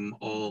make them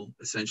all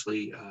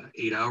essentially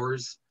 8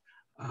 hours.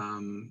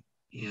 And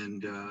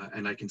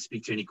I can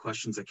speak to any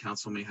questions that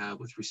Council may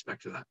have with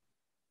respect to that.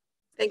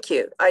 Thank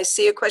you. I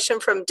see a question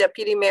from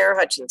Deputy Mayor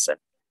Hutchinson.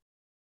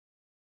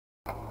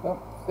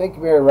 Well, thank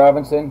you, Mayor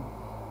Robinson.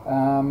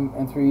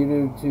 and through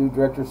you to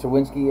Director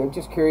Sawinski, I'm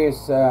just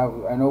curious,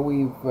 I know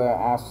we've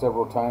asked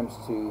several times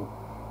to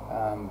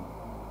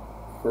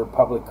for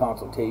public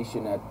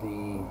consultation at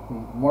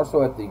more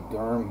so at the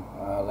Durham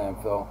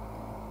landfill,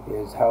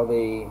 is how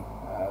the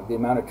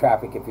amount of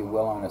traffic, if you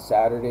will, on a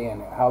Saturday,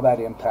 and how that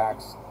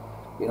impacts,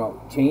 you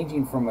know,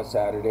 changing from a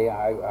Saturday.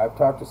 I've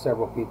talked to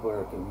several people who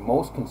are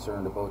most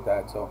concerned about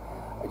that, so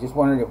I just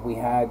wondered if we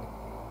had,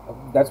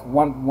 that's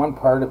one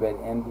part of it,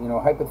 and you know,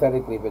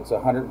 hypothetically, if it's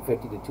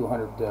 150 to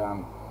 200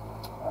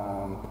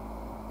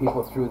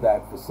 people through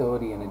that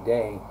facility in a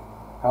day,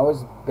 how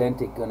is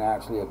Bentic going to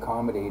actually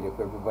accommodate if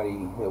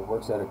everybody that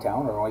works out of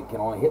town or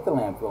can only hit the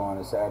landfill on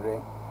a Saturday?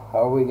 How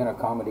are we going to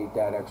accommodate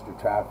that extra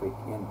traffic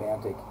in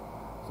Bentic?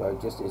 So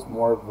it's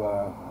more of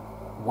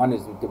one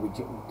is, did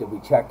we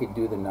check and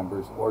do the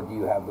numbers, or do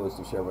you have those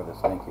to share with us?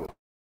 Thank you.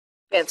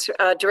 Answer,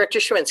 Director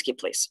Sawinski,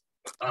 please.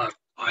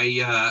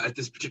 At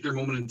this particular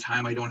moment in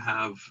time, I don't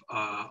have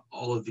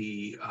all of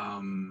the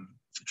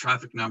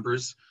traffic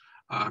numbers,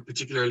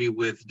 particularly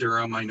with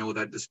Durham. I know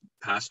that this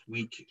past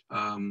week,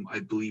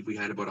 I believe we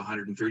had about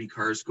 130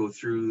 cars go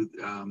through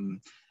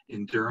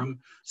in Durham.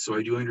 So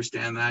I do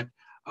understand that.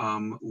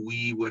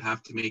 We would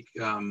have to make,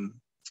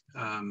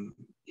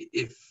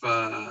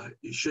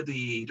 should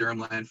the Durham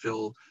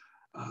landfill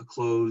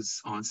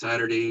close on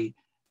Saturday,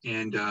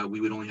 and we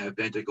would only have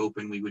Bentic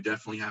open, we would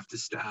definitely have to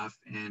staff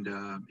and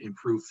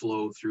improve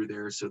flow through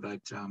there so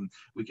that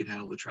we can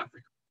handle the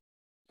traffic.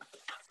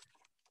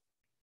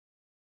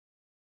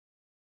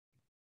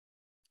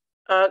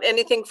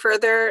 Anything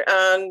further,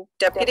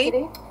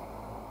 Deputy?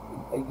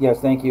 Yes,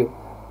 thank you.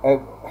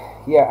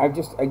 Yeah, I'm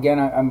just, again,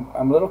 I'm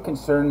a little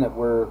concerned that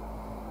we're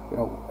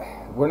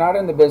not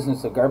in the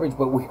business of garbage,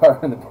 but we are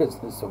in the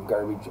business of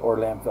garbage or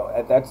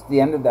landfill. That's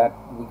the end of that.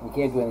 We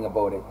can't do anything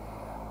about it.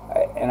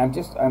 And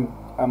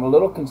I'm a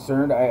little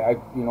concerned.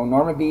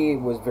 Norman B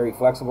was very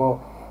flexible.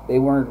 They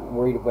weren't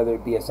worried whether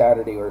it be a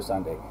Saturday or a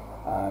Sunday.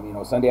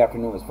 Sunday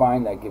afternoon was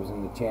fine. That gives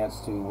them the chance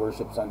to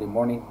worship Sunday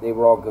morning. They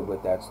were all good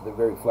with that, so they're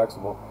very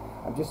flexible.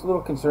 I'm just a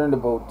little concerned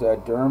about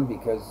Durham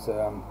because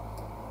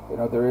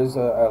there is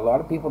a lot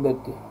of people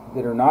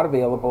that are not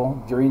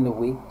available during the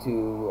week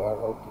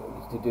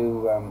to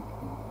do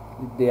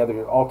the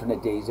other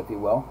alternate days, if you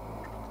will,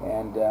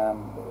 and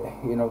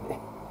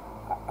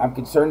I'm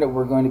concerned that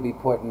we're going to be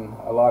putting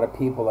a lot of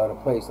people out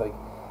of place. Like,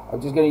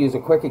 I'm just going to use a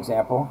quick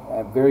example,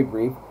 very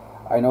brief.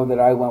 I know that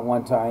I went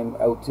one time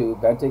out to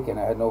Bentic and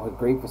I had no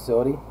great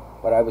facility,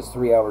 but I was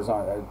 3 hours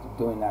on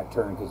doing that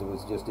turn because it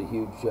was just a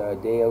huge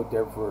day out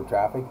there for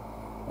traffic.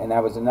 And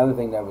that was another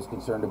thing that I was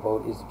concerned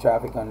about, is the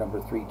traffic on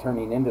number 3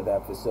 turning into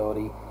that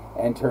facility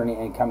and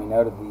coming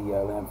out of the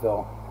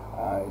landfill.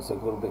 It's a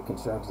little bit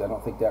concerned because I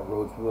don't think that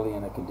road's really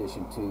in a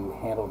condition to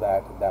handle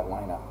that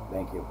lineup.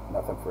 Thank you.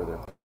 Nothing further.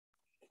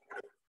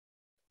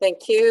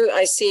 Thank you.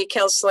 I see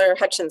Councillor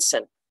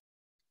Hutchinson.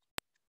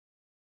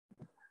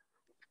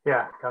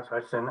 Yeah, Councillor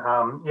Hutchinson.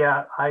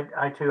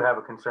 I too have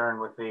a concern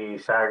with the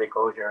Saturday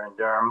closure in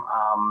Durham.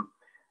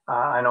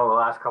 I know the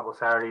last couple of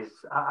Saturdays,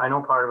 I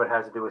know part of it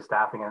has to do with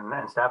staffing,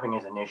 and staffing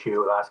is an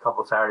issue. The last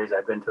couple of Saturdays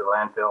I've been to the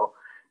landfill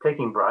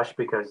taking brush,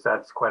 because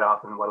that's quite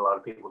often what a lot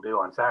of people do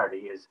on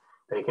Saturday is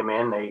they come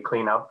in, they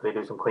clean up, they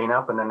do some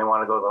cleanup, and then they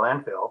want to go to the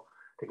landfill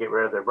to get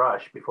rid of their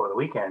brush before the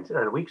weekend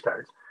or the week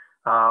starts.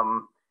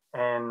 Our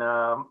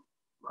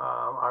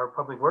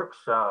public works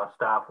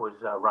staff was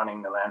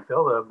running the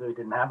landfill. We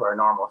didn't have our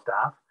normal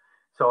staff.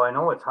 So I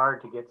know it's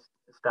hard to get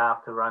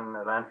staff to run the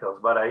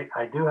landfills, but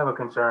I do have a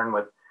concern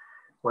with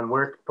when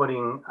we're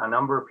putting a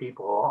number of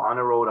people on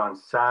a road on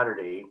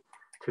Saturday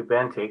to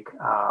Bentic.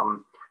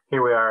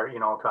 Here we are,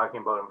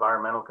 talking about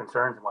environmental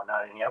concerns and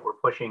whatnot, and yet we're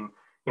pushing,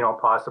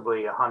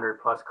 possibly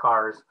 100+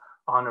 cars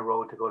on the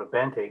road to go to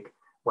Bentic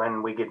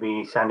when we could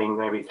be sending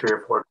maybe 3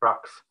 or 4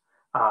 trucks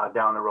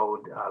down the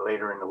road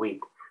later in the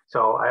week.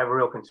 So I have a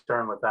real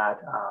concern with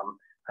that.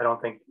 I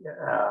don't think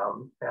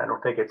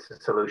it's a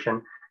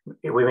solution.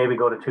 We maybe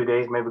go to 2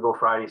 days, maybe go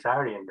Friday,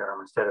 Saturday in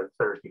Durham instead of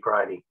Thursday,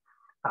 Friday.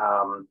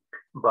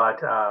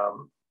 But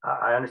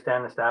I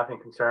understand the staffing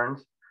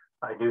concerns.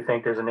 I do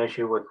think there's an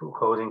issue with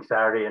closing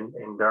Saturday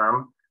in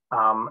Durham.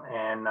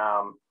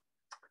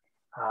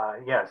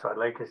 So I'd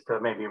like us to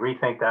maybe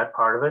rethink that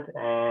part of it.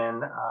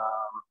 And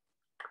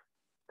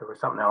there was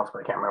something else,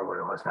 but I can't remember what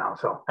it was now.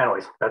 So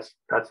anyways, that's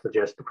the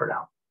gist for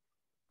now.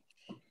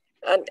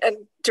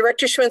 And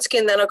Director Sawinski,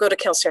 and then I'll go to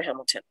Councillor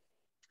Hamilton.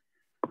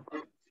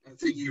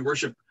 Thank you, Your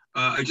Worship.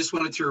 I just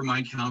wanted to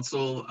remind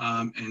Council,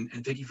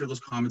 and thank you for those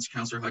comments,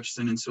 Councillor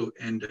Hutchison,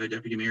 and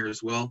Deputy Mayor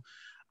as well.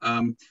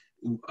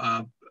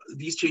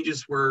 These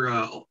changes were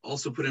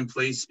also put in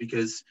place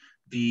because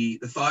the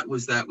thought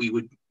was that we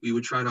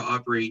would try to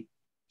operate,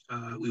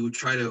 we would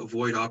try to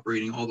avoid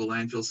operating all the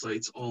landfill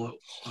sites all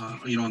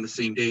on the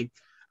same day,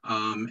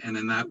 and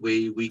then that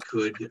way we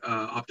could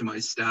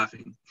optimize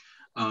staffing.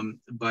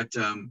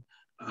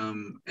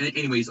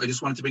 Anyways, I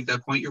just wanted to make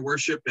that point, Your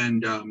Worship,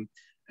 and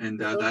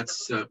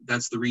that's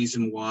the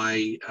reason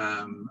why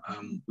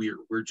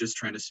we're just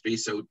trying to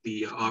space out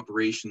the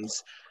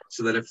operations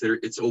so that if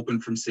it's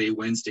open from, say,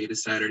 Wednesday to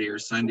Saturday or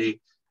Sunday,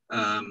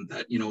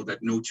 that, you know, that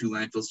no two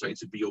landfill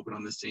sites would be open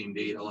on the same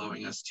date,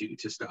 allowing us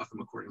to staff them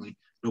accordingly.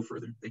 No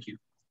further. Thank you.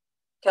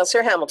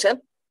 Councillor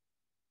Hamilton.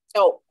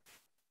 Oh,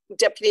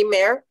 Deputy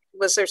Mayor,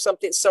 was there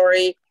something?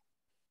 Sorry,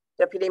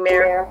 Deputy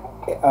Mayor.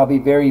 I'll be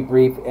very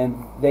brief, and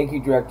thank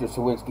you, Director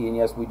Sawinski. And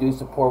yes, we do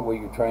support what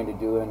you're trying to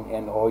do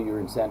and all your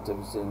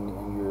incentives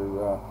and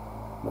your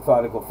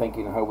methodical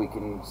thinking on how we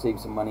can save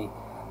some money.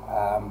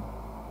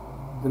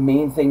 The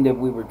main thing that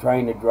we were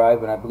trying to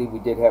drive, and I believe we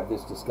did have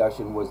this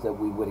discussion, was that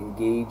we would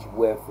engage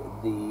with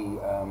the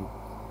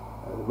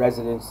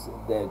residents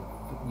that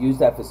use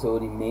that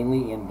facility,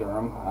 mainly in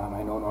Durham.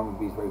 I know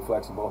Normanby is very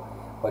flexible,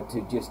 but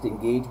to just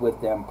engage with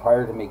them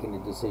prior to making a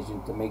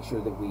decision to make sure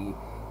that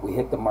we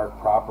hit the mark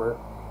proper.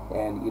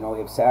 And, you know,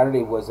 if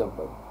Saturday was of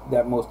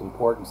that most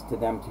importance to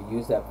them to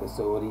use that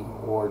facility,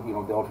 or, you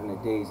know, the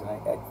alternate days, and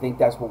I think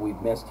that's what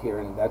we've missed here,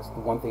 and that's the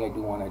one thing I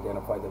do want to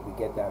identify, that we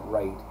get that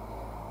right.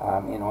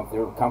 You know, if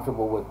they're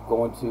comfortable with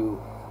going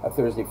to a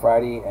Thursday,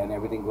 Friday, and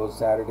everything goes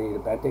Saturday to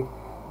Bentic,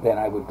 then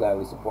I would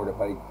gladly support it.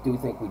 But I do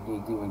think we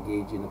need to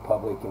engage in the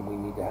public, and we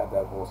need to have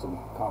that wholesome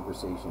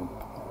conversation.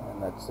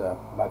 And that's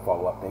my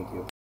follow-up. Thank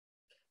you.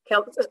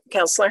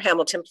 Councillor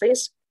Hamilton,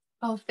 please.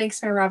 Oh,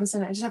 thanks, Mayor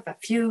Robinson. I just have a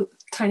few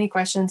tiny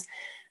questions.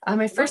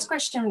 My first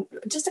question,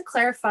 just a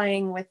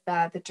clarifying with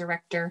the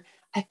director.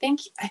 I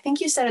think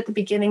you said at the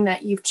beginning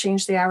that you've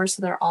changed the hours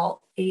so they're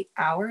all 8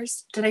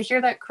 hours. Did I hear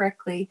that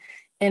correctly?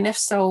 And if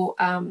so,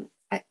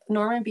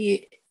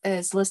 Normanby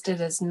is listed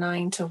as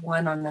 9 to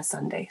 1 on the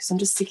Sunday. So I'm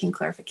just seeking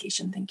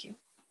clarification. Thank you.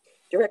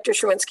 Director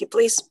Sherwinski,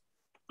 please.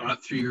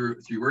 Through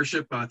your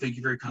worship, thank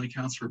you very kindly,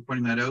 Council, for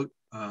pointing that out.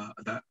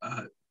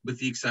 With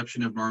the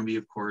exception of Normanby,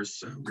 of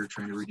course, we're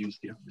trying to reduce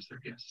the hours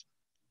there, yes.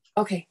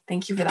 Okay,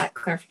 thank you for that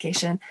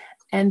clarification.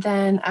 And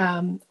then,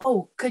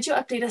 could you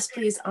update us,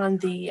 please, on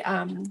the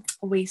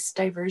waste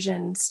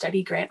diversion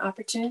study grant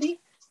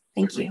opportunity?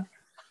 Thank you.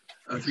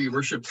 Through your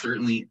worship,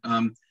 certainly.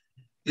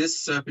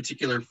 This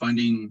particular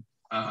funding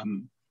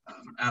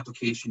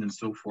application and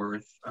so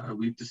forth,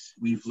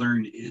 we've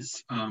learned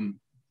is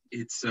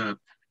it's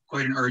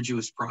quite an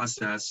arduous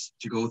process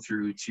to go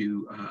through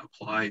to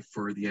apply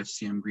for the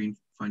FCM green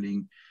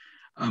funding.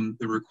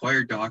 The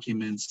required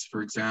documents,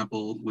 for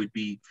example, would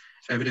be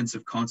evidence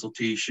of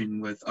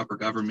consultation with upper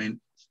government,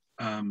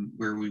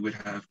 where we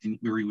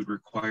would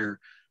require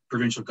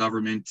provincial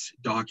government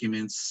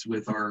documents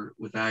with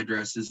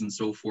addresses and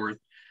so forth.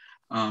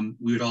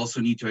 We would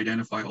also need to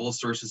identify all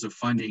sources of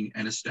funding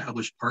and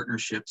establish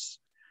partnerships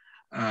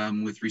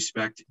with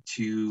respect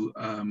to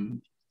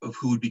of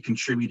who would be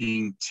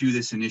contributing to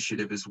this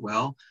initiative as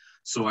well.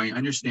 So I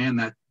understand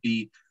that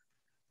the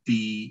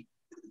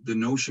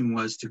notion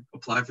was to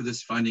apply for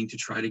this funding to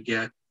try to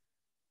get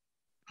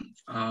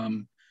a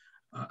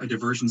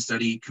diversion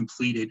study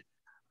completed.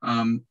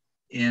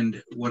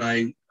 And what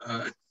I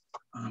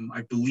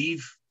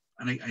believe,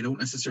 and I don't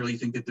necessarily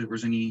think that there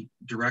was any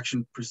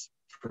direction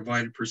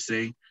provided per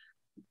se,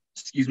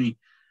 excuse me,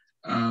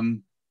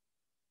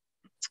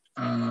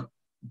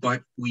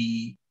 but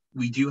we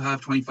do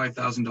have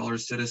 $25,000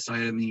 set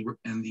aside in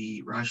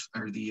the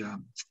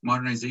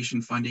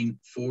modernization funding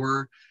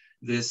for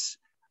this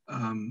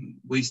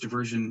waste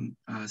diversion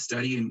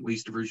study and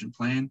waste diversion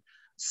plan.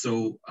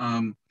 So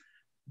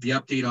the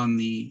update on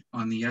the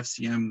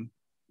FCM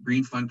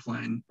Green Fund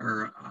plan,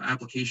 or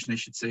application, I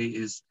should say,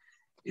 is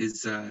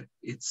the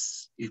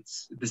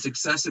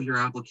success of your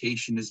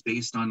application is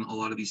based on a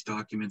lot of these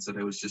documents that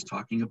I was just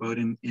talking about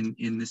in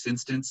this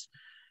instance.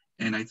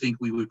 And I think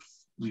we would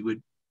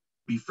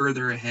be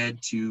further ahead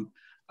to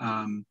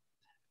a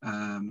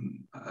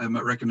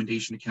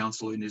recommendation to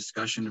council in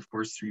discussion, of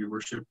course, through your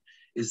worship,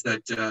 is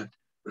that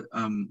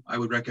I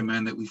would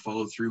recommend that we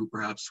follow through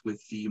perhaps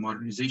with the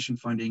modernization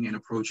funding and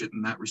approach it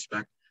in that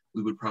respect.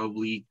 We would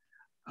probably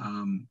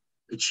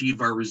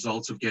achieve our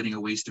results of getting a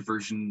waste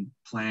diversion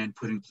plan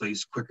put in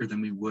place quicker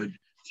than we would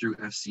through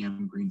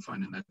FCM Green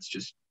Fund. And that's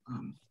just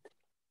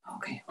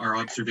our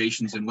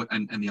observations and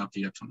the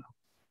update up till now.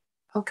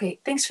 Okay,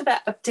 thanks for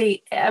that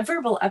update, a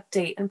verbal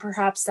update, and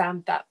perhaps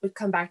that would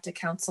come back to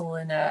council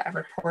in a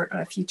report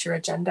on a future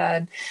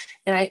agenda.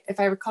 And if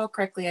I recall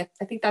correctly,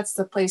 I think that's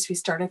the place we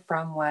started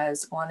from,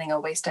 was wanting a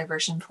waste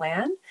diversion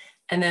plan.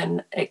 And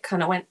then it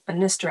kind of went in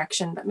this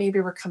direction, but maybe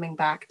we're coming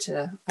back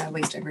to a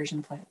waste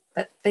diversion plan.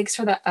 But thanks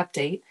for that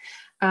update.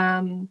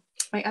 My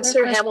other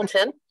Sir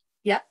Hamilton.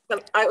 Yeah.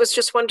 I was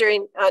just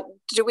wondering,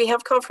 do we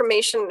have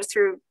confirmation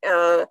through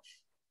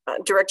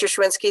Director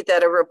Schwinski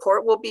that a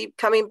report will be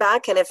coming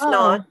back? And if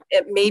not,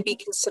 it may be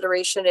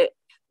consideration. I'm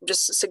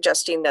just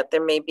suggesting that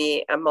there may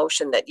be a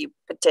motion that you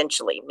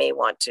potentially may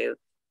want to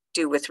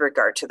do with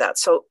regard to that.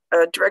 So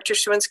Director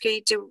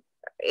Schwinski,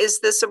 is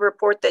this a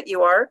report that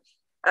you are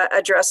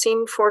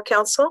addressing for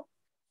council?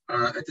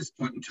 At this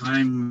point in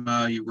time,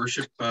 your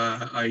worship,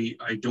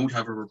 I don't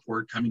have a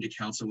report coming to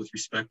council with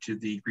respect to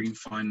the Green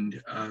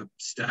Fund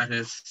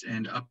status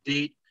and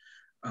update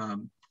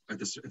at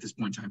this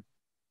point in time.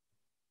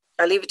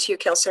 I leave it to you,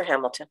 Councillor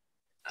Hamilton.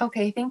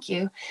 Okay, thank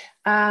you.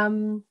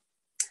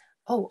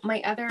 Oh,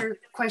 my other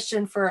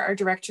question for our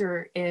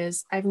director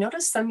is, I've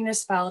noticed some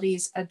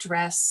municipalities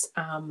address,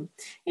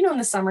 you know, in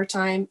the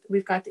summertime,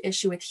 we've got the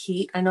issue with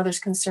heat. I know there's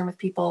concern with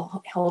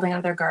people holding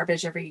out their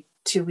garbage every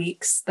 2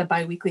 weeks, the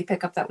bi-weekly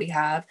pickup that we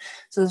have.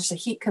 So there's a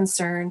heat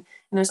concern.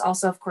 And there's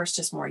also, of course,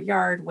 just more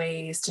yard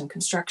waste and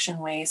construction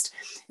waste.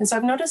 And so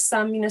I've noticed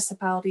some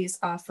municipalities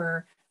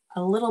offer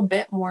a little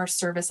bit more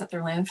service at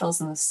their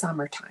landfills in the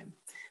summertime.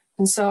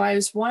 And so I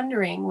was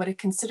wondering, would a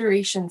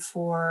consideration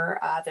for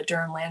the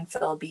Durham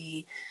landfill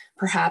be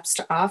perhaps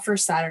to offer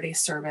Saturday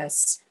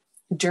service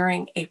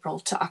during April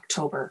to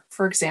October,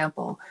 for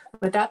example?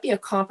 Would that be a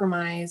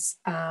compromise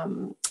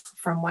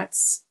from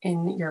what's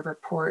in your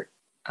report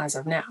as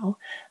of now?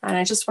 And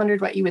I just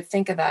wondered what you would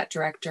think of that,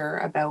 Director,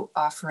 about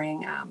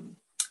offering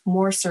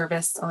more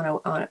service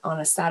on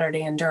a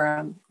Saturday in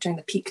Durham during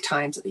the peak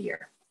times of the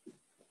year.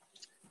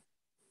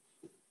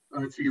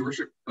 Through your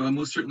worship,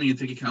 most certainly, and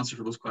thank you, Councillor,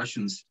 for those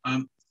questions.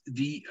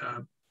 There's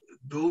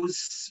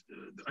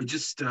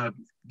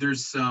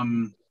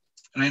and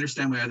I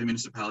understand why other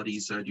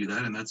municipalities do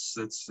that, and that's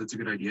a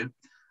good idea.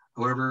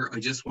 However, I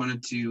just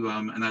wanted to,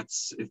 and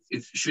that's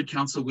if should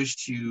council wish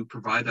to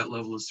provide that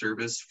level of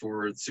service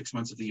for 6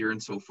 months of the year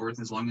and so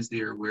forth, as long as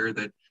they are aware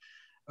that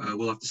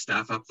we'll have to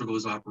staff up for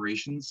those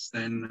operations,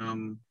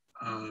 then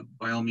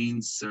by all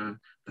means,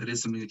 that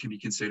is something that can be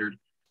considered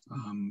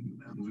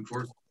moving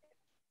forward.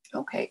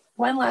 Okay,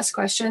 one last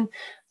question.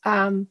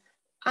 I'm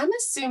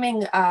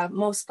assuming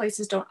most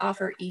places don't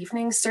offer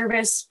evening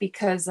service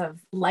because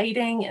of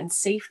lighting and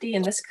safety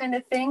and this kind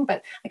of thing,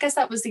 but I guess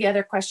that was the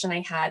other question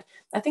I had.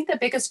 I think the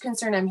biggest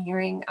concern I'm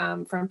hearing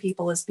from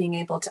people is being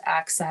able to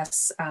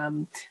access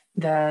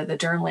the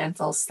Durham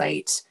landfill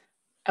site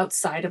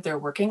outside of their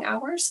working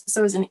hours.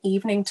 So is an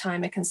evening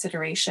time a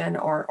consideration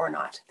or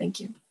not? Thank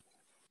you.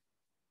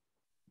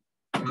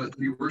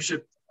 Your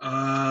worship,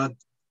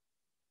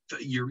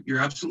 you're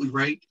absolutely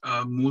right.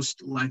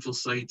 Most landfill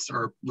sites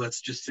are,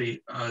 let's just say,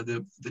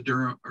 the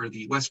Durham or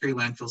the Westgrae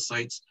landfill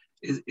sites.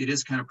 It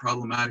is kind of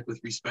problematic with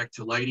respect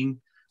to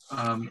lighting.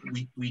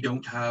 We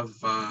don't have.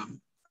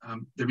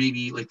 There may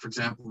be, like for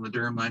example, in the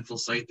Durham landfill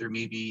site, there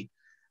may be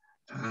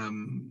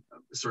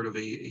sort of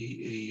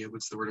a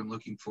what's the word I'm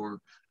looking for?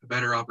 A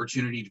better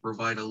opportunity to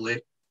provide a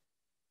lit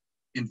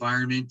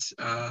environment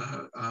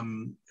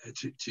to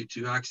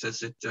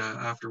access it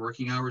after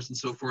working hours and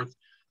so forth.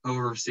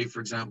 However, say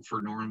for example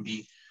for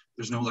Normanby,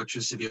 there's no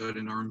electricity out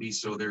in Normanby,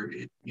 so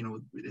it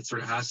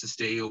sort of has to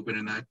stay open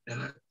in that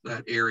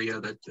area,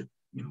 that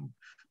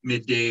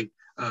midday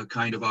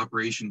kind of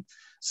operation.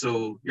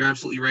 So you're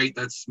absolutely right.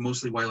 That's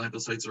mostly why landfill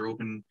sites are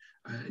open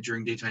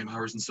during daytime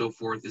hours and so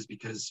forth, is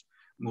because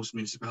most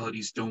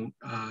municipalities don't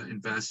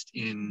invest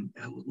in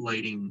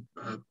lighting,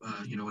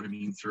 you know what I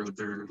mean, throughout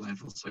their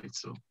landfill sites.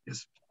 So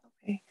yes.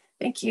 Okay,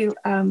 thank you.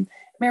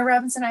 Mayor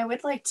Robinson, I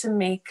would like to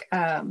make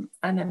an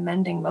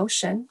amending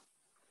motion.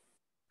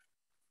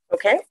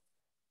 Okay.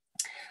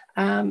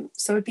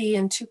 So it would be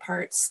in two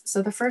parts.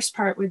 So the first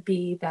part would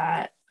be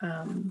that,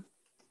 to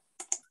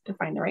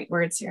find the right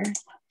words here,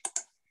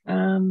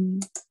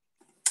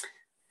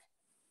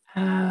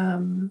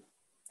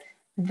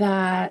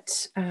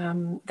 that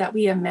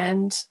we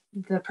amend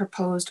the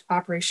proposed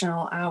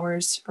operational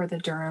hours for the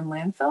Durham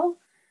landfill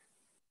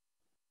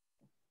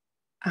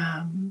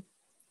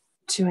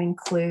to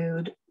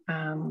include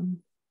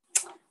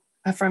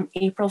from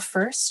April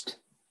 1st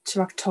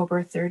to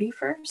October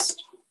 31st,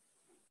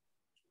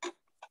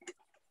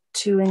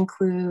 to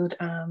include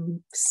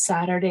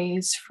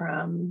Saturdays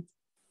from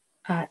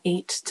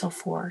 8 till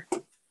 4.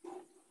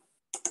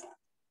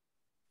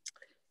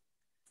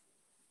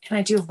 And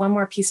I do have one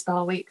more piece, but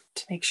I'll wait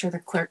to make sure the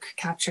clerk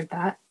captured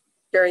that.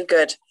 Very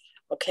good.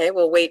 Okay,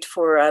 we'll wait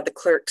for the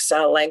clerk's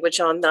language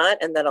on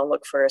that, and then I'll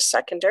look for a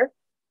seconder.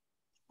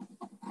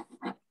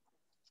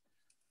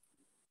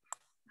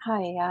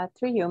 Hi,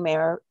 through you,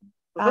 Mayor.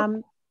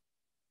 Councillor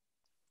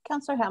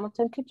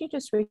Hamilton, could you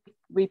just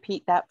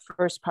repeat that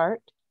first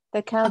part?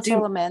 The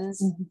council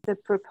amends the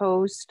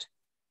proposed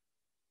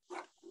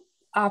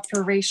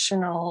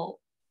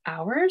operational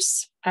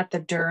hours at the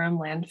Durham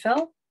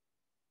landfill.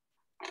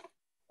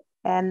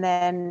 And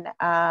then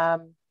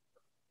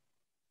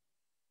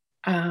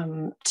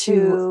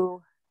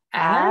to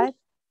add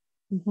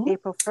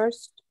April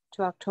 1st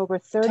to October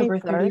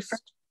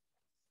 31st.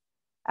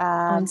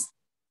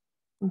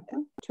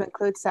 To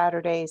include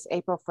Saturdays,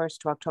 April 1st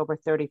to October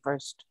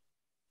 31st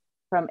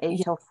from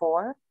 8 till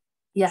 4?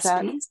 Yes,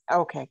 please.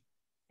 Okay.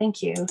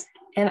 Thank you.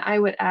 And I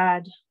would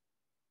add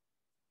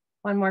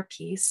one more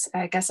piece.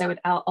 I guess I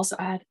would also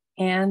add,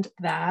 and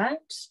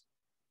that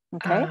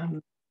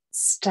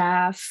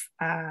staff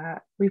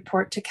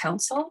report to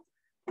council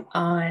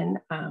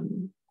on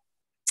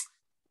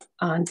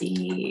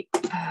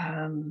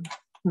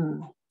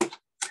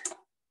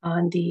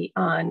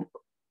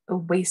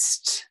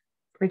waste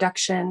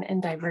reduction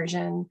and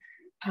diversion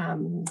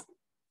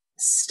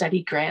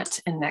study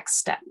grant and next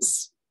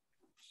steps.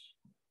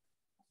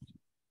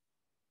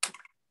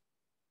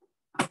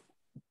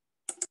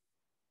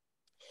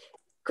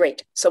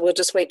 Great. So we'll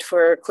just wait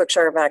for Clerk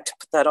Scharvack to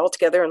put that all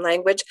together in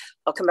language.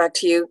 I'll come back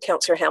to you,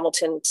 Councillor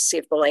Hamilton, to see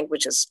if the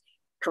language is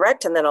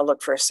correct, and then I'll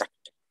look for a second.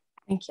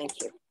 Thank you.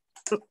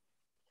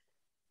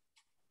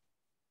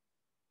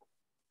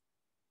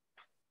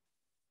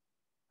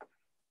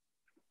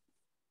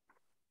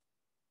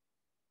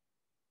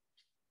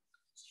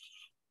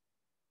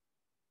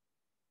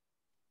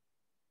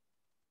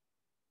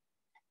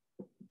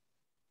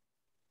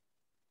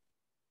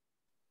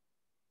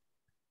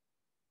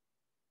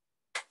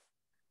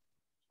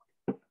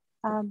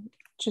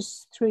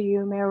 Just through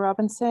you, Mayor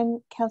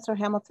Robinson, Councillor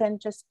Hamilton,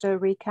 just to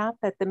recap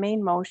that the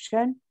main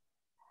motion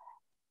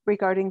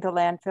regarding the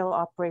landfill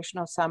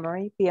operational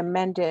summary be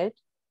amended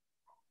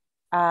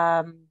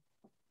by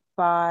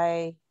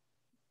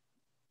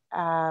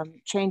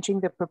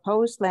changing the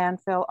proposed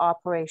landfill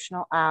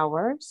operational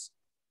hours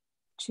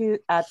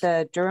at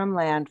the Durham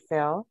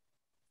landfill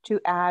to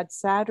add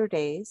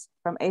Saturdays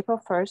from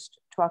April 1st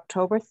to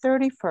October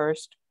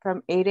 31st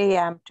from 8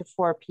 a.m. to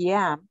 4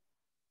 p.m.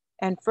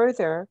 and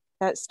further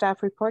that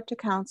staff report to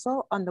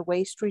council on the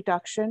waste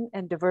reduction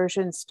and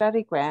diversion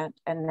study grant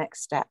and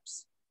next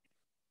steps.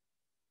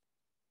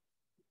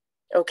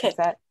 Okay. Is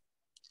that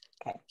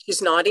okay?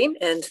 He's nodding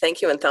and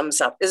thank you and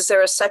thumbs up. Is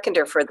there a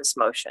seconder for this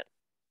motion?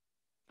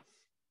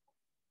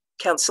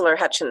 Councillor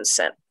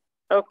Hutchinson.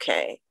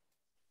 Okay.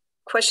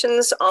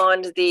 Questions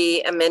on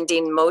the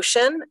amending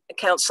motion?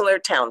 Councillor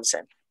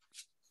Townsend.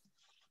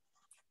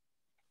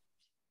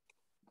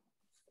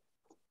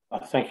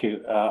 Thank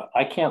you.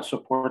 I can't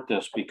support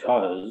this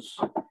because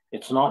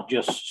it's not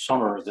just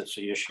summer that's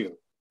the issue.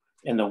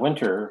 In the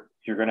winter,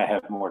 you're going to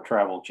have more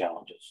travel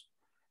challenges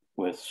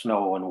with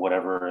snow and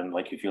whatever. And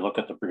like, if you look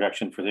at the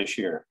projection for this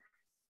year,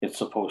 it's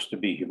supposed to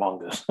be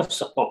humongous.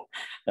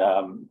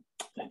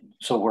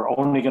 So we're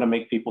only going to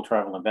make people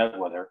travel in bad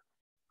weather,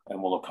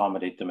 and we'll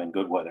accommodate them in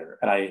good weather.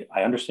 And I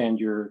understand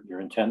your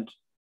intent,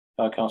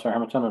 Councillor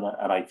Hamilton,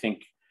 and I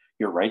think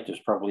you're right. There's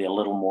probably a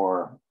little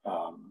more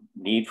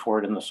need for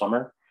it in the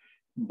summer.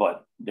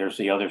 But there's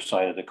the other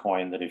side of the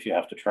coin that if you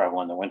have to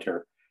travel in the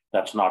winter,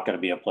 that's not going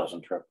to be a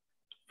pleasant trip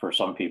for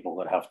some people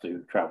that have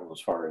to travel as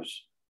far as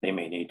they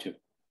may need to.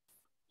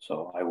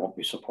 So I won't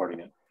be supporting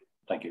it.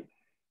 Thank you.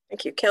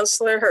 Thank you.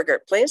 Councillor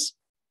Hergert, please.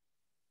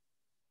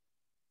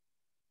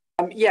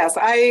 Yes,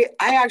 I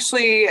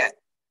actually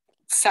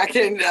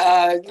second,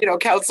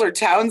 Councillor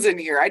Townsend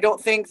here. I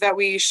don't think that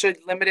we should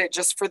limit it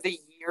just for the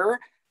year,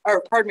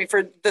 or pardon me,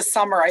 for the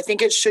summer. I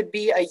think it should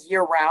be a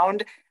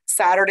year-round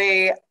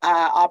Saturday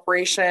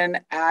operation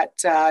at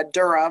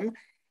Durham.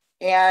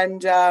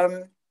 And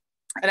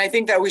I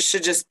think that we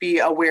should just be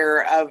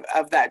aware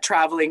of that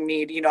traveling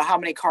need, how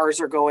many cars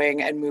are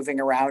going and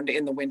moving around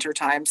in the winter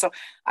time. So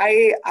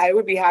I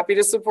would be happy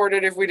to support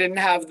it if we didn't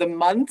have the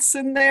months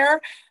in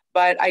there,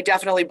 but I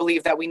definitely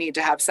believe that we need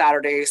to have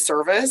Saturday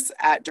service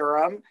at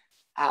Durham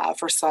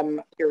for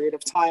some period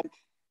of time.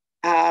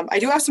 I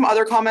do have some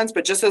other comments,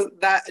 but just as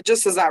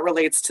that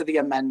relates to the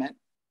amendment.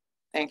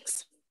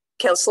 Thanks.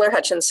 Councillor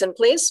Hutchinson,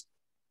 please.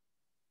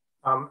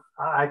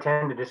 I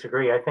tend to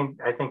disagree. I think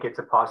it's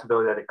a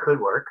possibility that it could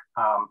work.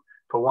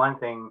 For one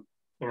thing,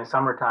 in the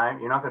summertime,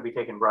 you're not going to be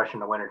taking brush in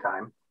the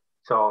wintertime.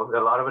 So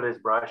a lot of it is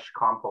brush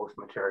compost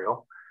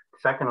material.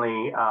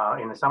 Secondly,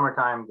 in the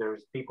summertime,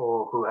 there's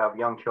people who have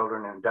young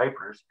children in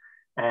diapers,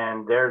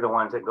 and they're the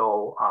ones that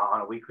go on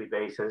a weekly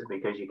basis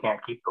because you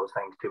can't keep those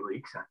things 2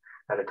 weeks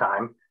at a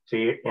time. So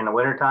in the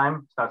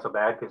wintertime, it's not so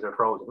bad because they're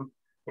frozen.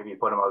 If you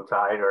put them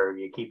outside or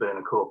you keep it in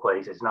a cool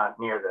place, it's not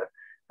near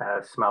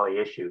the smelly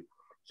issue.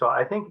 So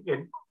I think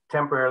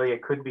temporarily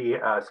it could be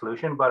a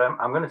solution, but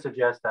I'm going to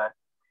suggest that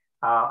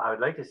I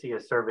would like to see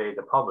us survey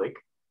the public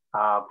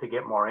to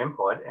get more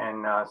input.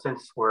 And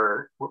since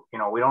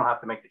we don't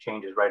have to make the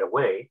changes right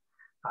away,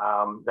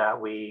 that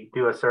we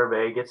do a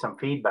survey, get some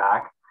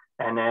feedback,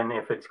 and then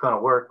if it's going to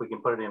work, we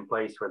can put it in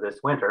place for this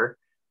winter.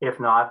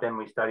 If not, then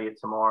we study it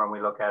some more and we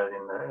look at it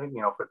in the,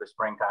 for the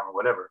springtime or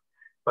whatever.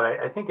 But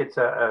I think it's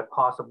a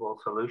possible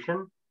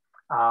solution.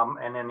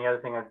 And then the other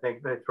thing I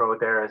think they throw out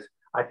there is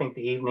I think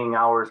the evening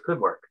hours could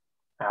work,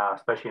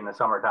 especially in the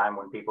summertime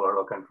when people are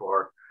looking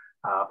for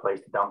a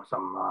place to dump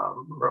some,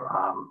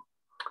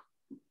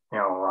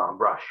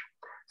 brush.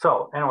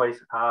 So anyways,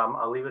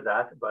 I'll leave it at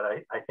that, but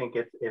I think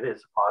it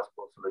is a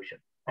possible solution.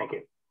 Thank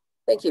you.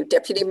 Thank you.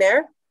 Deputy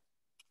Mayor.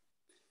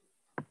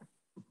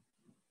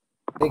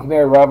 Thank you,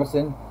 Mayor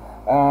Robinson.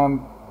 I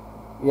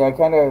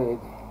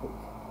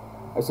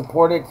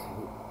support it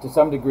to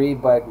some degree,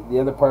 but the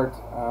other part,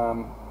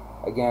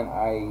 again,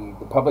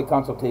 the public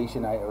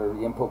consultation or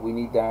the input, we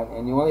need that.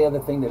 And the only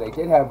other thing that I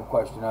did have a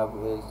question of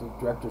is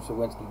Director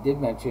Sawinski did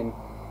mention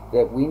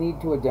that we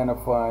need to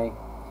identify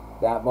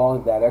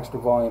that extra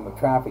volume of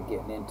traffic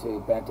getting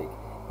into Bentinck.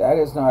 That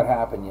has not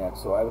happened yet,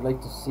 so I would like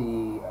to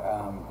see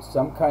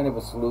some kind of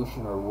a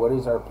solution, or what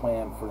is our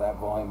plan for that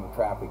volume of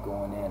traffic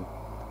going in,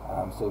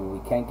 so that we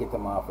can get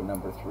them off of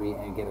number 3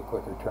 and get a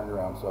quicker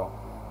turnaround. So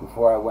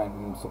before I went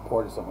and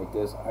supported something like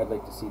this, I'd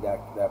like to see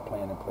that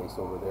plan in place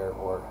over there,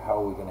 or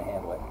how are we going to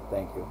handle it?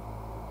 Thank you.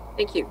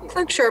 Thank you.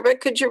 Clerk Sherbick,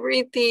 could you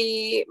read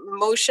the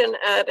motion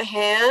at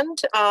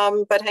hand?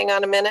 But hang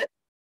on a minute.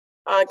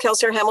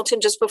 Councillor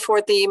Hamilton, just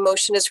before the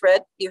motion is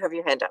read, you have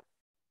your hand up.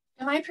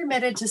 Am I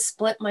permitted to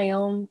split my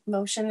own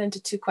motion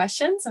into 2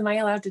 questions? Am I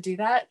allowed to do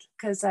that?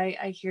 Because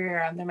I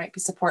hear there might be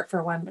support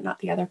for one, but not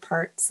the other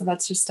part. So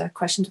that's just a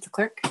question to the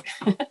clerk.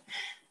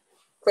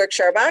 Clerk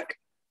Sherbick.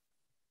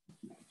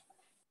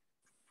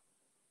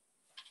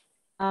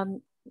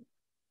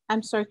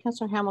 I'm sorry,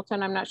 Councillor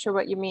Hamilton, I'm not sure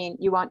what you mean.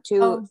 You want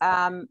to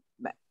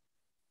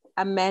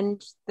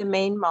amend the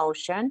main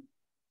motion.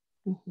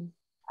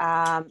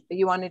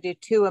 You want to do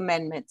 2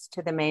 amendments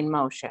to the main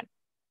motion.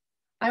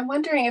 I'm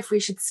wondering if we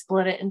should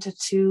split it into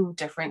 2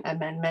 different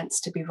amendments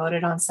to be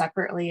voted on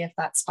separately, if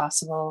that's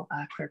possible,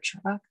 Clerk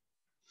Sherbick.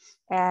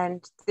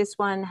 And this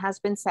one has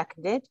been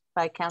seconded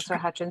by Councillor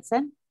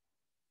Hutchinson.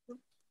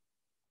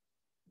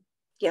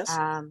 Yes.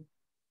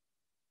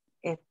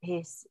 If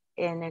he's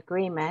in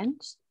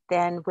agreement,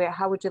 then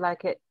how would you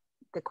like it,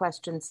 the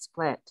question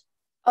split?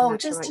 Oh,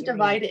 just to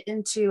divide it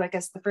into, I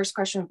guess the first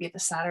question would be the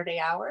Saturday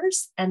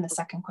hours, and the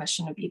second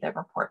question would be the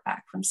report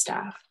back from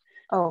staff.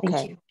 Oh, okay.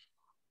 Thank you.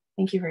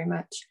 Thank you very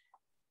much.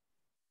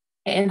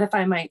 And if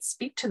I might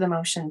speak to the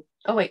motion.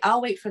 Oh wait,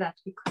 I'll wait for that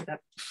to be cleared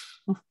up.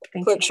 Thank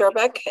you. Clerk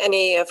Sherbick,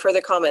 any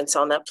further comments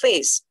on that,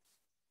 please?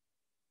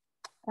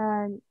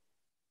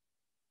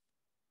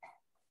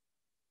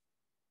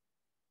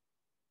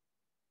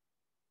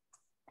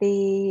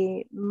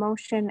 The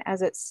motion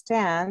as it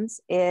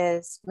stands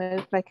is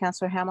moved by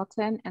Councillor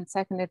Hamilton and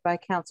seconded by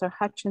Councillor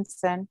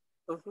Hutchinson,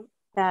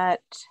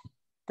 that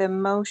the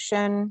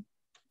motion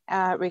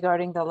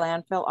regarding the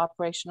landfill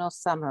operational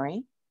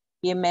summary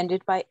be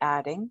amended by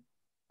adding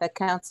that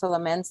council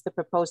amends the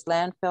proposed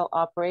landfill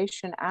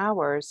operation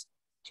hours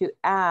to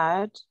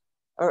add,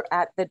 or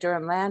at the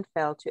Durham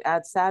landfill, to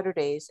add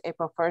Saturdays,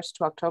 April 1st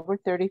to October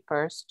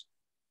 31st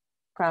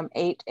from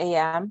 8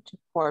 a.m. to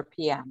 4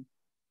 p.m.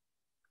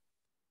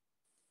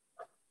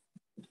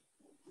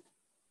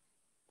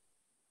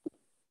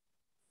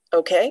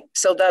 Okay,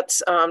 so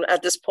that's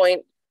at this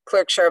point,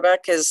 Clerk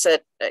Sherbick, is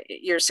that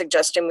you're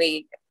suggesting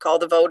we call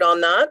the vote on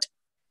that?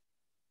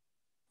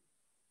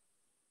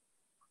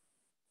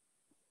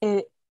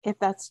 If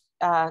that's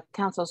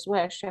council's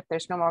wish, if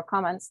there's no more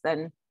comments,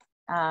 then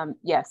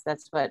yes,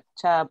 that's what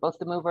both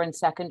the mover and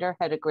seconder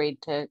had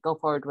agreed to go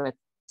forward with,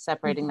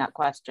 separating that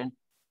question.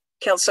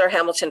 Councillor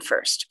Hamilton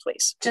first,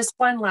 please. Just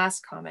one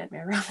last comment,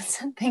 Mayor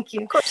Robinson. Thank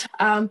you. Of course.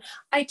 I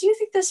do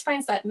think this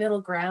finds that middle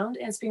ground,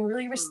 and it's been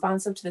really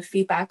responsive to the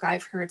feedback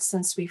I've heard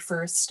since we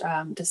first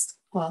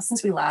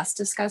since we last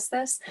discussed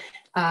this.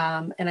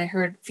 And I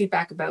heard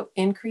feedback about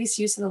increased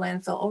use of the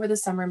landfill over the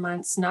summer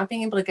months, not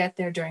being able to get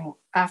there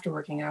after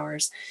working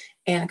hours,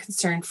 and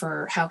concern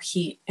for how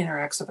heat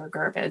interacts with our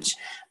garbage.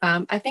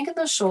 I think in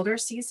those shoulder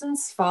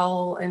seasons,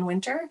 fall and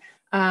winter,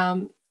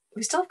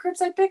 we still have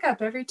curbside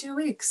pickup every 2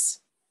 weeks.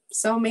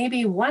 So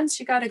maybe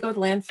once you got to go to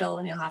landfill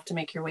and you'll have to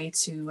make your way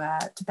to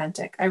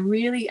Bentic. I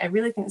really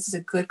think this is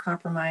a good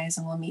compromise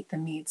and will meet the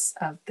needs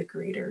of the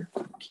greater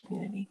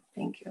community.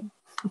 Thank you.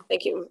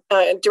 Thank you.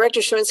 Director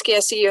Shawinski, I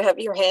see you have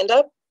your hand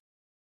up.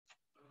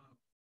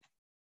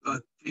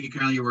 Thank you,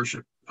 kindly, Your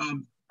Worship.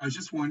 I was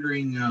just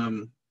wondering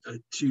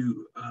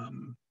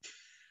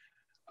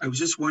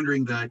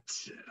that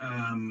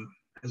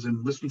as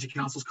I'm listening to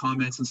council's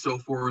comments and so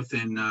forth,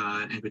 and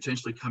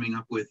potentially coming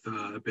up with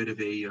a bit of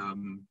a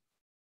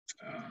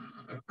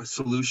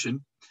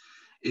solution,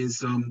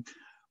 is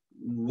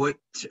what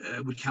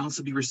would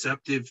council be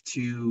receptive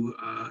to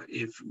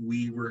if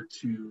we were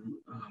to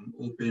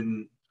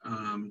open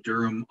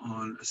Durham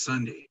on a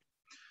Sunday?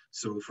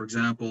 So, for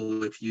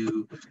example, if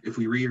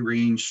we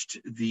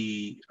rearranged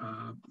the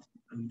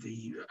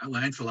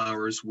landfill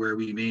hours, where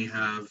we may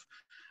have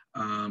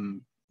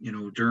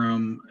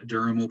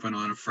Durham open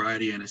on a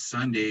Friday and a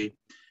Sunday,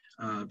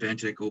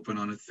 Bentic open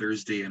on a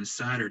Thursday and a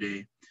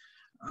Saturday.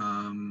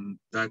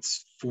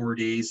 That's 4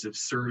 days of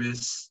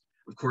service.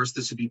 Of course,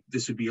 this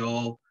would be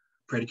all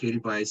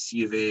predicated by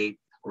C of A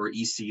or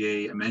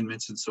ECA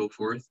amendments and so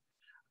forth,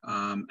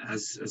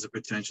 as a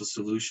potential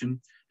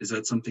solution. Is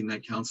that something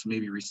that council may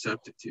be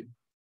receptive to?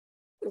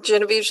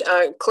 Genevieve,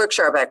 Clerk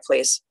Sherbick,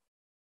 please.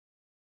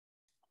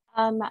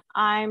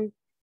 I'm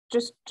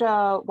just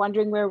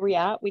wondering where we're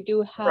at. We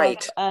do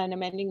have an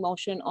amending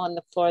motion on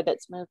the floor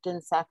that's moved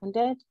and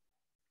seconded.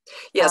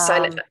 Yes,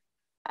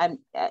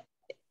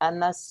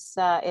 unless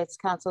it's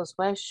council's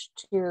wish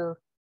to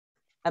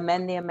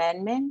amend the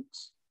amendment,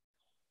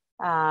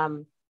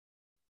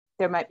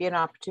 there might be an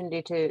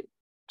opportunity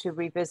to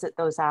revisit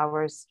those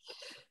hours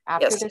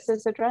after this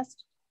is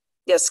addressed.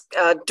 Yes,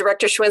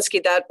 Director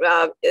Shawinski, that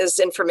is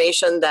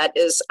information that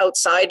is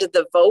outside of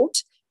the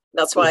vote.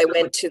 That's why I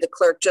went to the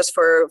clerk just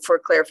for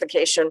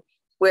clarification.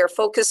 We're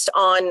focused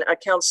on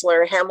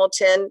Councillor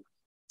Hamilton's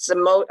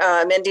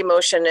amending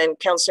motion and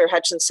Councillor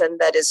Hutchinson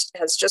that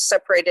has just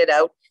separated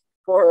out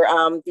for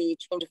the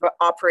change of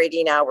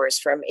operating hours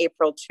from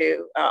April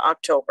to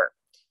October.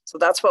 So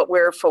that's what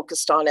we're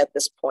focused on at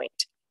this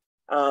point.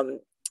 All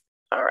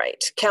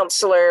right,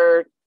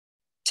 Councillor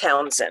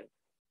Townsend.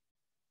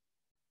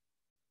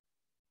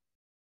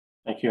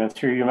 Thank you. And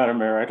through you, Madam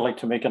Mayor, I'd like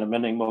to make an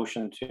amending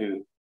motion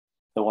to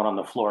the one on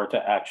the floor to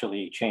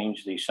actually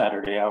change the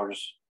Saturday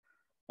hours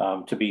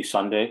to be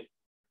Sunday.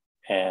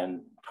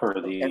 And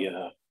per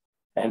the,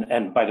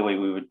 and by the way,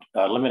 we would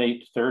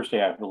eliminate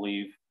Thursday, I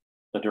believe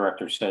the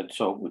director said,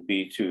 so it would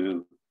be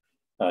to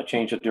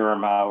change the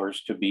Durham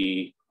hours to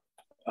be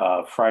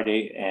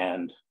Friday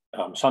and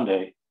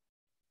Sunday.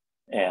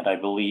 And I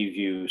believe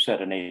you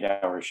said an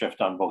 8-hour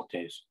shift on both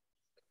days.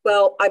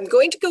 Well, I'm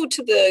going to go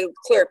to the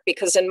clerk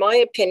because in my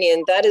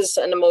opinion, that is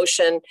an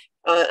emotion,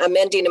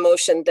 amending a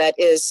motion that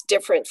is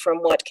different from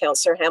what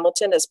Councillor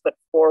Hamilton has put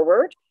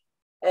forward.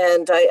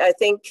 And I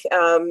think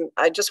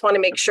I just want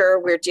to make sure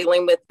we're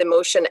dealing with the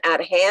motion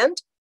at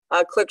hand.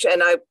 Clerk,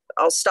 and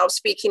I'll stop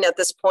speaking at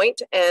this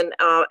point and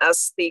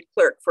ask the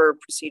clerk for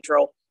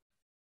procedural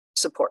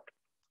support.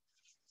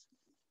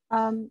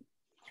 Through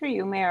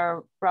you,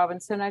 Mayor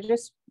Robinson, I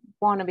just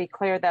want to be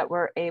clear that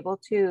we're able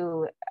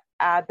to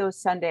add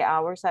those Sunday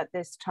hours at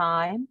this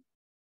time.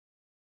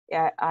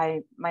 Yeah,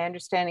 my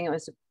understanding, it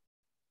was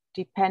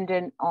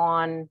dependent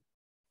on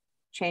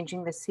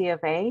changing the C of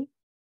A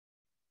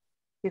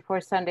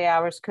before Sunday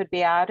hours could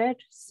be added.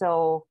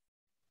 So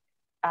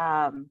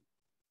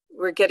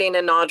we're getting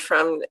a nod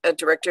from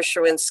Director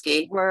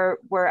Sherwinski.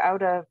 We're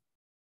out of,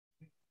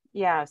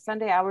 yeah,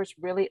 Sunday hours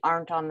really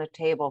aren't on the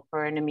table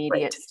for an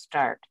immediate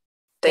start.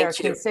 Thank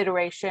you.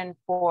 Consideration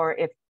for,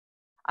 if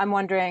I'm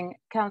wondering,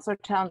 Councillor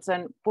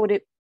Townsend, would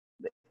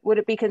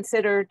it be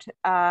considered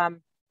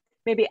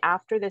maybe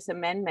after this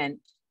amendment,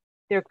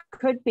 there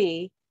could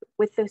be,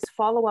 with this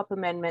follow-up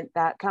amendment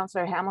that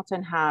Councillor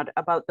Hamilton had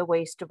about the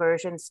waste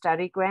diversion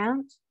study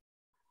grant,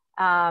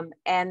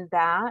 and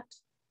that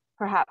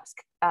perhaps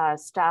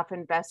staff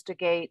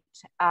investigate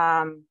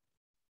that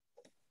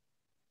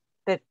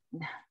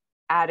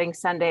adding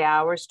Sunday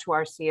hours to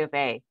our C of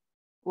A.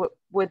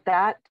 Would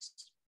that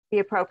be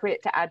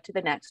appropriate to add to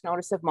the next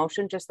notice of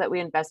motion, just that we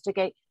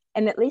investigate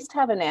and at least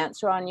have an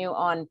answer on you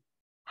on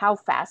how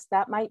fast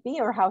that might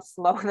be or how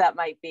slow that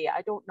might be?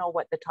 I don't know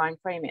what the time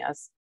frame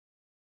is.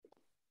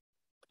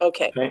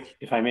 Okay.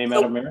 If I may,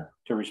 Madam Mayor,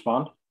 to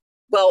respond.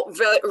 Well,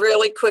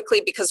 really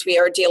quickly, because we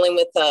are dealing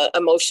with a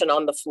motion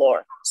on the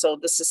floor. So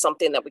this is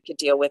something that we could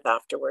deal with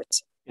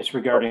afterwards. It's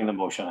regarding the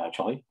motion,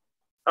 actually.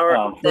 All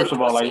right. First of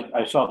all,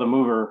 I saw the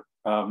mover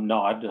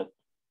nod that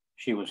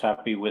she was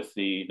happy with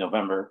the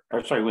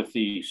with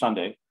the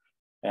Sunday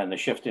and the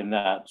shift in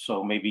that.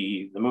 So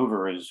maybe the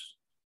mover is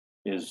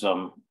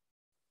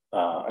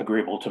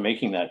agreeable to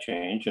making that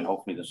change, and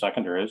hopefully the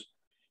seconder is.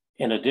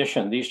 In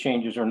addition, these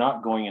changes are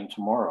not going in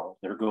tomorrow.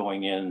 They're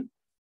going in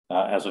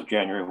as of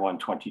January 1,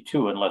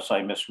 2022, unless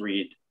I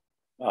misread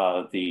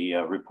the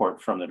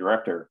report from the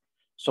director.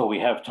 So we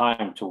have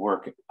time to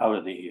work out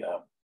of the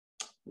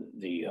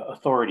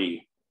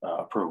authority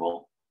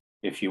approval,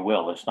 if you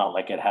will. It's not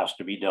like it has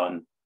to be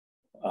done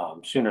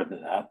sooner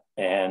than that,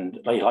 and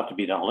it'll have to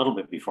be done a little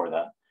bit before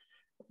that.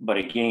 But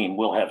again,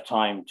 we'll have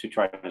time to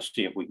try to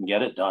see if we can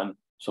get it done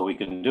so we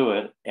can do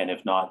it, and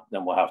if not,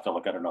 then we'll have to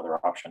look at another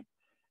option.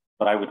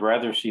 But I would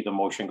rather see the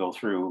motion go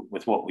through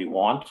with what we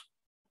want,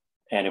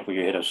 and if we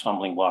hit a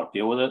stumbling block,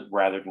 deal with it,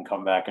 rather than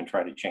come back and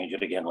try to change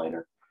it again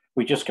later.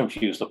 We just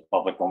confuse the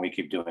public when we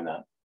keep doing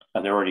that,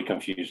 and they're already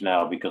confused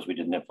now because we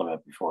didn't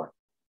implement before.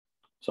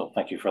 So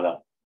thank you for that.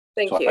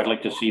 Thank you. I'd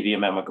like to see the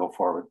amendment go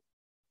forward.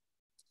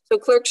 So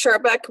Clerk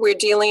Sharbuck, we're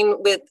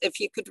dealing with, if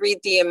you could read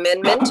the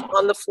amendment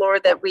on the floor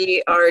that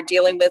we are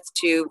dealing with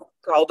to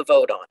call the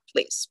vote on,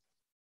 please.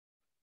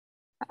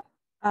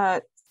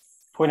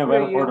 Point of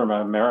order,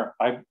 Madam Mayor.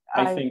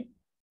 I think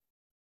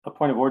a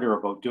point of order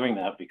about doing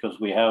that, because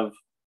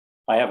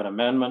I have an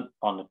amendment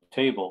on the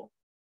table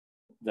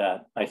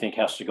that I think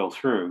has to go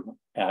through,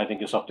 and I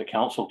think it's up to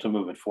council to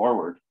move it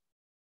forward.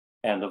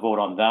 And the vote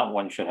on that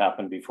one should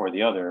happen before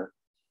the other.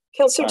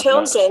 Councillor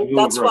Townsend,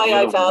 that's why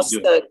I've asked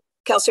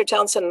Councillor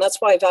Townsend, that's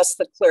why I've asked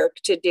the clerk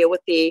to deal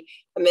with the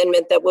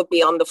amendment that would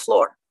be on the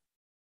floor.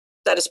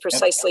 That is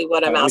precisely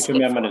what I'm asking.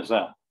 Which amendment is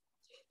that?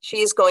 She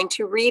is going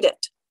to read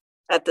it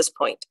at this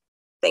point.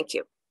 Thank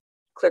you.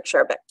 Clerk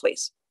Sharbuck,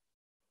 please.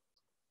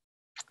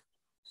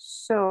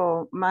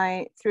 So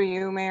through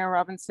you, Mayor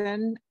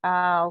Robinson,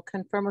 I'll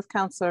confirm with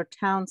Councillor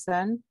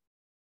Townsend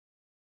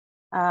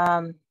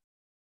that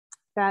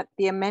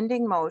the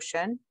amending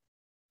motion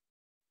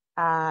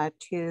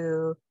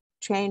to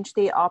change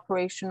the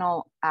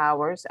operational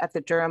hours at the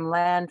Durham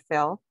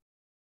landfill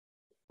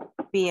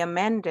be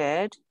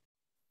amended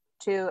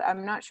to,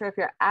 I'm not sure if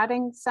you're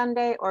adding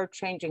Sunday or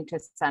changing to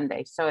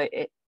Sunday. So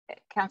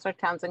Councillor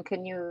Townsend,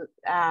 can you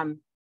add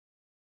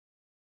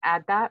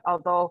that?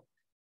 Although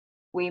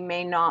we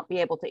may not be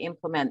able to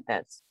implement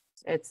this.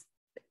 It's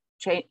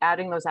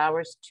adding those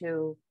hours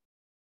to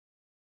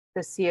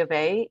the C of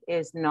A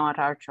is not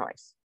our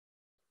choice.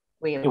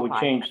 It would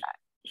change,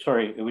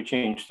 sorry, it would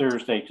change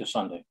Thursday to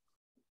Sunday.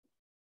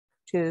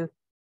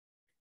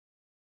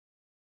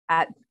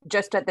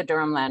 Just at the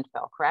Durham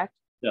landfill, correct?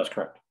 That's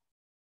correct.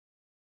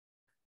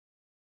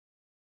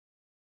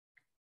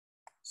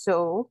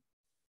 So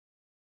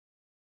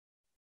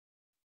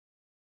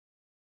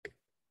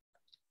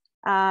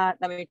Let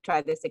me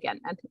try this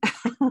again.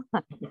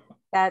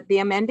 That the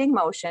amending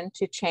motion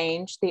to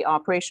change the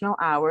operational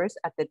hours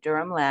at the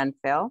Durham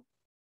landfill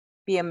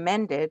be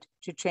amended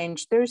to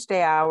change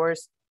Thursday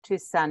hours to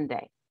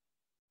Sunday.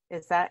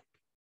 Is that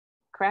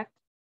correct?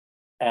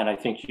 And I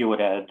think you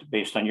would add,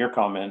 based on your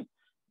comment,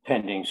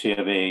 pending C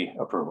of A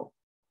approval.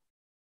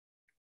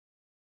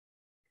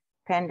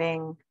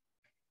 Pending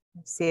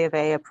C of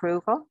A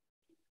approval.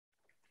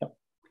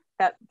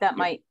 Yep. That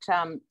might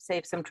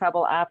save some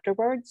trouble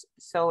afterwards.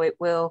 So it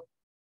will.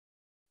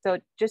 So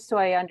just so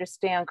I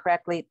understand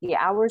correctly, the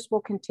hours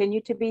will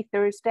continue to be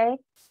Thursday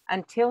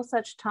until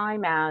such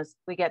time as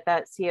we get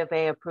that C of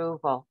A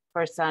approval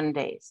for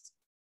Sundays.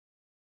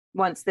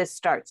 Once this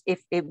starts,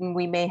 if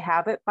we may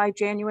have it by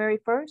January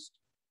 1st,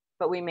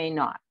 but we may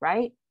not,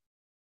 right?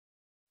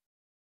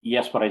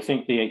 Yes, but I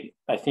think the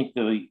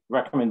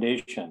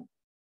recommendation,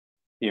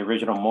 the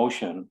original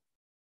motion,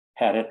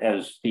 had it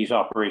as these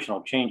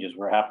operational changes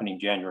were happening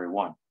January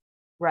 1.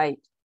 Right.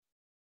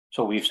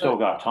 So we've still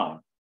got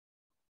time.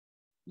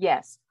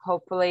 Yes,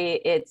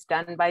 hopefully it's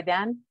done by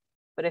then.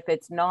 But if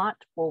it's not,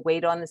 we'll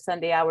wait on the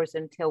Sunday hours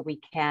until we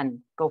can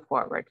go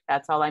forward.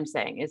 That's all I'm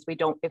saying is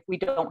if we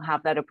don't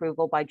have that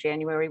approval by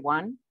January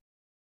 1.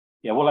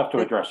 Yeah, we'll have to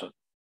address it.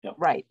 Yep.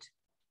 Right.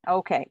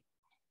 Okay.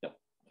 Yep.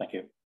 Thank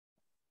you.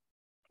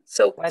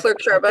 So Clerk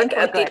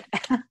Jarbuck,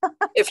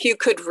 if you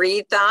could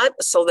read that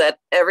so that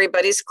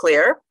everybody's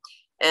clear,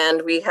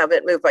 and we have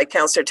it moved by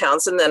Councillor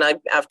Townsend, then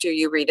after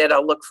you read it,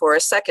 I'll look for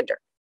a seconder.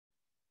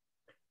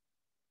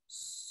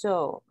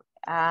 So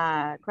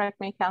correct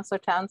me, Councillor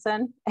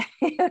Townsend,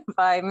 if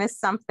I missed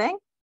something.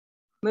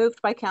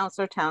 Moved by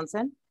Councillor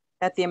Townsend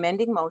that the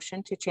amending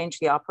motion to change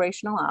the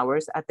operational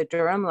hours at the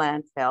Durham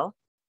landfill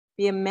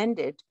be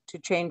amended to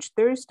change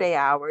Thursday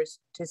hours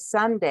to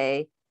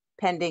Sunday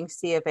pending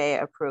C of A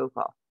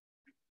approval.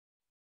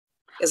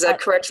 Is that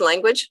correct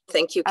language?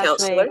 Thank you,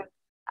 Councillor. Actually,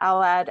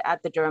 I'll add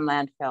at the Durham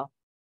landfill.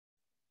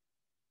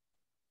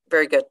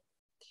 Very good.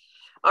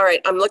 All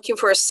right, I'm looking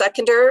for a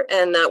seconder,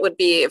 and that would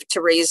be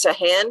to raise a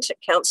hand.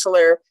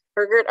 Councillor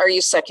Hergert, are you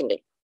seconding?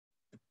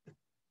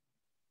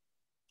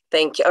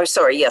 Thank you. Oh,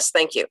 sorry. Yes,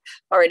 thank you.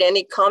 All right,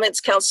 any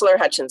comments, Councillor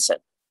Hutchinson?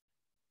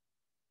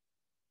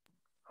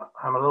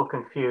 I'm a little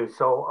confused.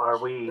 So are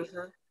we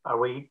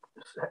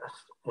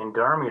in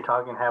Durham? You're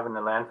talking having the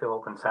landfill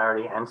open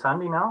Saturday and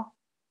Sunday now?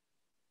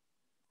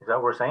 Is that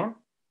what we're saying?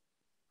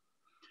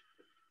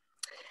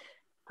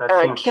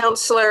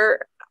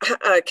 Councillor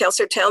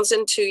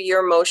Townsend, to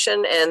your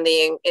motion and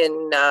the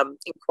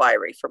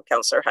inquiry from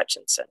Councillor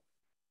Hutchinson.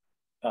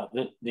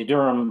 The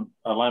Durham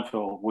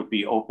landfill would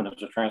be open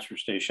as a transfer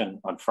station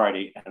on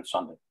Friday and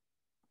Sunday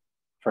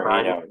for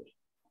 8 hours.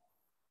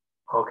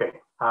 Okay.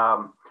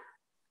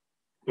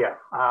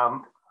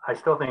 I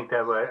still think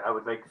that I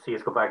would like to see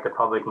us go back to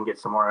public and get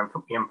some more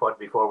input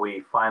before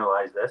we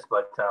finalize this.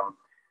 But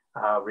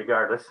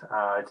regardless,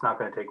 it's not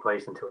going to take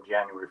place until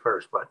January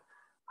 1st. But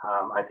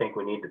I think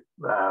we need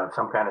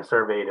some kind of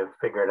survey to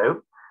figure it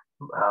out.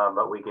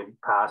 But we could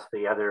pass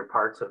the other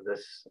parts of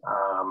this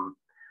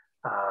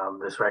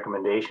this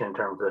recommendation in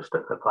terms of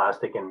the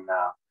plastic and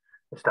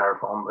the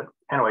styrofoam. But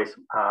anyways,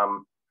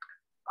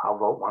 I'll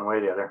vote one way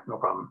or the other. No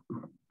problem.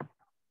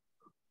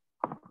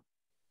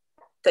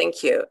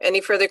 Thank you.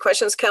 Any further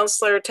questions?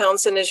 Councillor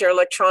Townsend, is your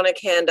electronic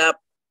hand up?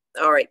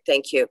 All right,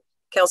 thank you.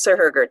 Councillor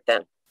Hergert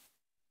then.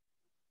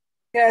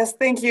 Yes,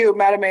 thank you,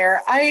 Madam Mayor.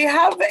 I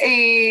have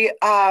a,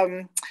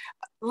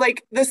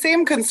 like the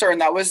same concern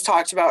that was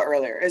talked about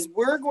earlier is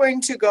we're going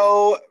to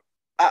go,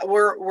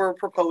 we're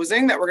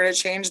proposing that we're going to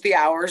change the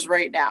hours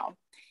right now.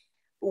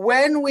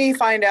 When we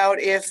find out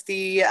if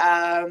the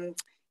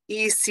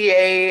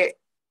ECA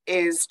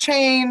is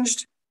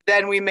changed,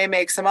 then we may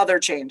make some other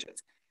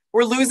changes.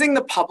 We're losing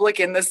the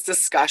public in this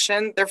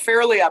discussion. They're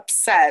fairly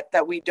upset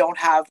that we don't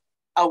have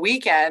a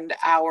weekend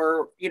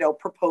hour,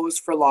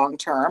 proposed for long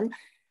term.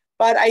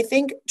 But I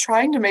think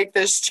trying to make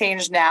this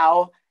change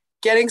now,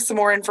 getting some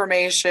more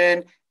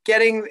information,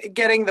 getting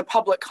the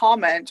public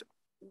comment,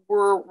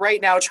 we're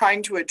right now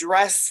trying to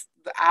address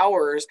the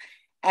hours,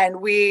 and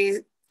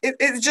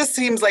it just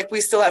seems like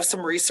we still have some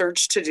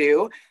research to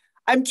do.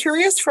 I'm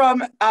curious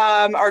from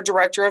our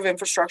Director of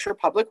Infrastructure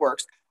Public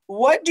Works,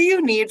 what do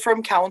you need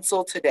from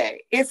council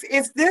today?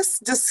 If this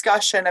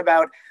discussion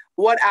about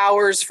what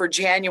hours for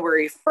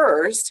January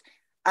 1st,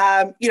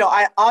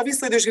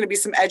 obviously there's going to be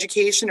some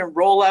education and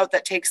rollout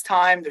that takes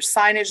time. There's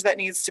signage that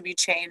needs to be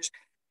changed.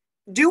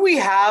 Do we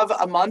have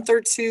a month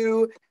or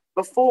two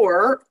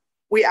before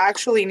we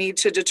actually need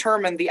to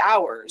determine the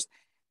hours?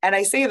 And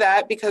I say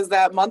that because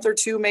that month or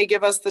two may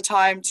give us the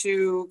time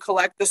to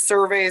collect the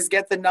surveys,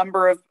 get the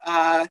number of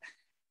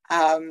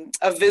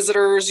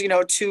visitors,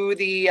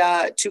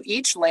 to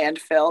each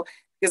landfill,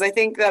 because I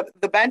think that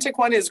the Bentic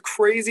one is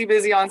crazy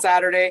busy on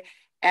Saturday,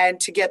 and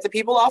to get the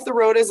people off the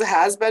road, as it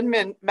has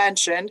been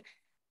mentioned,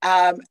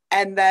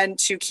 and then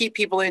to keep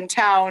people in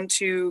town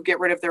to get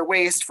rid of their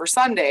waste for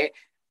Sunday. I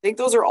think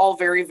those are all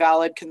very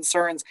valid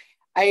concerns.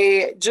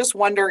 I just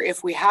wonder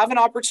if we have an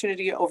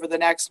opportunity over the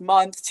next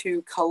month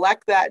to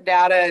collect that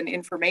data and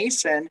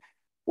information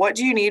What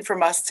do you need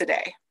from us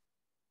today?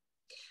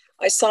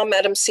 I saw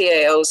Madam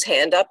CAO's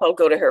hand up. I'll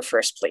go to her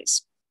first,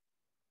 please.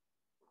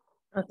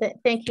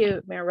 Thank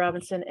you, Mayor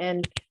Robinson,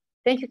 and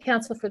thank you,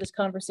 Council, for this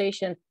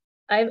conversation.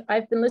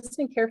 I've been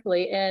listening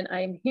carefully, and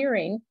I'm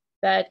hearing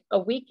that a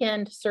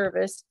weekend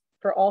service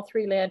for all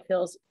 3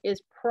 landfills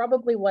is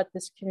probably what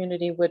this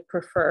community would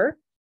prefer.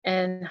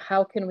 And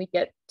how can we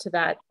get to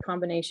that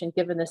combination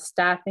given the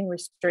staffing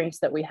restraints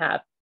that we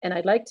have? And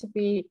I'd like to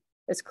be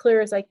as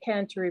clear as I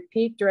can to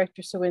repeat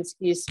Director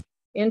Sawinski's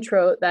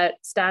intro that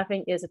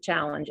staffing is a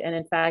challenge. And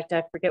in fact,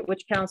 I forget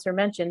which councillor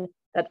mentioned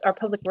that our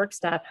public works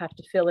staff have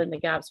to fill in the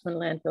gaps when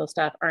landfill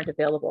staff aren't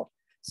available.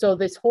 So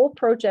this whole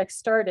project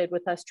started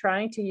with us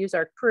trying to use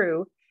our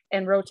crew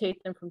and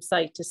rotate them from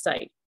site to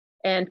site.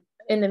 And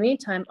in the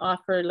meantime,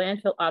 offer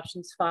landfill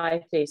options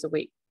 5 days a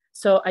week.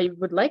 So I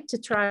would like to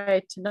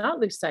try to not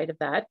lose sight of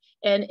that.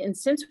 And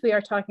since we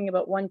are talking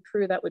about one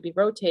crew that would be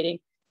rotating,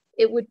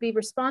 it would be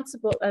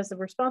responsible, as a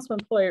responsible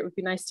employer, it would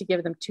be nice to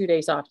give them 2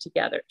 days off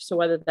together. So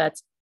whether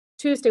that's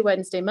Tuesday,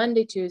 Wednesday,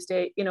 Monday,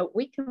 Tuesday, you know,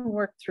 we can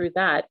work through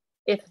that.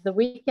 If the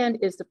weekend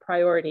is the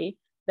priority,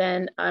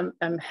 then I'm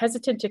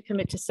hesitant to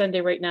commit to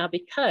Sunday right now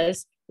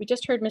because we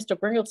just heard Mr.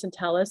 Bringleson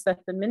tell us that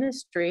the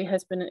ministry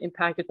has been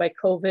impacted by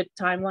COVID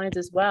timelines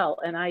as well.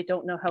 And I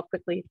don't know how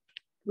quickly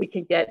we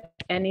can get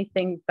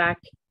anything back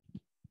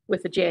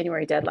with the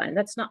January deadline.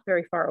 That's not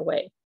very far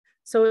away.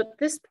 So at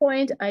this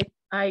point, I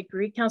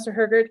agree, Councillor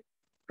Hergert,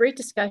 great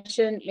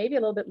discussion. Maybe a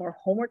little bit more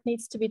homework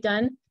needs to be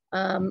done.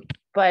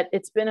 But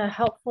it's been a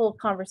helpful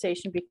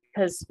conversation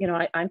because, you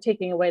know, I'm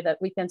taking away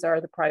that weekends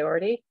are the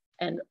priority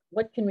and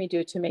what can we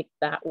do to make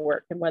that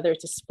work? And whether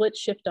it's a split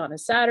shift on a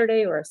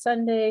Saturday or a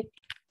Sunday,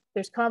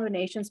 there's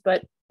combinations,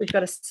 but we've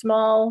got a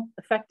small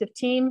effective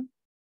team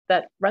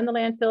that run the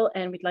landfill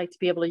and we'd like to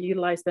be able to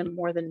utilize them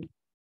more than,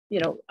 you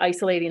know,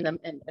 isolating them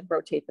and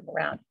rotate them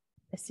around.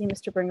 I see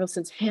Mr.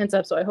 Bringleson's hands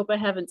up, so I hope I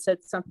haven't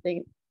said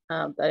something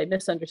that I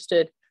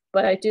misunderstood,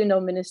 but I do know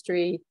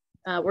ministry,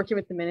 working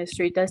with the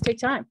ministry does take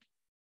time.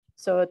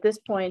 So at this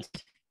point,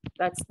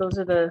 those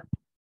are the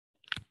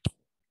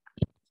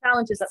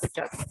challenges that we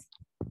face.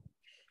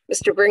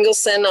 Mr.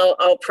 Bringleson,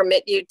 I'll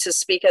permit you to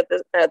speak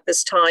at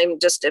this time,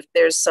 just if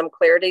there's some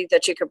clarity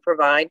that you could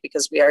provide,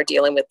 because we are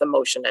dealing with the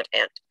motion at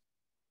hand.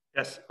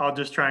 Yes, I'll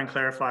just try and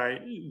clarify.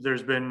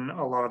 There's been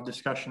a lot of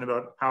discussion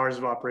about hours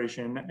of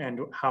operation and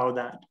how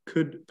that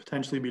could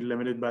potentially be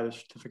limited by the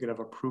certificate of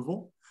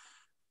approval.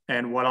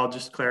 And what I'll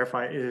just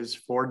clarify is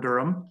for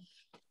Durham,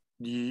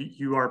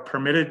 you are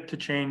permitted to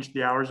change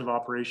the hours of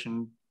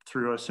operation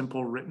through a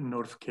simple written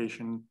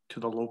notification to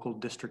the local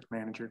district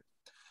manager.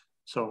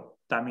 So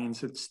that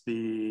means it's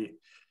the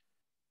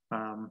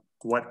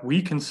what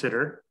we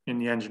consider in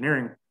the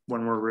engineering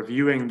when we're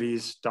reviewing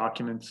these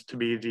documents to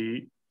be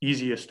the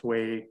easiest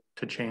way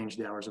to change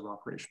the hours of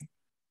operation.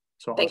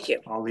 So thank you.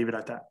 I'll leave it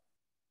at that.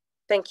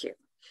 Thank you.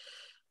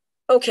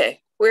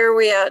 Okay, where are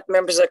we at,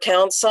 members of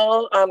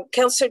council?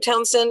 Councillor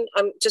Townsend,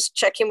 I'm just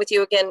checking with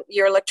you again.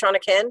 Your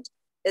electronic hand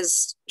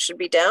should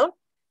be down.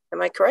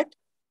 Am I correct?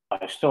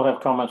 I still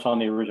have comments on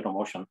the original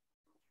motion.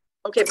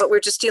 Okay, but we're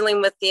just dealing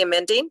with the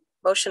amending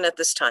motion at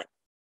this time.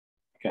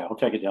 Okay, I'll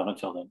take it down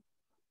until then.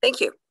 Thank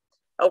you.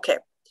 Okay,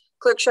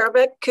 Clerk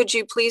Scharbeck, could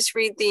you please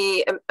read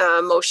the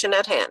motion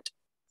at hand?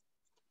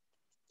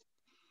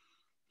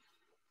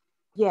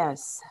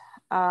 Yes,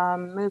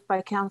 moved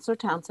by Councillor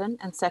Townsend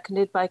and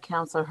seconded by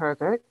Councillor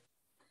Hergert,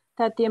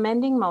 that the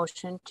amending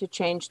motion to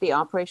change the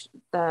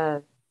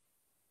operational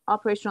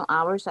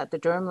hours at the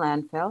Durham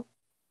landfill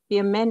be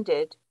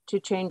amended to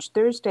change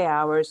Thursday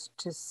hours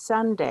to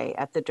Sunday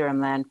at the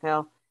Durham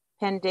landfill,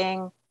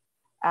 pending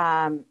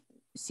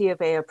C of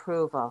A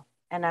approval.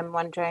 And I'm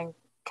wondering,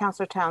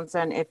 Councillor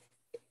Townsend,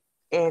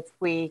 if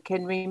we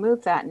can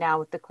remove that now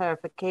with the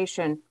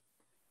clarification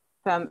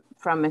from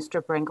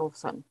Mr.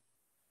 Bringleson.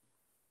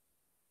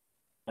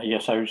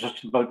 Yes, I was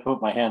just about to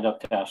put my hand up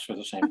to ask for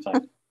the same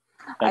thing.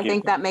 I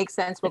think that makes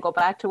sense. We'll go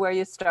back to where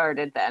you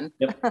started then.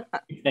 Yep.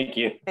 Thank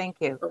you. Thank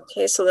you.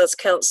 Okay, so that's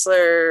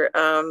Councillor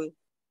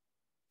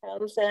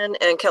Townsend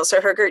and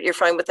Councillor Hergert. You're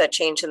fine with that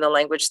change in the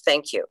language.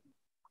 Thank you.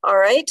 All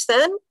right,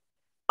 then.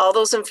 All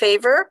those in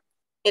favor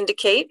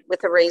indicate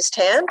with a raised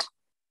hand.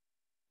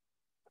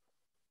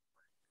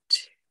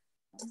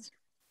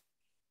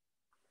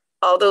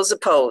 All those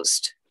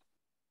opposed.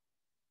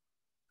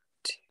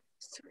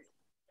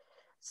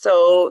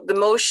 So the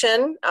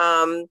motion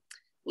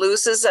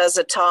loses as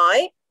a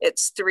tie.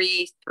 It's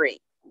 3-3.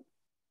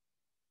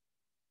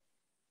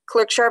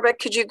 Clerk Scharbeck,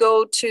 could you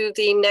go to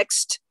the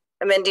next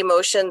amending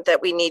motion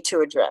that we need to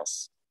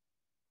address?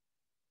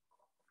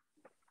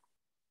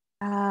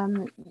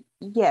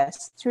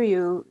 Yes, through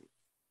you,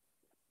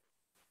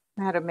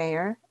 Madam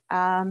Mayor.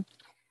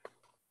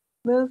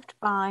 Moved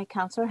by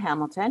Councillor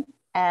Hamilton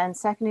and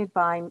seconded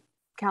by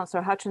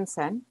Councillor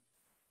Hutchinson,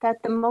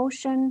 that the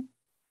motion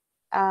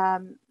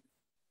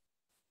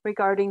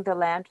regarding the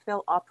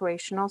landfill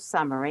operational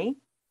summary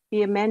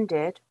be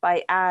amended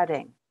by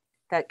adding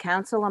that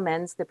Council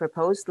amends the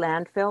proposed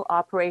landfill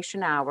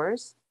operation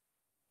hours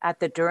at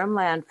the Durham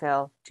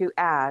landfill to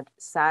add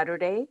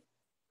Saturday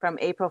from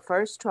April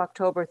 1st to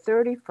October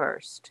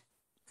 31st,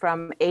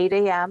 from 8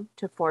 a.m.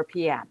 to 4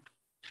 p.m.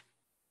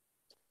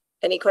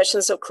 Any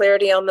questions of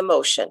clarity on the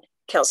motion?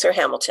 Councillor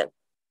Hamilton.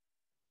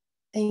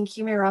 Thank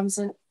you, Mayor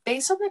Robinson.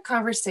 Based on the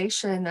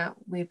conversation that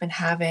we've been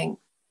having,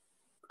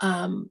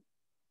 I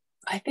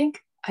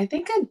think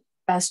I'd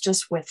best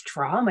just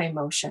withdraw my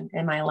motion.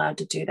 Am I allowed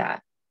to do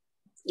that?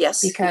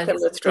 Yes, because you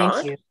can withdraw.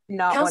 Thank you.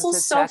 Not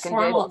Council's so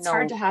formal. It's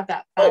hard to have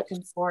that back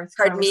and forth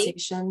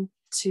conversation.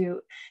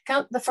 To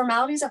count the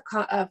formalities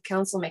of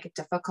council make it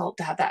difficult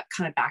to have that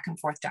kind of back and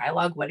forth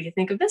dialogue. What do you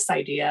think of this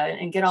idea?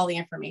 And get all the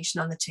information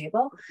on the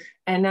table.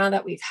 And now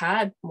that we've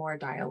had more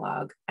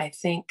dialogue, I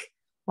think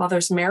while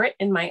there's merit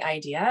in my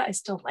idea, I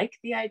still like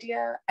the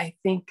idea. I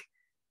think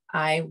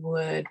I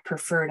would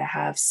prefer to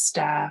have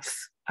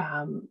staff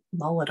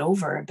mull it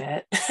over a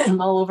bit and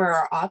mull over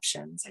our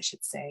options, I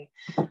should say.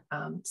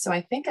 So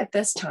I think at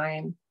this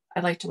time,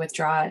 I'd like to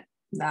withdraw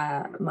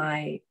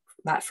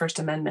that first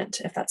amendment,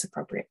 if that's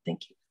appropriate.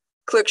 Thank you.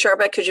 Clerk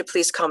Sharbuck, could you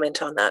please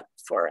comment on that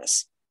for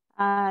us?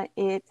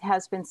 It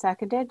has been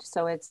seconded,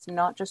 so it's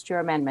not just your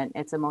amendment,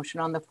 it's a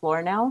motion on the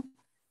floor now.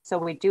 So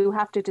we do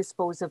have to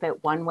dispose of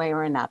it one way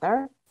or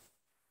another.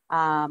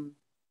 And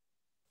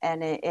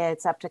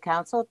it's up to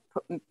council.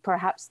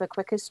 Perhaps the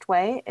quickest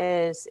way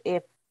is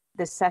if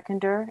the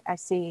seconder, I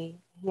see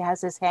he has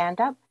his hand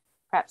up,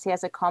 perhaps he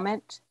has a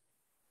comment.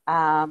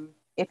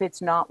 If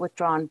it's not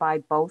withdrawn by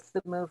both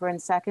the mover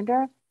and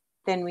seconder,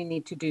 then we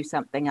need to do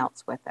something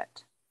else with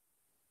it.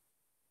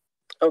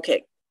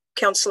 Okay,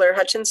 Councillor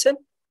Hutchinson?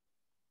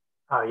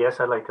 Yes,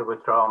 I'd like to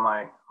withdraw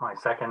my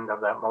second of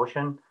that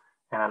motion,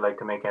 and I'd like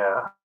to make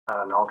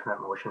an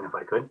alternate motion if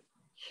I could.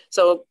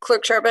 So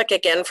Clerk Sharbuck,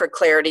 again, for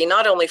clarity,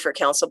 not only for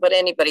council, but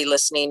anybody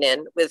listening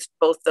in, with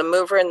both the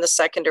mover and the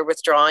seconder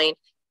withdrawing,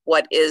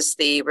 what is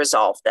the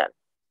resolve then?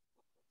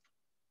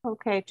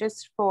 Okay,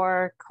 just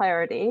for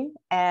clarity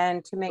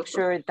and to make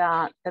sure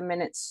that the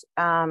minutes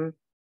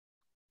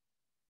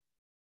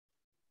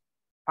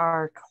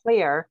are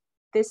clear,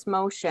 this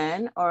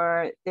motion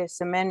or this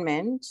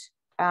amendment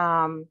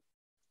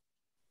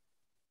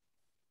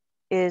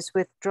is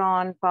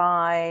withdrawn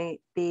by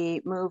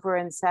the mover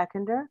and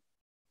seconder.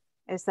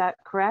 Is that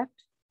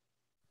correct?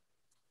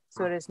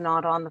 So it is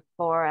not on the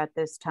floor at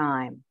this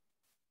time.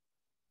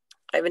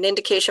 I have an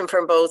indication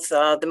from both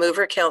the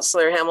mover,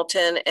 Councillor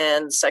Hamilton,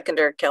 and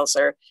seconder,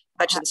 Councillor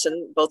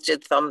Hutchinson, both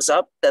did thumbs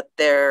up that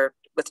they're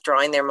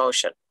withdrawing their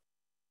motion.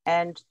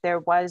 And there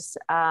was,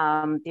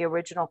 the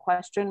original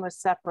question was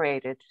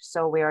separated.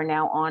 So we are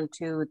now on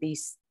to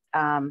these,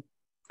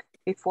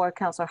 before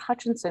Councillor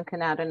Hutchinson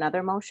can add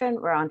another motion,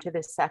 we're on to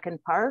the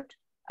second part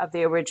of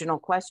the original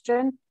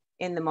question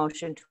in the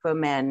motion to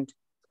amend.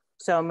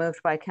 So moved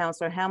by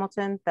Councillor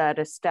Hamilton that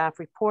a staff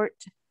report,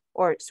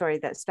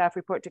 that staff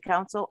report to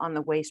council on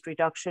the waste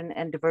reduction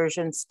and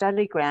diversion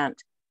study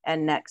grant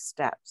and next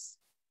steps.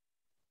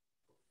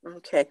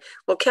 Okay,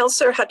 well,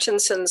 Councillor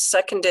Hutchinson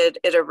seconded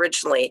it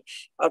originally.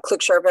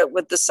 Clerk Sharbuck,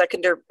 would the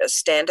seconder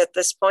stand at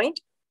this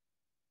point?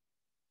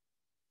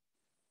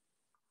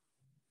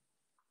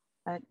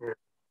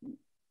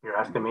 You're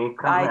asking me?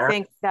 I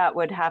think that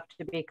would have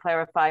to be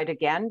clarified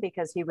again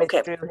because he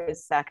withdrew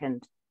his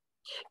second.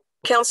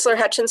 Councillor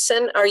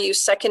Hutchinson, are you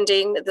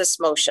seconding this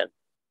motion?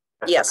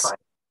 Yes.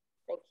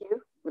 Thank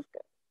you.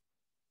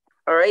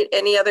 All right,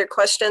 any other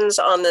questions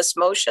on this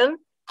motion?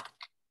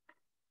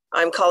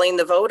 I'm calling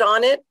the vote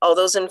on it. All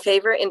those in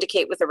favor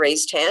indicate with a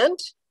raised hand.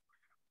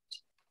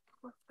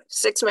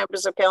 6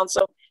 members of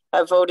council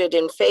have voted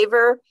in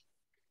favor.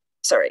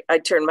 Sorry, I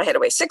turned my head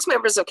away. 6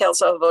 members of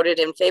council have voted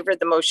in favor.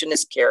 The motion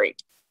is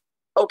carried.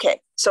 Okay,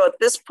 so at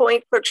this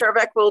point, Clerk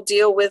Sharbuck will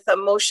deal with a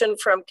motion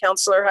from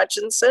Councillor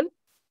Hutchinson.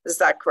 Is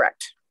that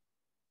correct?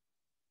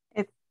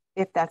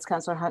 If that's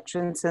Councillor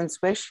Hutchinson's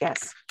wish,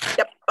 yes.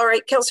 Yep. All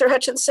right, Councillor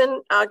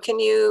Hutchinson, can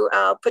you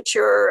put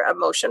your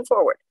motion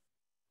forward?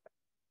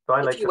 So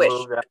I'd like to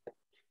move that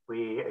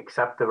we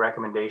accept the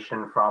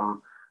recommendation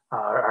from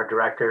our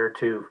director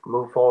to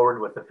move forward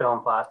with the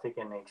film plastic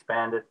and the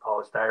expanded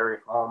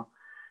polystyrene foam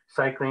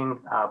cycling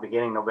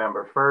beginning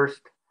November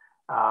 1st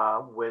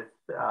with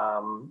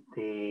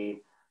the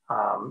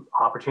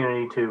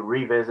opportunity to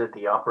revisit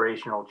the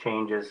operational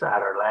changes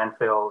at our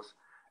landfills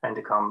and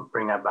to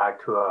bring that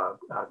back to a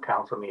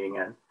council meeting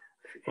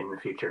in the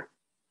future.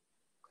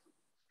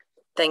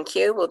 Thank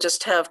you. We'll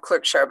just have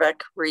Clerk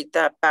Sharbuck read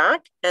that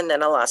back, and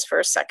then I'll ask for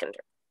a seconder.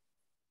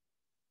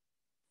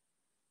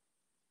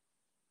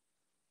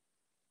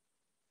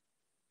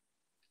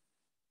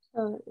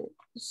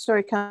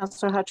 Sorry,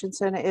 Councillor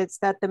Hutchinson, it's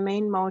that the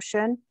main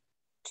motion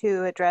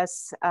to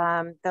address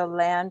the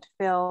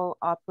landfill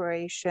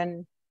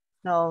operational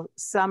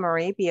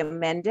summary be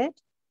amended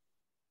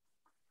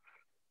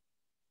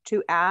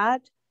to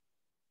add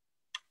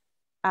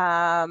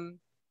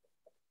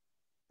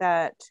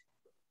that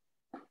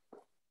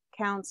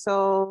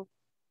council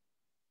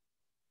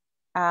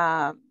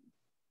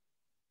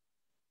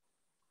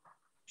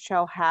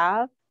shall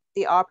have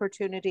the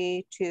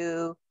opportunity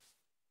to,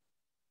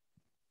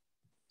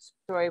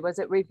 sorry, was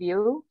it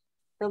review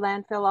the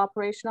landfill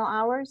operational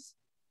hours?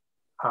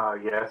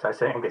 Yes, I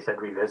think I said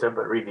revisit,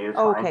 but review is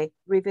fine. Okay,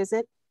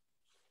 revisit.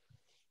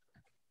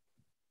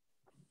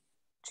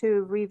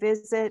 To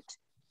revisit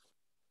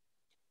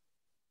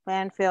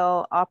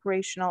landfill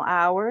operational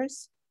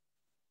hours.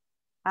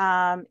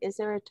 Is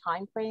there a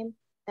time frame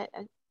that,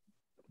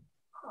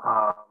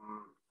 or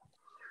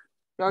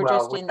well,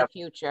 just in the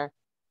future?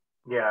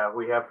 Yeah,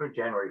 we have for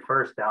January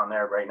 1st down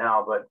there right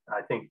now, but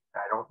I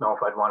don't know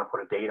if I'd want to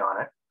put a date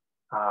on it.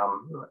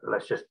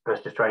 Let's just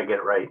try to get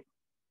it right.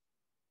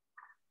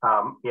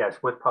 Yes,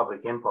 with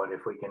public input,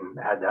 if we can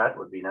add that,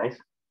 would be nice.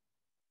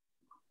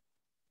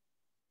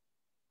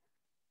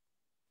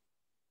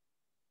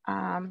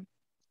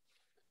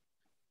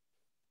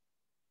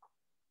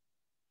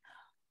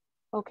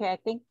 Okay, I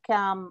think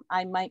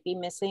I might be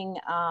missing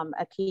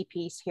a key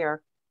piece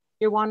here.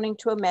 You're wanting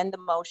to amend the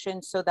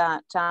motion so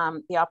that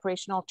the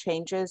operational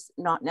changes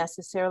not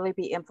necessarily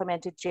be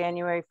implemented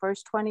January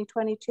 1st,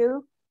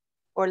 2022,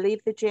 or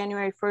leave the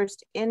January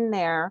 1st in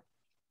there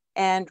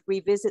and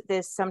revisit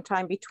this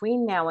sometime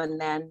between now and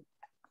then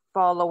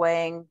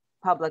following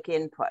public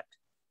input.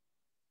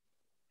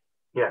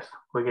 Yes,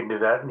 we can do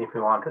that. And if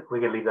we want it, we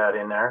can leave that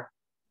in there.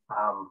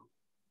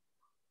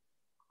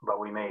 But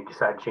we may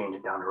decide to change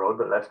it down the road,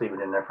 but let's leave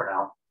it in there for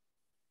now.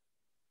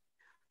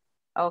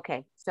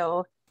 Okay,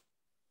 so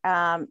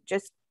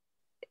just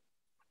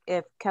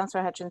if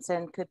Councillor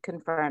Hutchinson could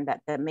confirm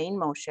that the main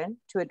motion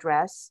to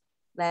address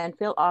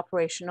landfill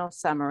operational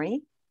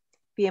summary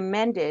be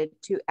amended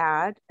to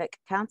add that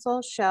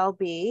council shall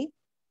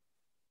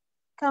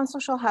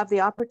have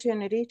the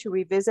opportunity to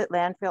revisit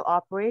landfill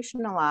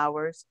operational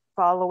hours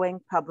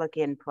following public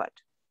input.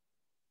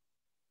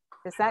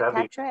 Does that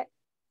capture it?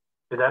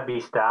 Should that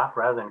be staff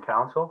rather than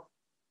council?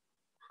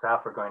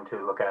 Staff are going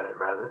to look at it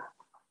rather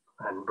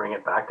and bring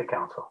it back to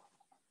council.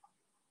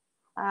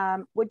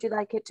 Would you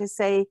like it to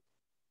say,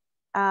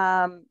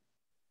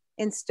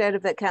 instead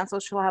of that council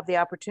shall have the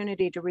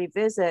opportunity to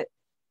revisit,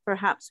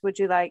 perhaps would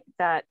you like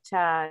that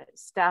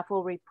staff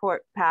will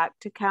report back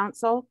to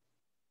council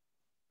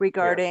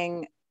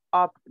regarding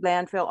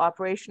landfill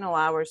operational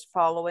hours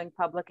following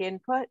public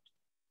input?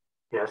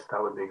 Yes,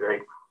 that would be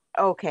great.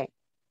 Okay.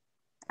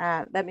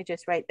 Let me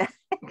just write that,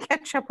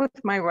 catch up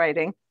with my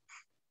writing.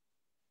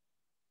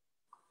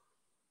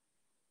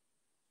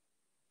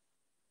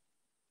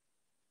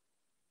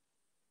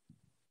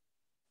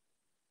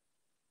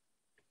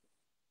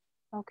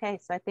 Okay,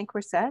 so I think we're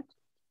set.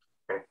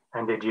 Okay,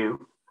 and did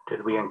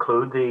we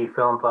include the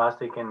film,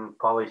 plastic, and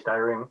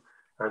polystyrene,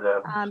 or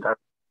the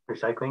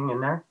recycling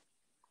in there?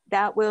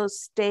 That will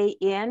stay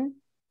in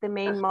the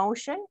main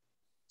motion.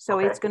 So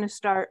it's going to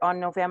start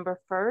on November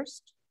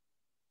 1st.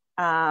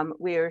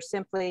 We are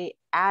simply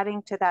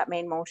adding to that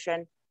main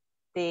motion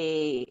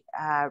the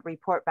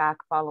report back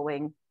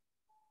following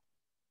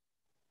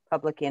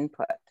public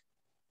input.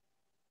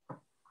 All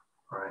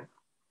right.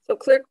 So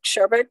Clerk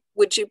Sharbuck,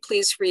 would you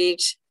please read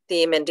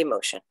the amending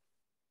motion?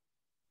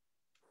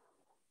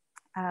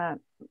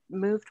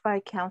 Moved by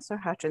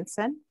Councillor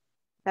Hutchinson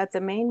that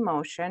the main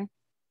motion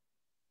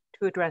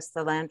to address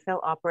the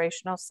landfill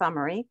operational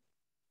summary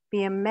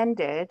be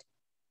amended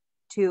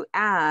to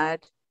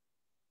add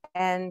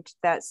and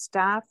that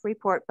staff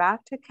report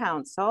back to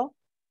council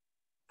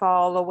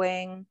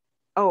following,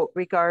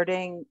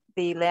 regarding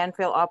the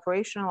landfill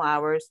operational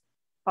hours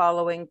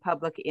following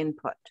public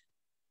input.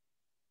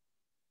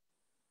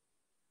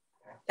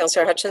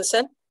 Councillor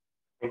Hutchinson? I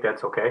think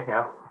that's okay.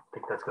 Yeah, I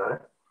think that's got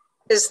it.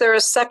 Is there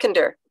a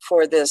seconder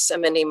for this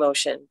amending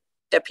motion?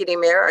 Deputy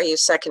Mayor, are you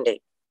seconding?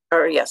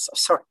 Or yes,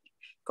 sorry,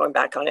 going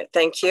back on it.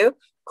 Thank you.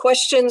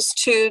 Questions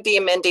to the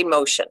amending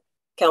motion?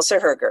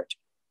 Councillor Hergert.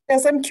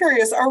 Yes, I'm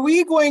curious, are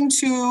we going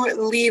to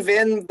leave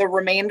in the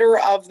remainder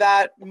of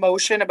that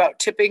motion about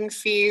tipping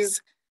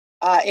fees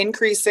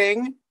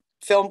increasing,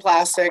 film,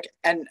 plastic,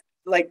 and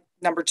like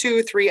number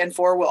 2, 3, and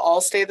 4 will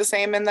all stay the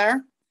same in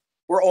there?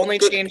 We're only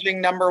changing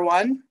number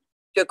 1?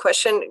 Good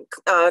question,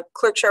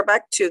 Clerk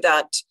Sharbuck, to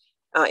that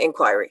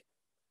inquiry.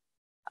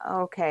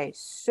 Okay,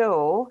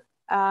 so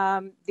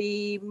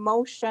the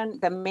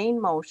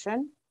main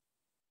motion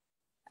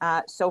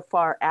so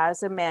far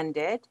as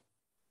amended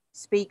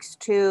speaks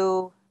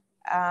to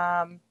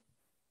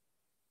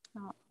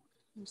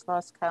who's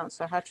lost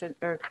Councillor Hutchinson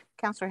or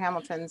Councillor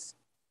Hamilton's.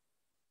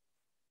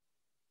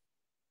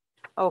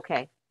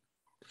 Okay,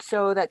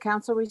 so that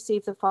council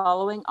received the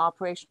following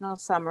operational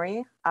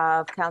summary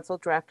of council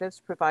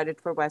directives provided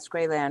for West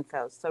Grey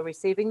landfills. So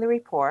receiving the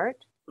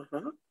report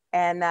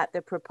and that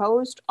the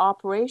proposed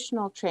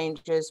operational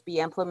changes be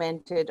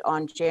implemented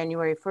on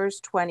January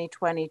 1st,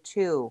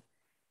 2022.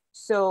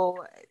 So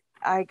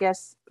I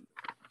guess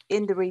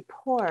in the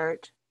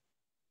report,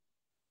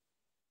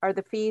 are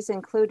the fees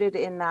included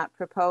in that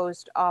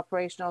proposed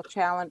operational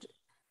challenge?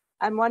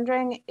 I'm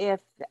wondering if,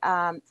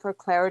 for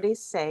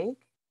clarity's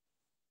sake,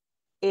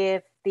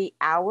 if the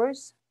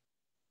hours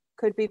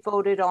could be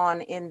voted on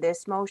in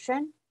this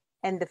motion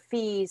and the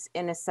fees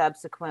in a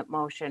subsequent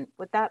motion.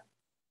 Would that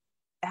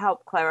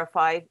help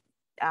clarify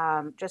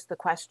just the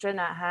question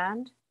at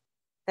hand?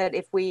 That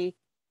if we,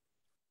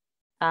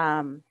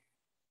 that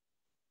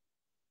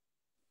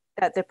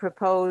that the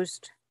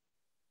proposed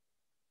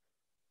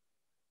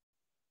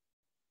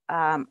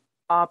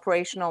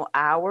operational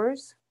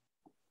hours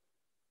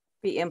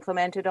be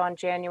implemented on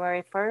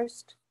January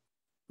 1st?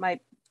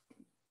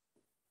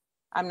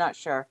 I'm not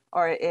sure.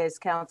 Or is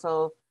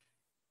council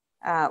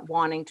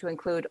wanting to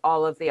include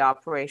all of the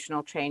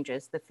operational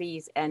changes, the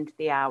fees and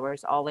the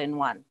hours all in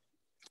one?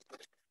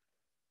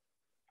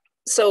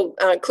 So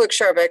Clerk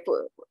Scharbeck,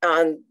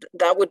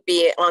 that would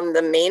be on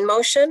the main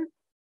motion.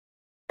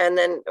 And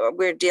then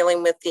we're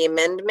dealing with the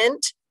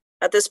amendment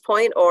at this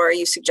point, or are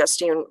you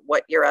suggesting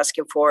what you're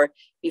asking for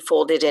be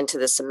folded into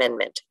this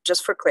amendment?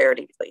 Just for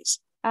clarity, please.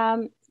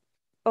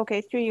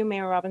 Okay, through you,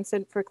 Mayor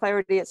Robinson. For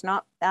clarity, it's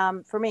not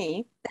for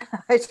me.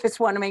 I just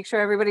want to make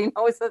sure everybody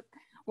knows that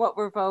what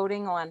we're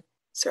voting on.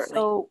 Certainly.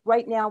 So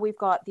right now we've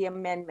got the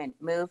amendment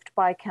moved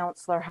by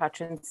Councillor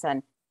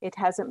Hutchinson. It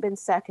hasn't been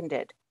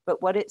seconded,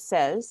 but what it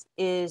says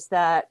is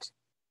that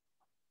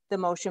the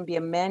motion be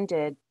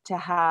amended to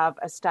have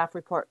a staff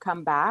report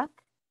come back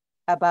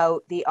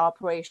about the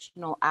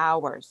operational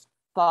hours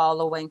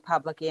following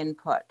public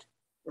input.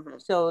 Mm-hmm.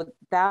 So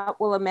that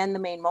will amend the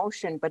main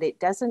motion, but it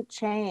doesn't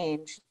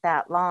change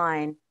that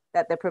line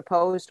that the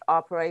proposed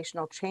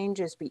operational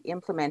changes be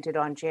implemented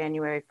on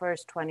January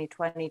 1st,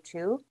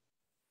 2022.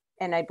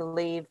 And I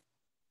believe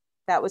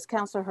that was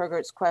Councillor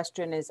Hergert's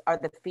question is, are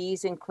the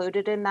fees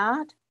included in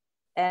that?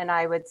 And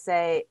I would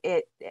say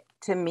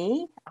to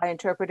me, I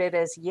interpret it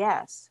as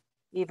yes,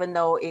 even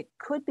though it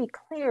could be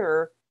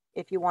clearer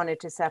if you wanted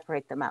to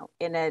separate them out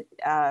in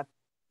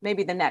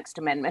maybe the next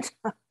amendment.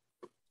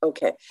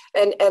 Okay,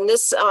 and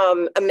this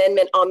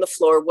amendment on the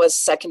floor was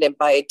seconded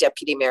by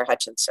Deputy Mayor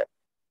Hutchinson.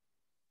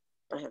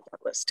 I have that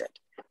listed.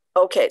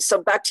 Okay,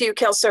 so back to you,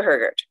 Councillor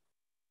Hergert.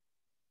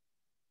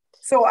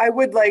 So I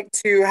would like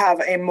to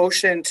have a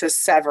motion to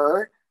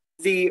sever.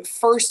 The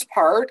first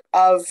part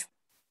of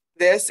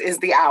this is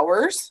the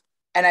hours,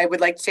 and I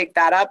would like to take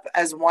that up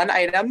as one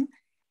item.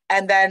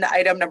 And then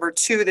item number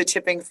 2, the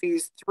tipping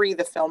fees, 3,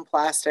 the film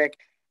plastic,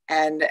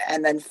 and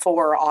then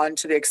 4 on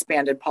to the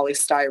expanded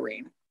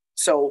polystyrene.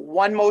 So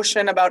one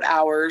motion about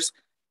hours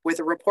with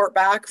a report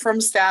back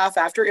from staff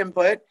after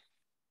input,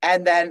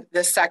 and then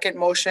the second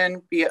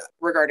motion be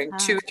regarding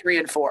 2, 3,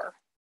 and 4.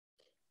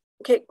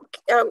 Okay,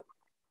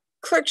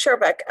 Clerk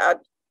Scharbeck,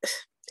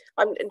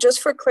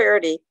 just for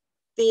clarity,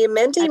 the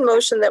amending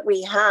motion that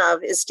we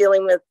have is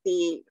dealing with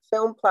the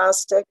film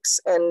plastics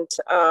and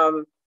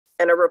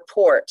a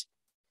report.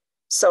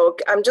 So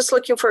I'm just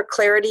looking for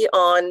clarity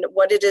on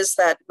what it is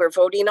that we're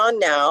voting on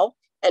now,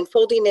 and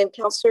folding in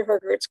Councillor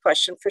Hergert's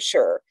question for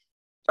sure.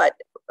 But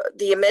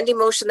the amending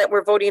motion that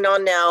we're voting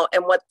on now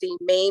and what the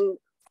main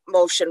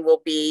motion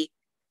will be,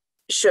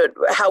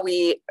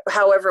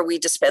 however we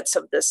dispense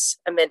of this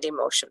amending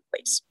motion,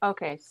 please.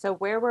 Okay, so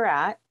where we're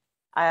at,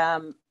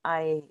 I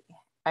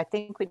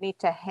think we need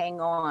to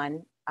hang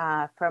on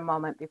for a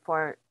moment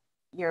before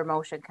your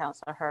motion,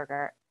 Councillor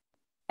Hergert.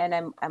 And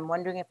I'm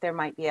wondering if there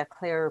might be a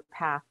clearer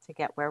path to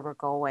get where we're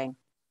going.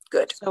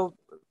 Good. So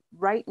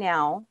right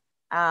now,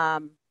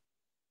 the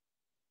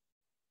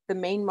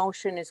main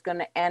motion is going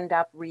to end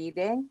up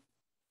reading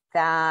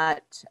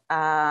that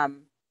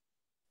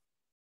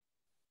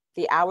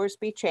the hours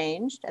be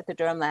changed at the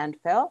Durham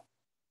landfill.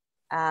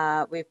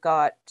 We've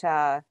got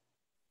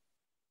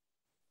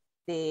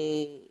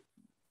the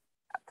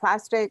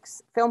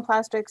film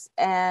plastics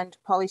and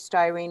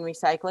polystyrene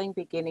recycling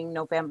beginning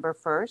November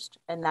 1st,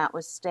 and that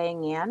was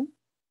staying in.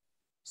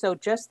 So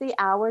just the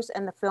hours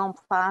and the film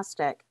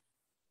plastic,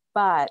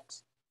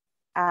 but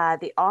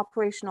the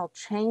operational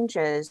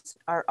changes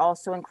are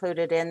also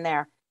included in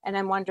there. And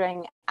I'm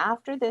wondering,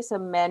 after this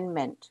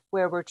amendment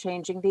where we're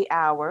changing the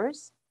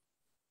hours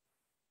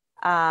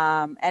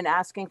and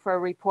asking for a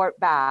report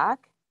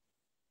back,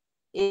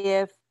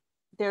 if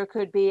there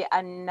could be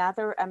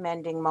another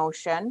amending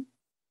motion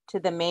to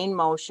the main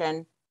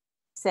motion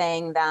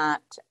saying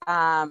that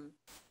the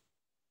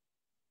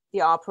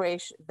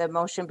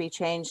motion be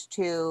changed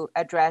to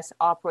address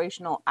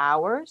operational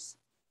hours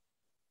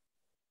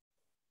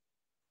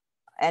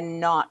and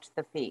not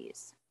the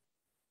fees.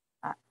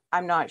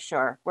 I'm not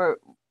sure.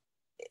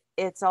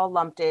 It's all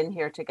lumped in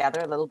here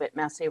together, a little bit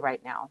messy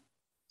right now,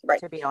 right,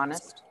 to be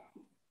honest.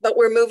 But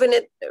we're moving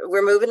it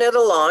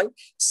along.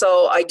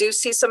 So I do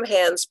see some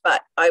hands,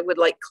 but I would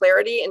like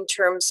clarity in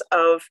terms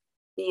of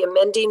the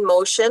amending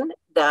motion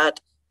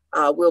that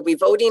we'll be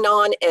voting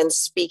on and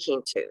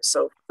speaking to.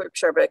 So Clerk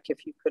Scharbeck,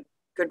 if you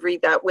could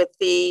read that with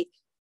the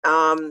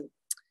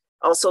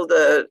also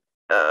the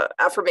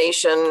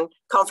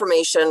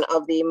confirmation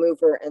of the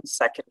mover and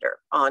seconder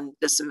on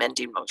this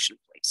amending motion,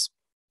 please.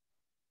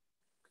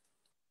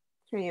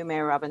 Through you,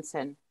 Mayor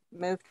Robinson.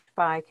 Moved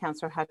by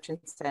Councillor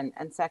Hutchinson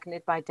and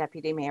seconded by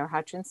Deputy Mayor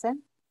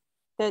Hutchinson,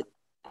 that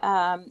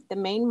the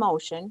main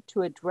motion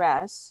to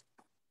address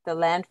the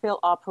landfill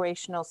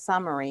operational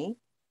summary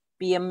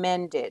be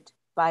amended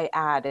by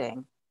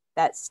adding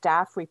that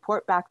staff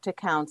report back to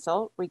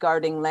council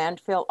regarding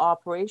landfill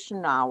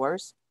operation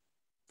hours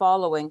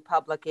following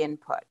public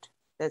input.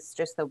 That's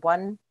just the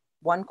one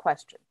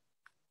question.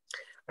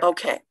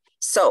 Okay,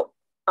 so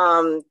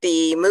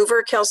The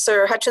mover,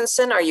 Councillor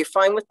Hutchinson, are you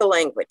fine with the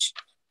language?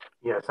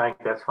 Yes, I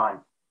think that's fine.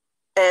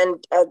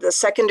 And the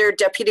seconder,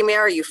 Deputy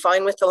Mayor, are you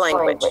fine with the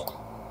language?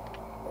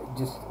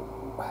 Just,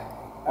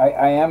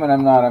 I am and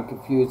I'm not. I'm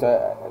confused.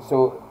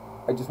 So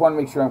I just want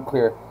to make sure I'm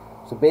clear.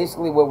 So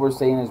basically what we're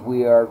saying is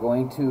we are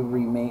going to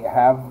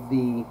have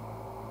the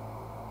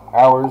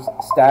hours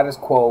status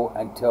quo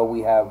until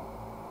we have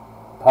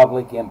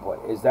public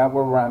input. Is that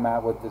where I'm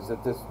at with this?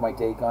 This is my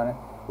take on it.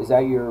 Is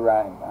that your,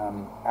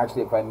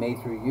 actually, if I may,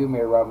 through you,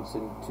 Mayor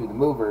Robinson, to the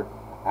mover,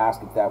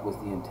 ask if that was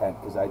the intent,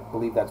 because I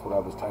believe that's what I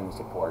was trying to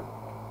support.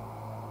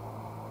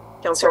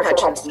 Councillor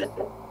Hutchinson.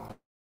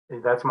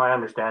 That's my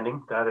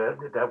understanding,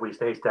 that we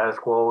stay status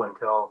quo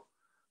until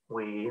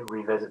we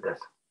revisit this.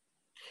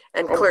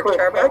 And Clerk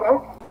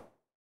Charbonneau?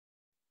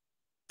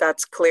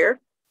 That's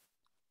clear.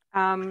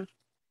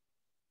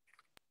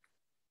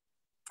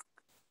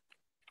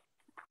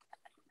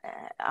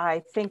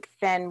 I think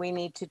then we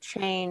need to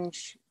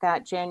change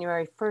that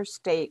January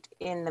 1st date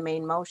in the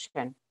main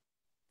motion,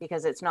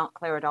 because it's not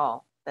clear at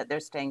all that they're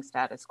staying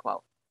status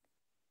quo.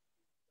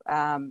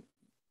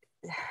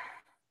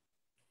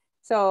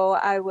 So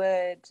I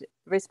would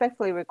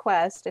respectfully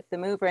request if the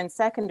mover and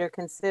seconder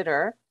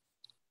consider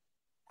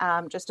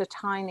just a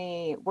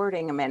tiny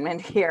wording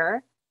amendment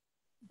here,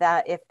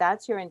 that if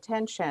that's your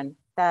intention,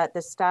 that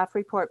the staff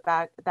report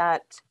back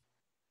that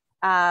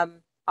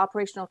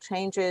operational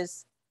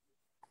changes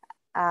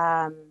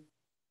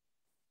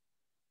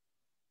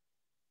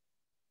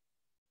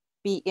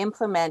be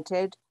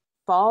implemented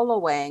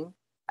following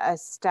a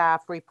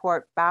staff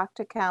report back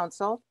to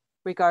council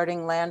regarding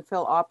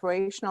landfill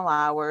operational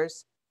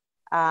hours,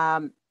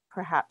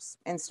 perhaps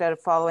instead of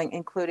following,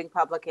 including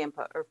public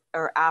input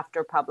or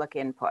after public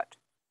input.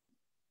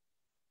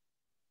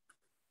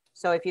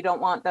 So if you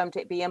don't want them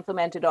to be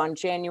implemented on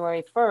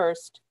January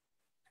 1st,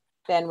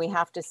 then we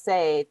have to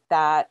say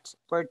that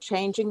we're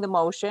changing the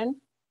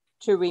motion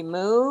to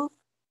remove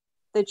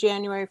the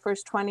January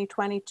 1st,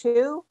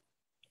 2022,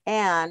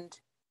 and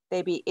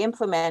they be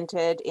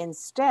implemented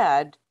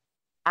instead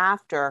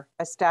after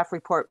a staff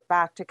report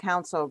back to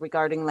council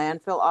regarding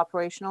landfill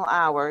operational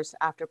hours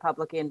after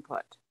public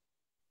input.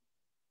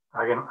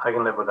 I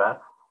can live with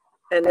that.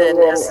 And then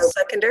as a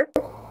seconder?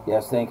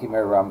 Yes, thank you,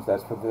 Mayor Robbins.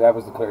 That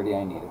was the clarity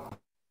I needed.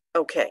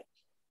 Okay.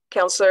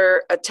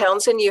 Councillor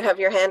Townsend, you have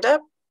your hand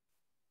up?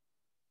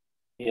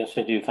 Yes,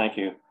 I do. Thank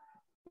you.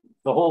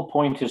 The whole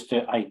point is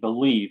to, I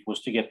believe,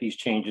 was to get these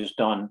changes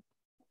done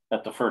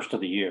at the first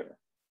of the year.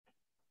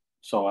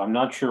 So I'm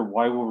not sure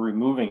why we're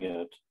removing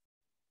it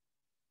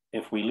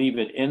if we leave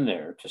it in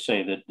there to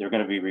say that they're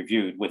going to be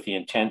reviewed with the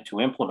intent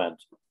to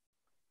implement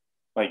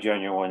by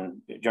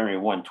January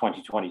 1,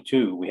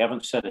 2022. We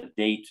haven't set a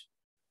date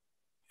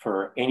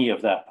for any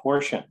of that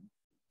portion.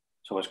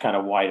 So it's kind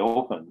of wide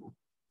open.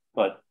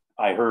 But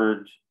I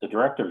heard the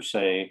director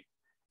say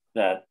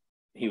that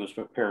he was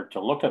prepared to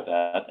look at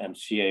that, and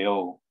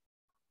CAO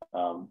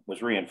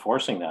was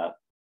reinforcing that.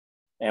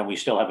 And we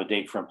still have a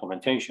date for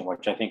implementation,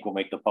 which I think will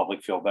make the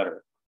public feel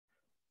better.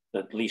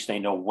 That at least they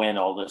know when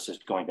all this is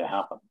going to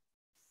happen.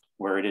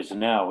 Where it is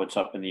now, it's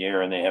up in the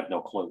air and they have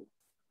no clue.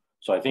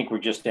 So I think we're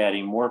just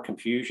adding more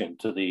confusion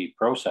to the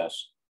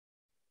process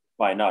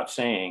by not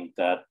saying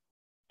that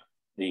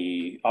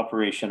the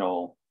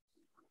operational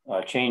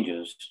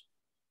changes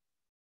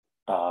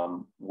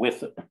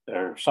with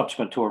or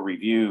subsequent to a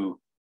review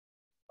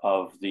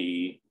of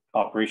the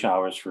operation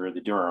hours for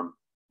the Durham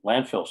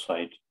landfill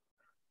site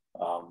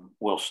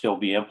will still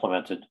be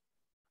implemented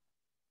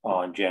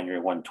on January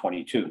 1,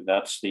 2022.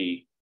 That's,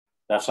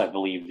 I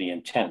believe, the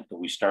intent that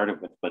we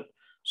started with, but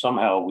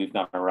somehow we've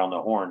gone around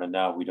the horn and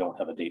now we don't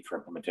have a date for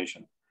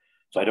implementation.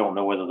 So I don't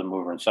know whether the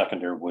mover and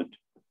seconder would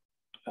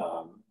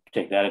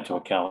take that into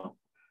account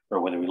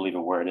or whether we leave it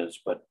where it is,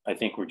 but I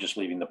think we're just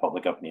leaving the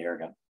public up in the air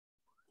again.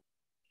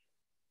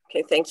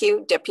 Okay, thank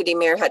you. Deputy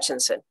Mayor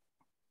Hutchinson.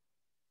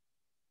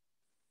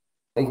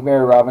 Thank you,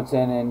 Mayor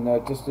Robinson.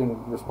 And just in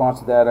response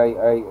to that,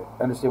 I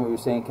understand what you're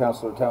saying,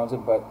 Councillor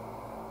Townsend, but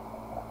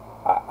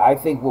I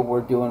think what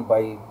we're doing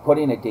by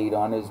putting a date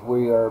on is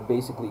we are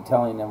basically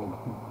telling them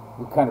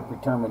we kind of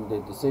determined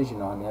a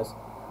decision on this.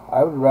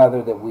 I would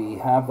rather that we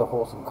have the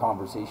wholesome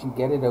conversation,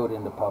 get it out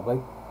into public.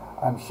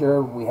 I'm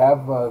sure we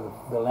have,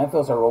 the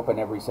landfills are open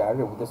every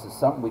Saturday. This is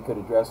something we could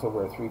address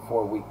over a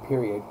 3-4 week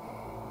period.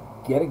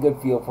 Get a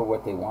good feel for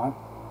what they want,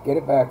 get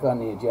it back on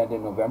the agenda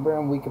in November,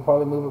 and we could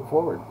probably move it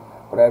forward.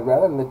 But I'd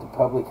rather let the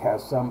public have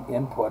some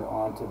input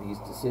onto these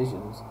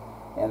decisions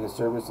and the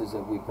services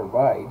that we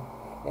provide,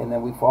 and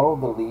then we follow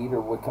the lead or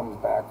what comes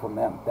back from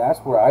them. That's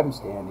where I'm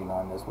standing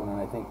on this one,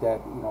 and I think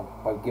that, you know,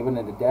 by giving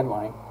it a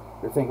deadline,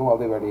 they're thinking, well,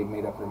 they've already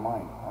made up their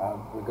mind,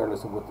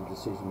 regardless of what the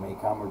decision may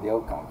come or the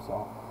outcome.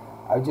 So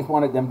I just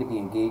wanted them to be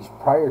engaged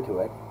prior to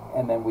it,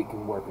 and then we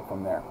can work it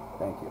from there.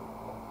 Thank you.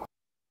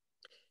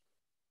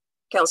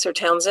 Councillor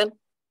Townsend.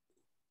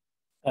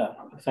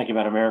 Thank you,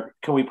 Madam Mayor.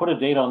 Can we put a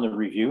date on the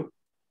review?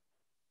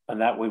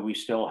 And that way we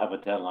still have a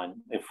deadline.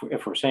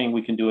 If we're saying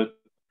we can do it,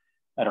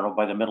 I don't know,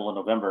 by the middle of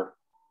November,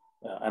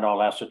 and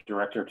I'll ask the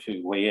director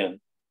to weigh in.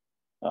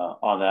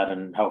 on that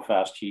and how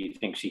fast he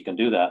thinks he can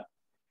do that.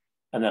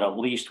 And then at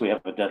least we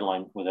have a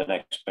deadline with an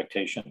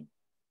expectation.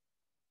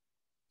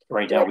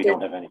 Right now, we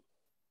don't have any.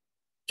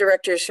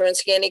 Director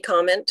Swirinski, any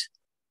comment?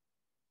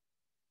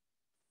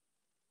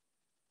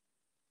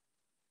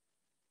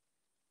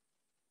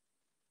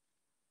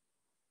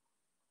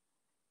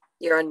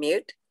 You're on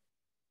mute.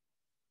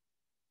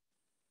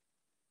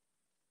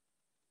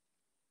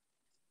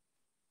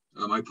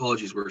 My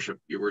apologies, Worship.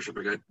 Your Worship,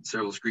 I got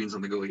several screens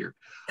on the go here.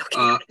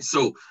 Okay.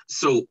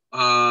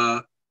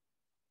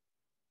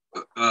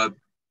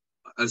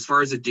 As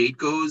far as a date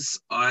goes,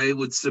 I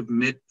would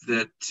submit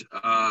that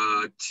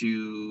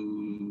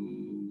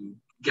to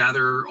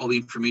gather all the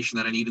information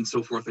that I need and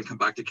so forth and come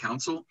back to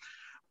council.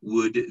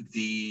 Would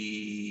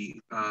the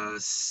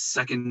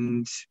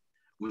second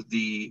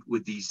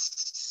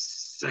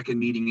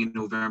meeting in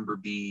November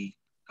be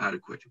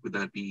adequate? Would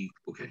that be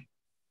okay?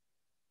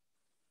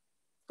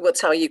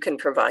 What's how you can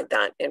provide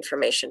that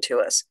information to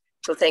us.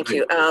 So thank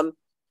you.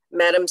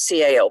 Madam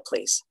CAO,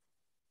 please.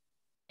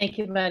 Thank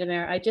you, Madam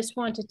Mayor. I just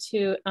wanted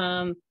to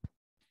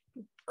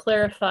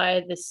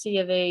clarify the C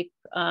of A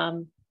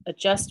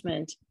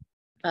adjustment.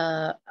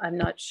 I'm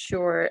not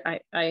sure.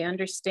 I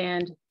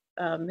understand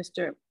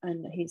Mr.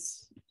 and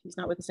he's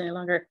not with us any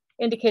longer,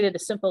 indicated a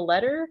simple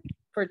letter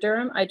for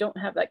Durham. I don't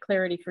have that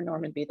clarity for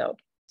Normanby though.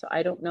 So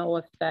I don't know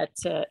if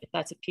that's a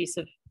piece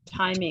of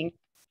timing,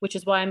 which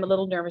is why I'm a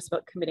little nervous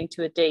about committing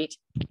to a date.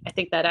 I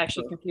think that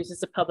actually confuses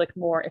the public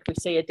more if we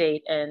say a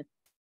date and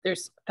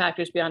there's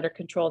factors beyond our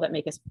control that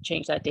make us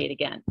change that date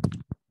again.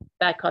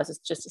 That causes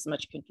just as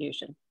much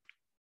confusion.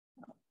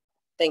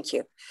 Thank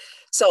you.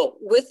 So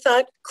with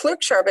that,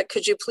 Clerk Charbot,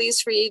 could you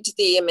please read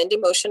the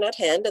amending motion at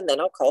hand and then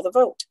I'll call the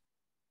vote.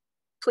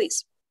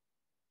 Please.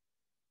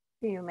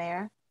 Through you,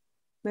 Mayor.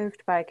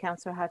 Moved by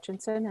Councillor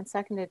Hutchinson and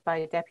seconded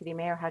by Deputy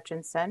Mayor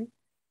Hutchinson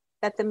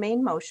that the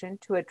main motion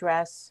to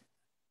address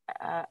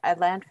a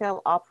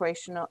landfill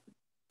operational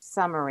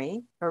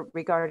summary or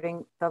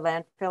regarding the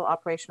landfill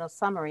operational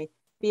summary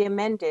be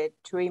amended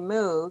to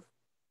remove,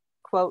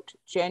 quote,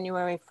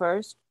 January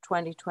 1st,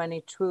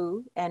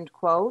 2022, end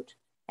quote,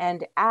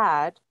 and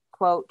add,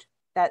 quote,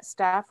 that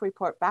staff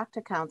report back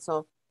to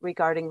council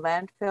regarding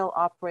landfill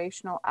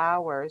operational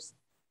hours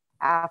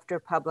after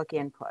public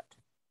input.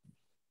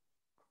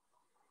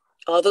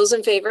 All those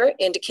in favor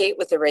indicate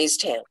with a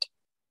raised hand.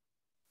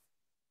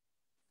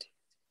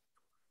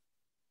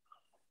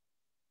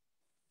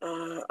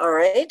 All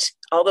right,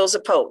 all those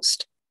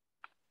opposed.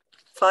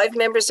 5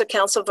 members of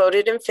council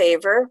voted in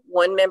favor.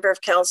 1 member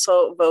of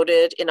council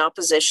voted in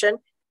opposition.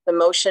 The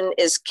motion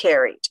is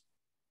carried.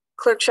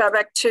 Clerk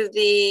Chabak, to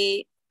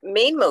the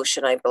main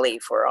motion, I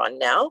believe we're on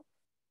now.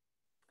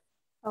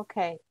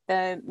 Okay,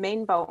 the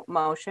main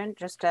motion,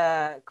 just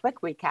a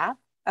quick recap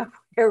of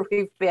where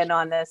we've been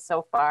on this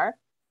so far.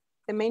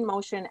 The main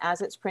motion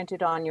as it's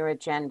printed on your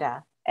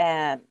agenda.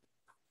 And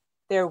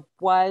there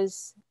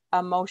was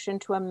a motion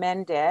to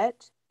amend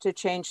it to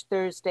change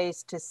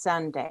Thursdays to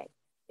Sunday.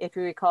 If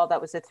you recall,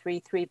 that was a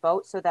 3-3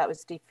 vote, so that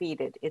was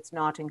defeated. It's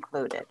not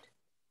included.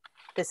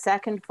 The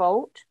second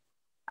vote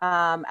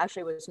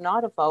actually was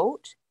not a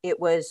vote. It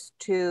was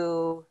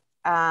to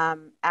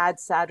add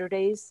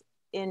Saturdays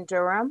in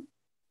Durham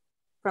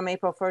from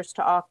April 1st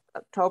to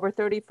October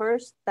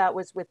 31st. That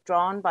was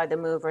withdrawn by the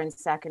mover and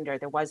seconder.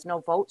 There was no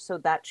vote, so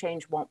that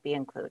change won't be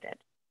included.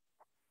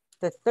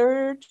 The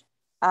third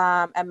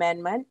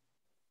amendment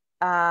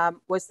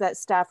was that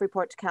staff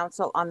report to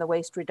council on the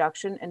waste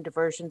reduction and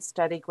diversion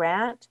study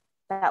grant.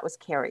 That was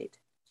carried.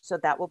 So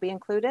that will be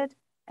included.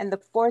 And the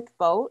fourth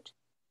vote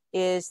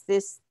is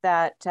this,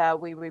 that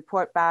we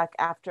report back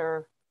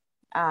after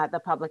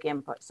the public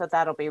input. So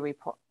that'll be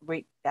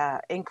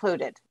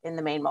included in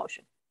the main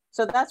motion.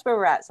 So that's where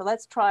we're at. So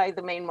let's try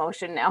the main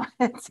motion now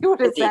and see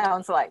what it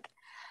sounds like.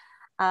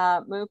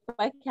 Moved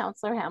by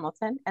Councillor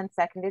Hamilton and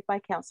seconded by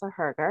Councillor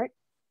Hergart.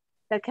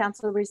 That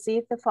council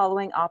received the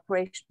following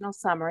operational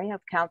summary of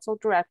council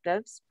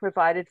directives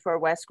provided for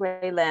West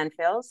Grey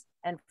landfills,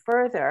 and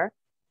further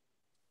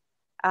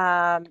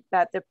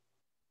that the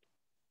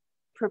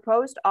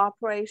proposed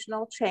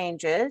operational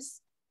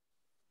changes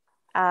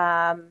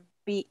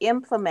be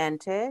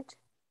implemented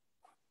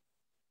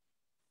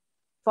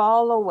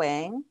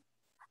following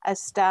a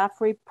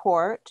staff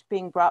report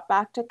being brought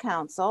back to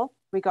council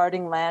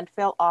regarding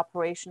landfill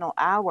operational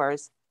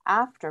hours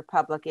after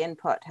public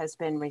input has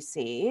been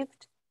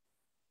received.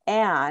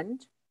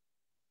 And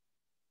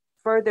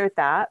further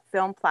that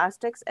film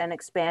plastics and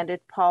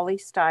expanded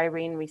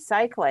polystyrene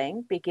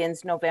recycling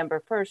begins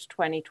November 1st,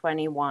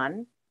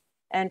 2021.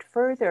 And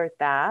further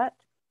that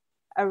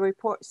a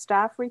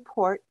staff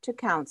report to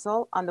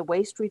council on the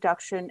waste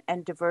reduction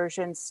and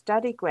diversion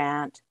study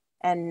grant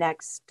and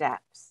next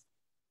steps.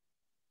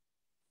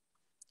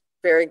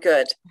 Very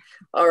good.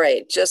 All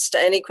right, just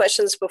any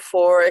questions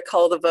before I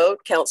call the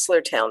vote? Councillor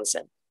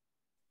Townsend.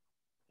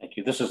 Thank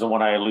you. This is the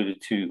one I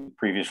alluded to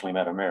previously,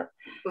 Madam Mayor.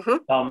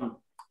 Mm-hmm.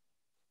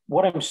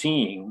 What I'm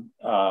seeing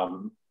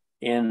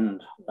in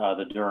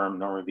the Durham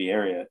Normanby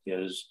area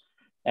is,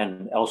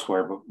 and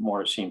elsewhere, but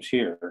more it seems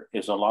here,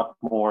 is a lot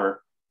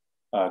more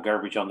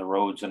garbage on the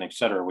roads and et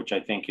cetera, which I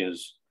think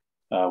is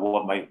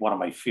one of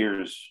my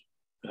fears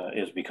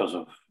is because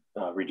of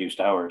reduced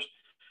hours.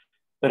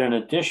 But in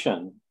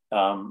addition,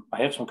 I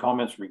have some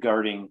comments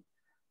regarding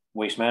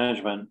Waste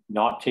Management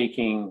not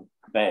taking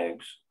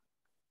bags,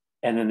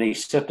 and then they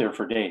sit there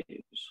for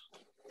days.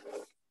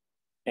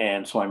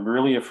 And so I'm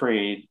really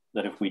afraid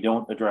that if we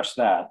don't address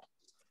that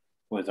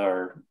with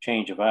our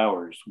change of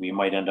hours, we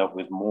might end up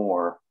with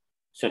more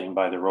sitting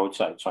by the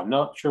roadside. So I'm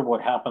not sure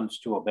what happens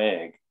to a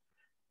bag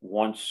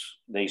once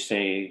they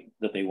say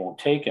that they won't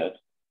take it,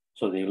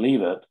 so they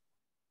leave it.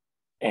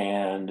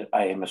 And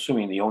I am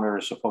assuming the owner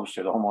is supposed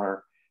to, the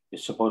homeowner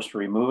is supposed to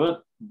remove it,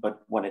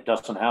 but when it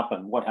doesn't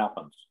happen, what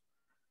happens?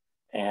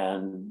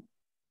 And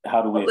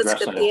how do we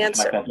address that? The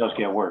answer. That does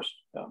get worse.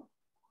 Yeah.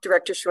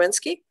 Director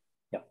Schwinski?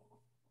 Yeah.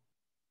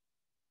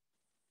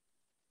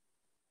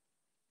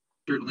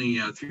 Certainly,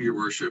 through your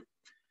worship.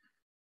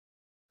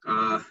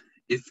 Through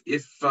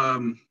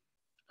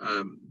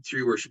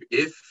your worship,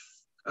 if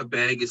a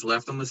bag is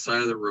left on the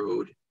side of the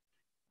road,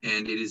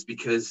 and it is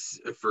because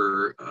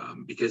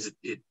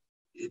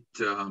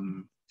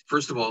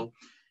first of all,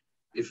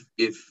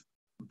 if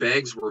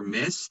bags were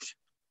missed,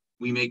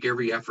 we make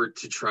every effort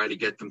to try to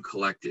get them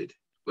collected,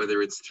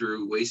 whether it's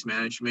through Waste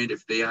Management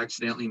if they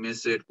accidentally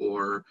miss it,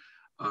 or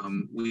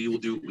we will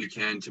do what we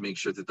can to make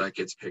sure that that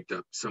gets picked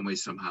up some way,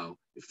 somehow,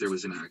 if there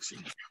was an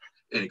accident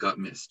and it got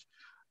missed.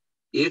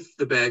 If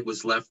the bag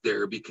was left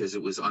there because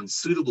it was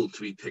unsuitable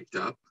to be picked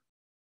up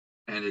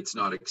and it's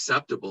not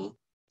acceptable,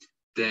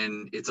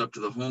 then it's up to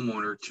the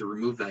homeowner to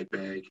remove that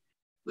bag,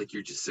 like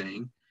you're just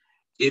saying.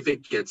 If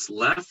it gets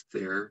left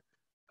there,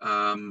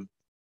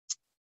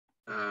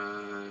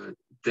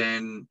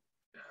 then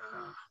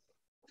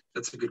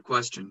that's a good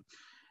question.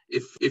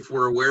 If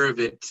we're aware of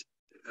it,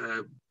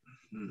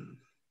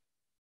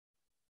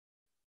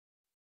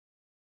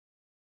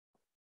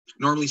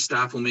 normally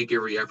staff will make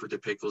every effort to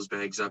pick those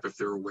bags up if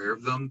they're aware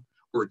of them,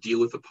 or deal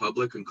with the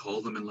public and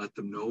call them and let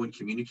them know and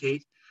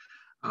communicate.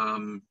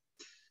 And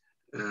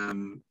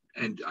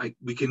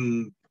we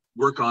can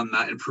work on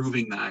that,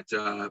 improving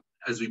that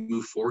as we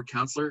move forward,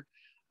 Councillor.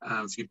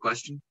 It's a good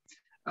question.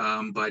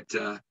 But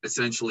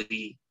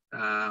essentially,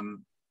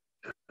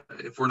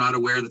 if we're not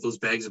aware that those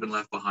bags have been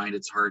left behind,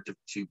 it's hard to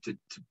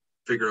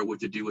figure out what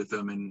to do with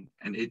them. And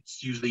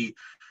it's usually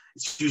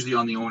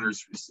on the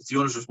owner's, it's the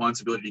owner's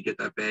responsibility to get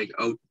that bag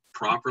out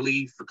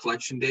properly for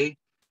collection day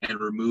and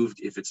removed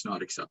if it's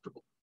not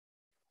acceptable.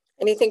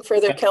 Anything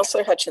further,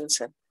 Councillor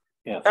Hutchinson?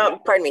 Yeah.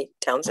 Pardon me,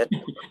 Townsend.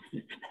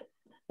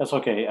 That's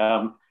okay.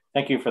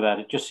 Thank you for that.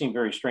 It just seemed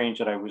very strange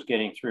that I was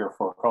getting 3 or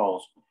 4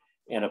 calls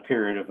in a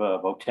period of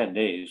about 10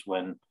 days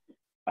when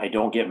I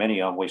don't get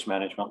many on Waste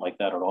Management like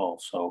that at all.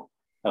 So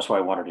that's why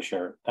I wanted to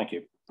share it. Thank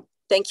you.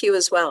 Thank you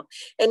as well.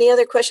 Any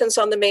other questions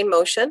on the main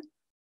motion?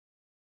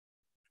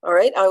 All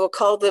right, I will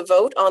call the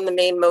vote on the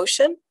main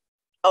motion.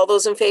 All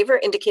those in favor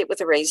indicate with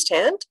a raised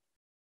hand.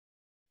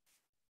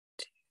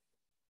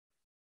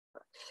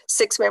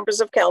 6 members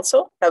of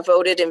council have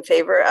voted in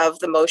favor of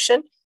the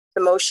motion.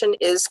 The motion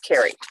is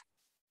carried.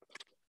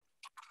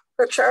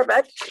 Clerk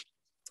Scharbeck,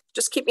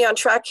 just keep me on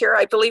track here.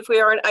 I believe we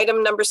are on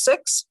item number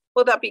 6.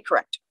 Will that be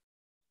correct?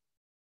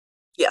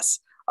 Yes.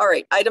 All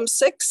right. Item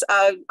 6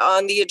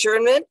 on the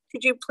adjournment.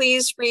 Could you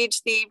please read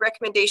the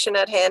recommendation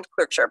at hand,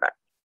 Clerk Scharbeck?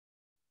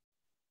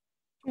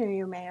 Through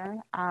you, Mayor.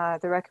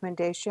 The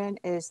recommendation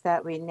is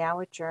that we now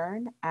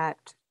adjourn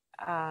at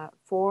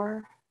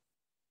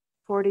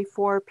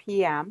 4:44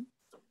 p.m.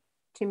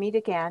 to meet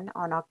again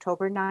on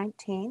October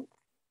 19th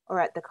or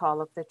at the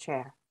call of the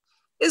chair.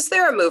 Is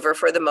there a mover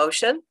for the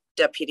motion?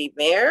 Deputy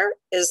Mayor.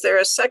 Is there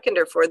a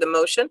seconder for the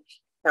motion?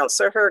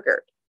 Councillor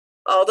Hergert.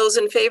 All those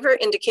in favor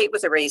indicate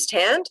with a raised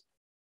hand.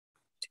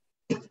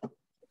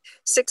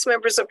 6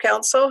 members of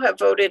council have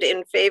voted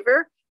in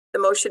favor. The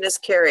motion is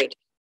carried.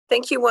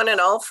 Thank you one and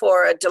all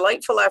for a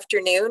delightful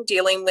afternoon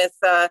dealing with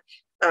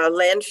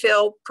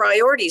landfill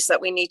priorities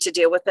that we need to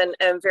deal with,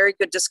 and very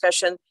good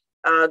discussion,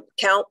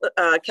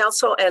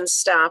 council and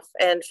staff,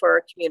 and for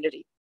our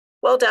community.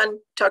 Well done.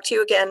 Talk to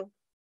you again.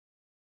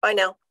 Bye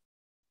now.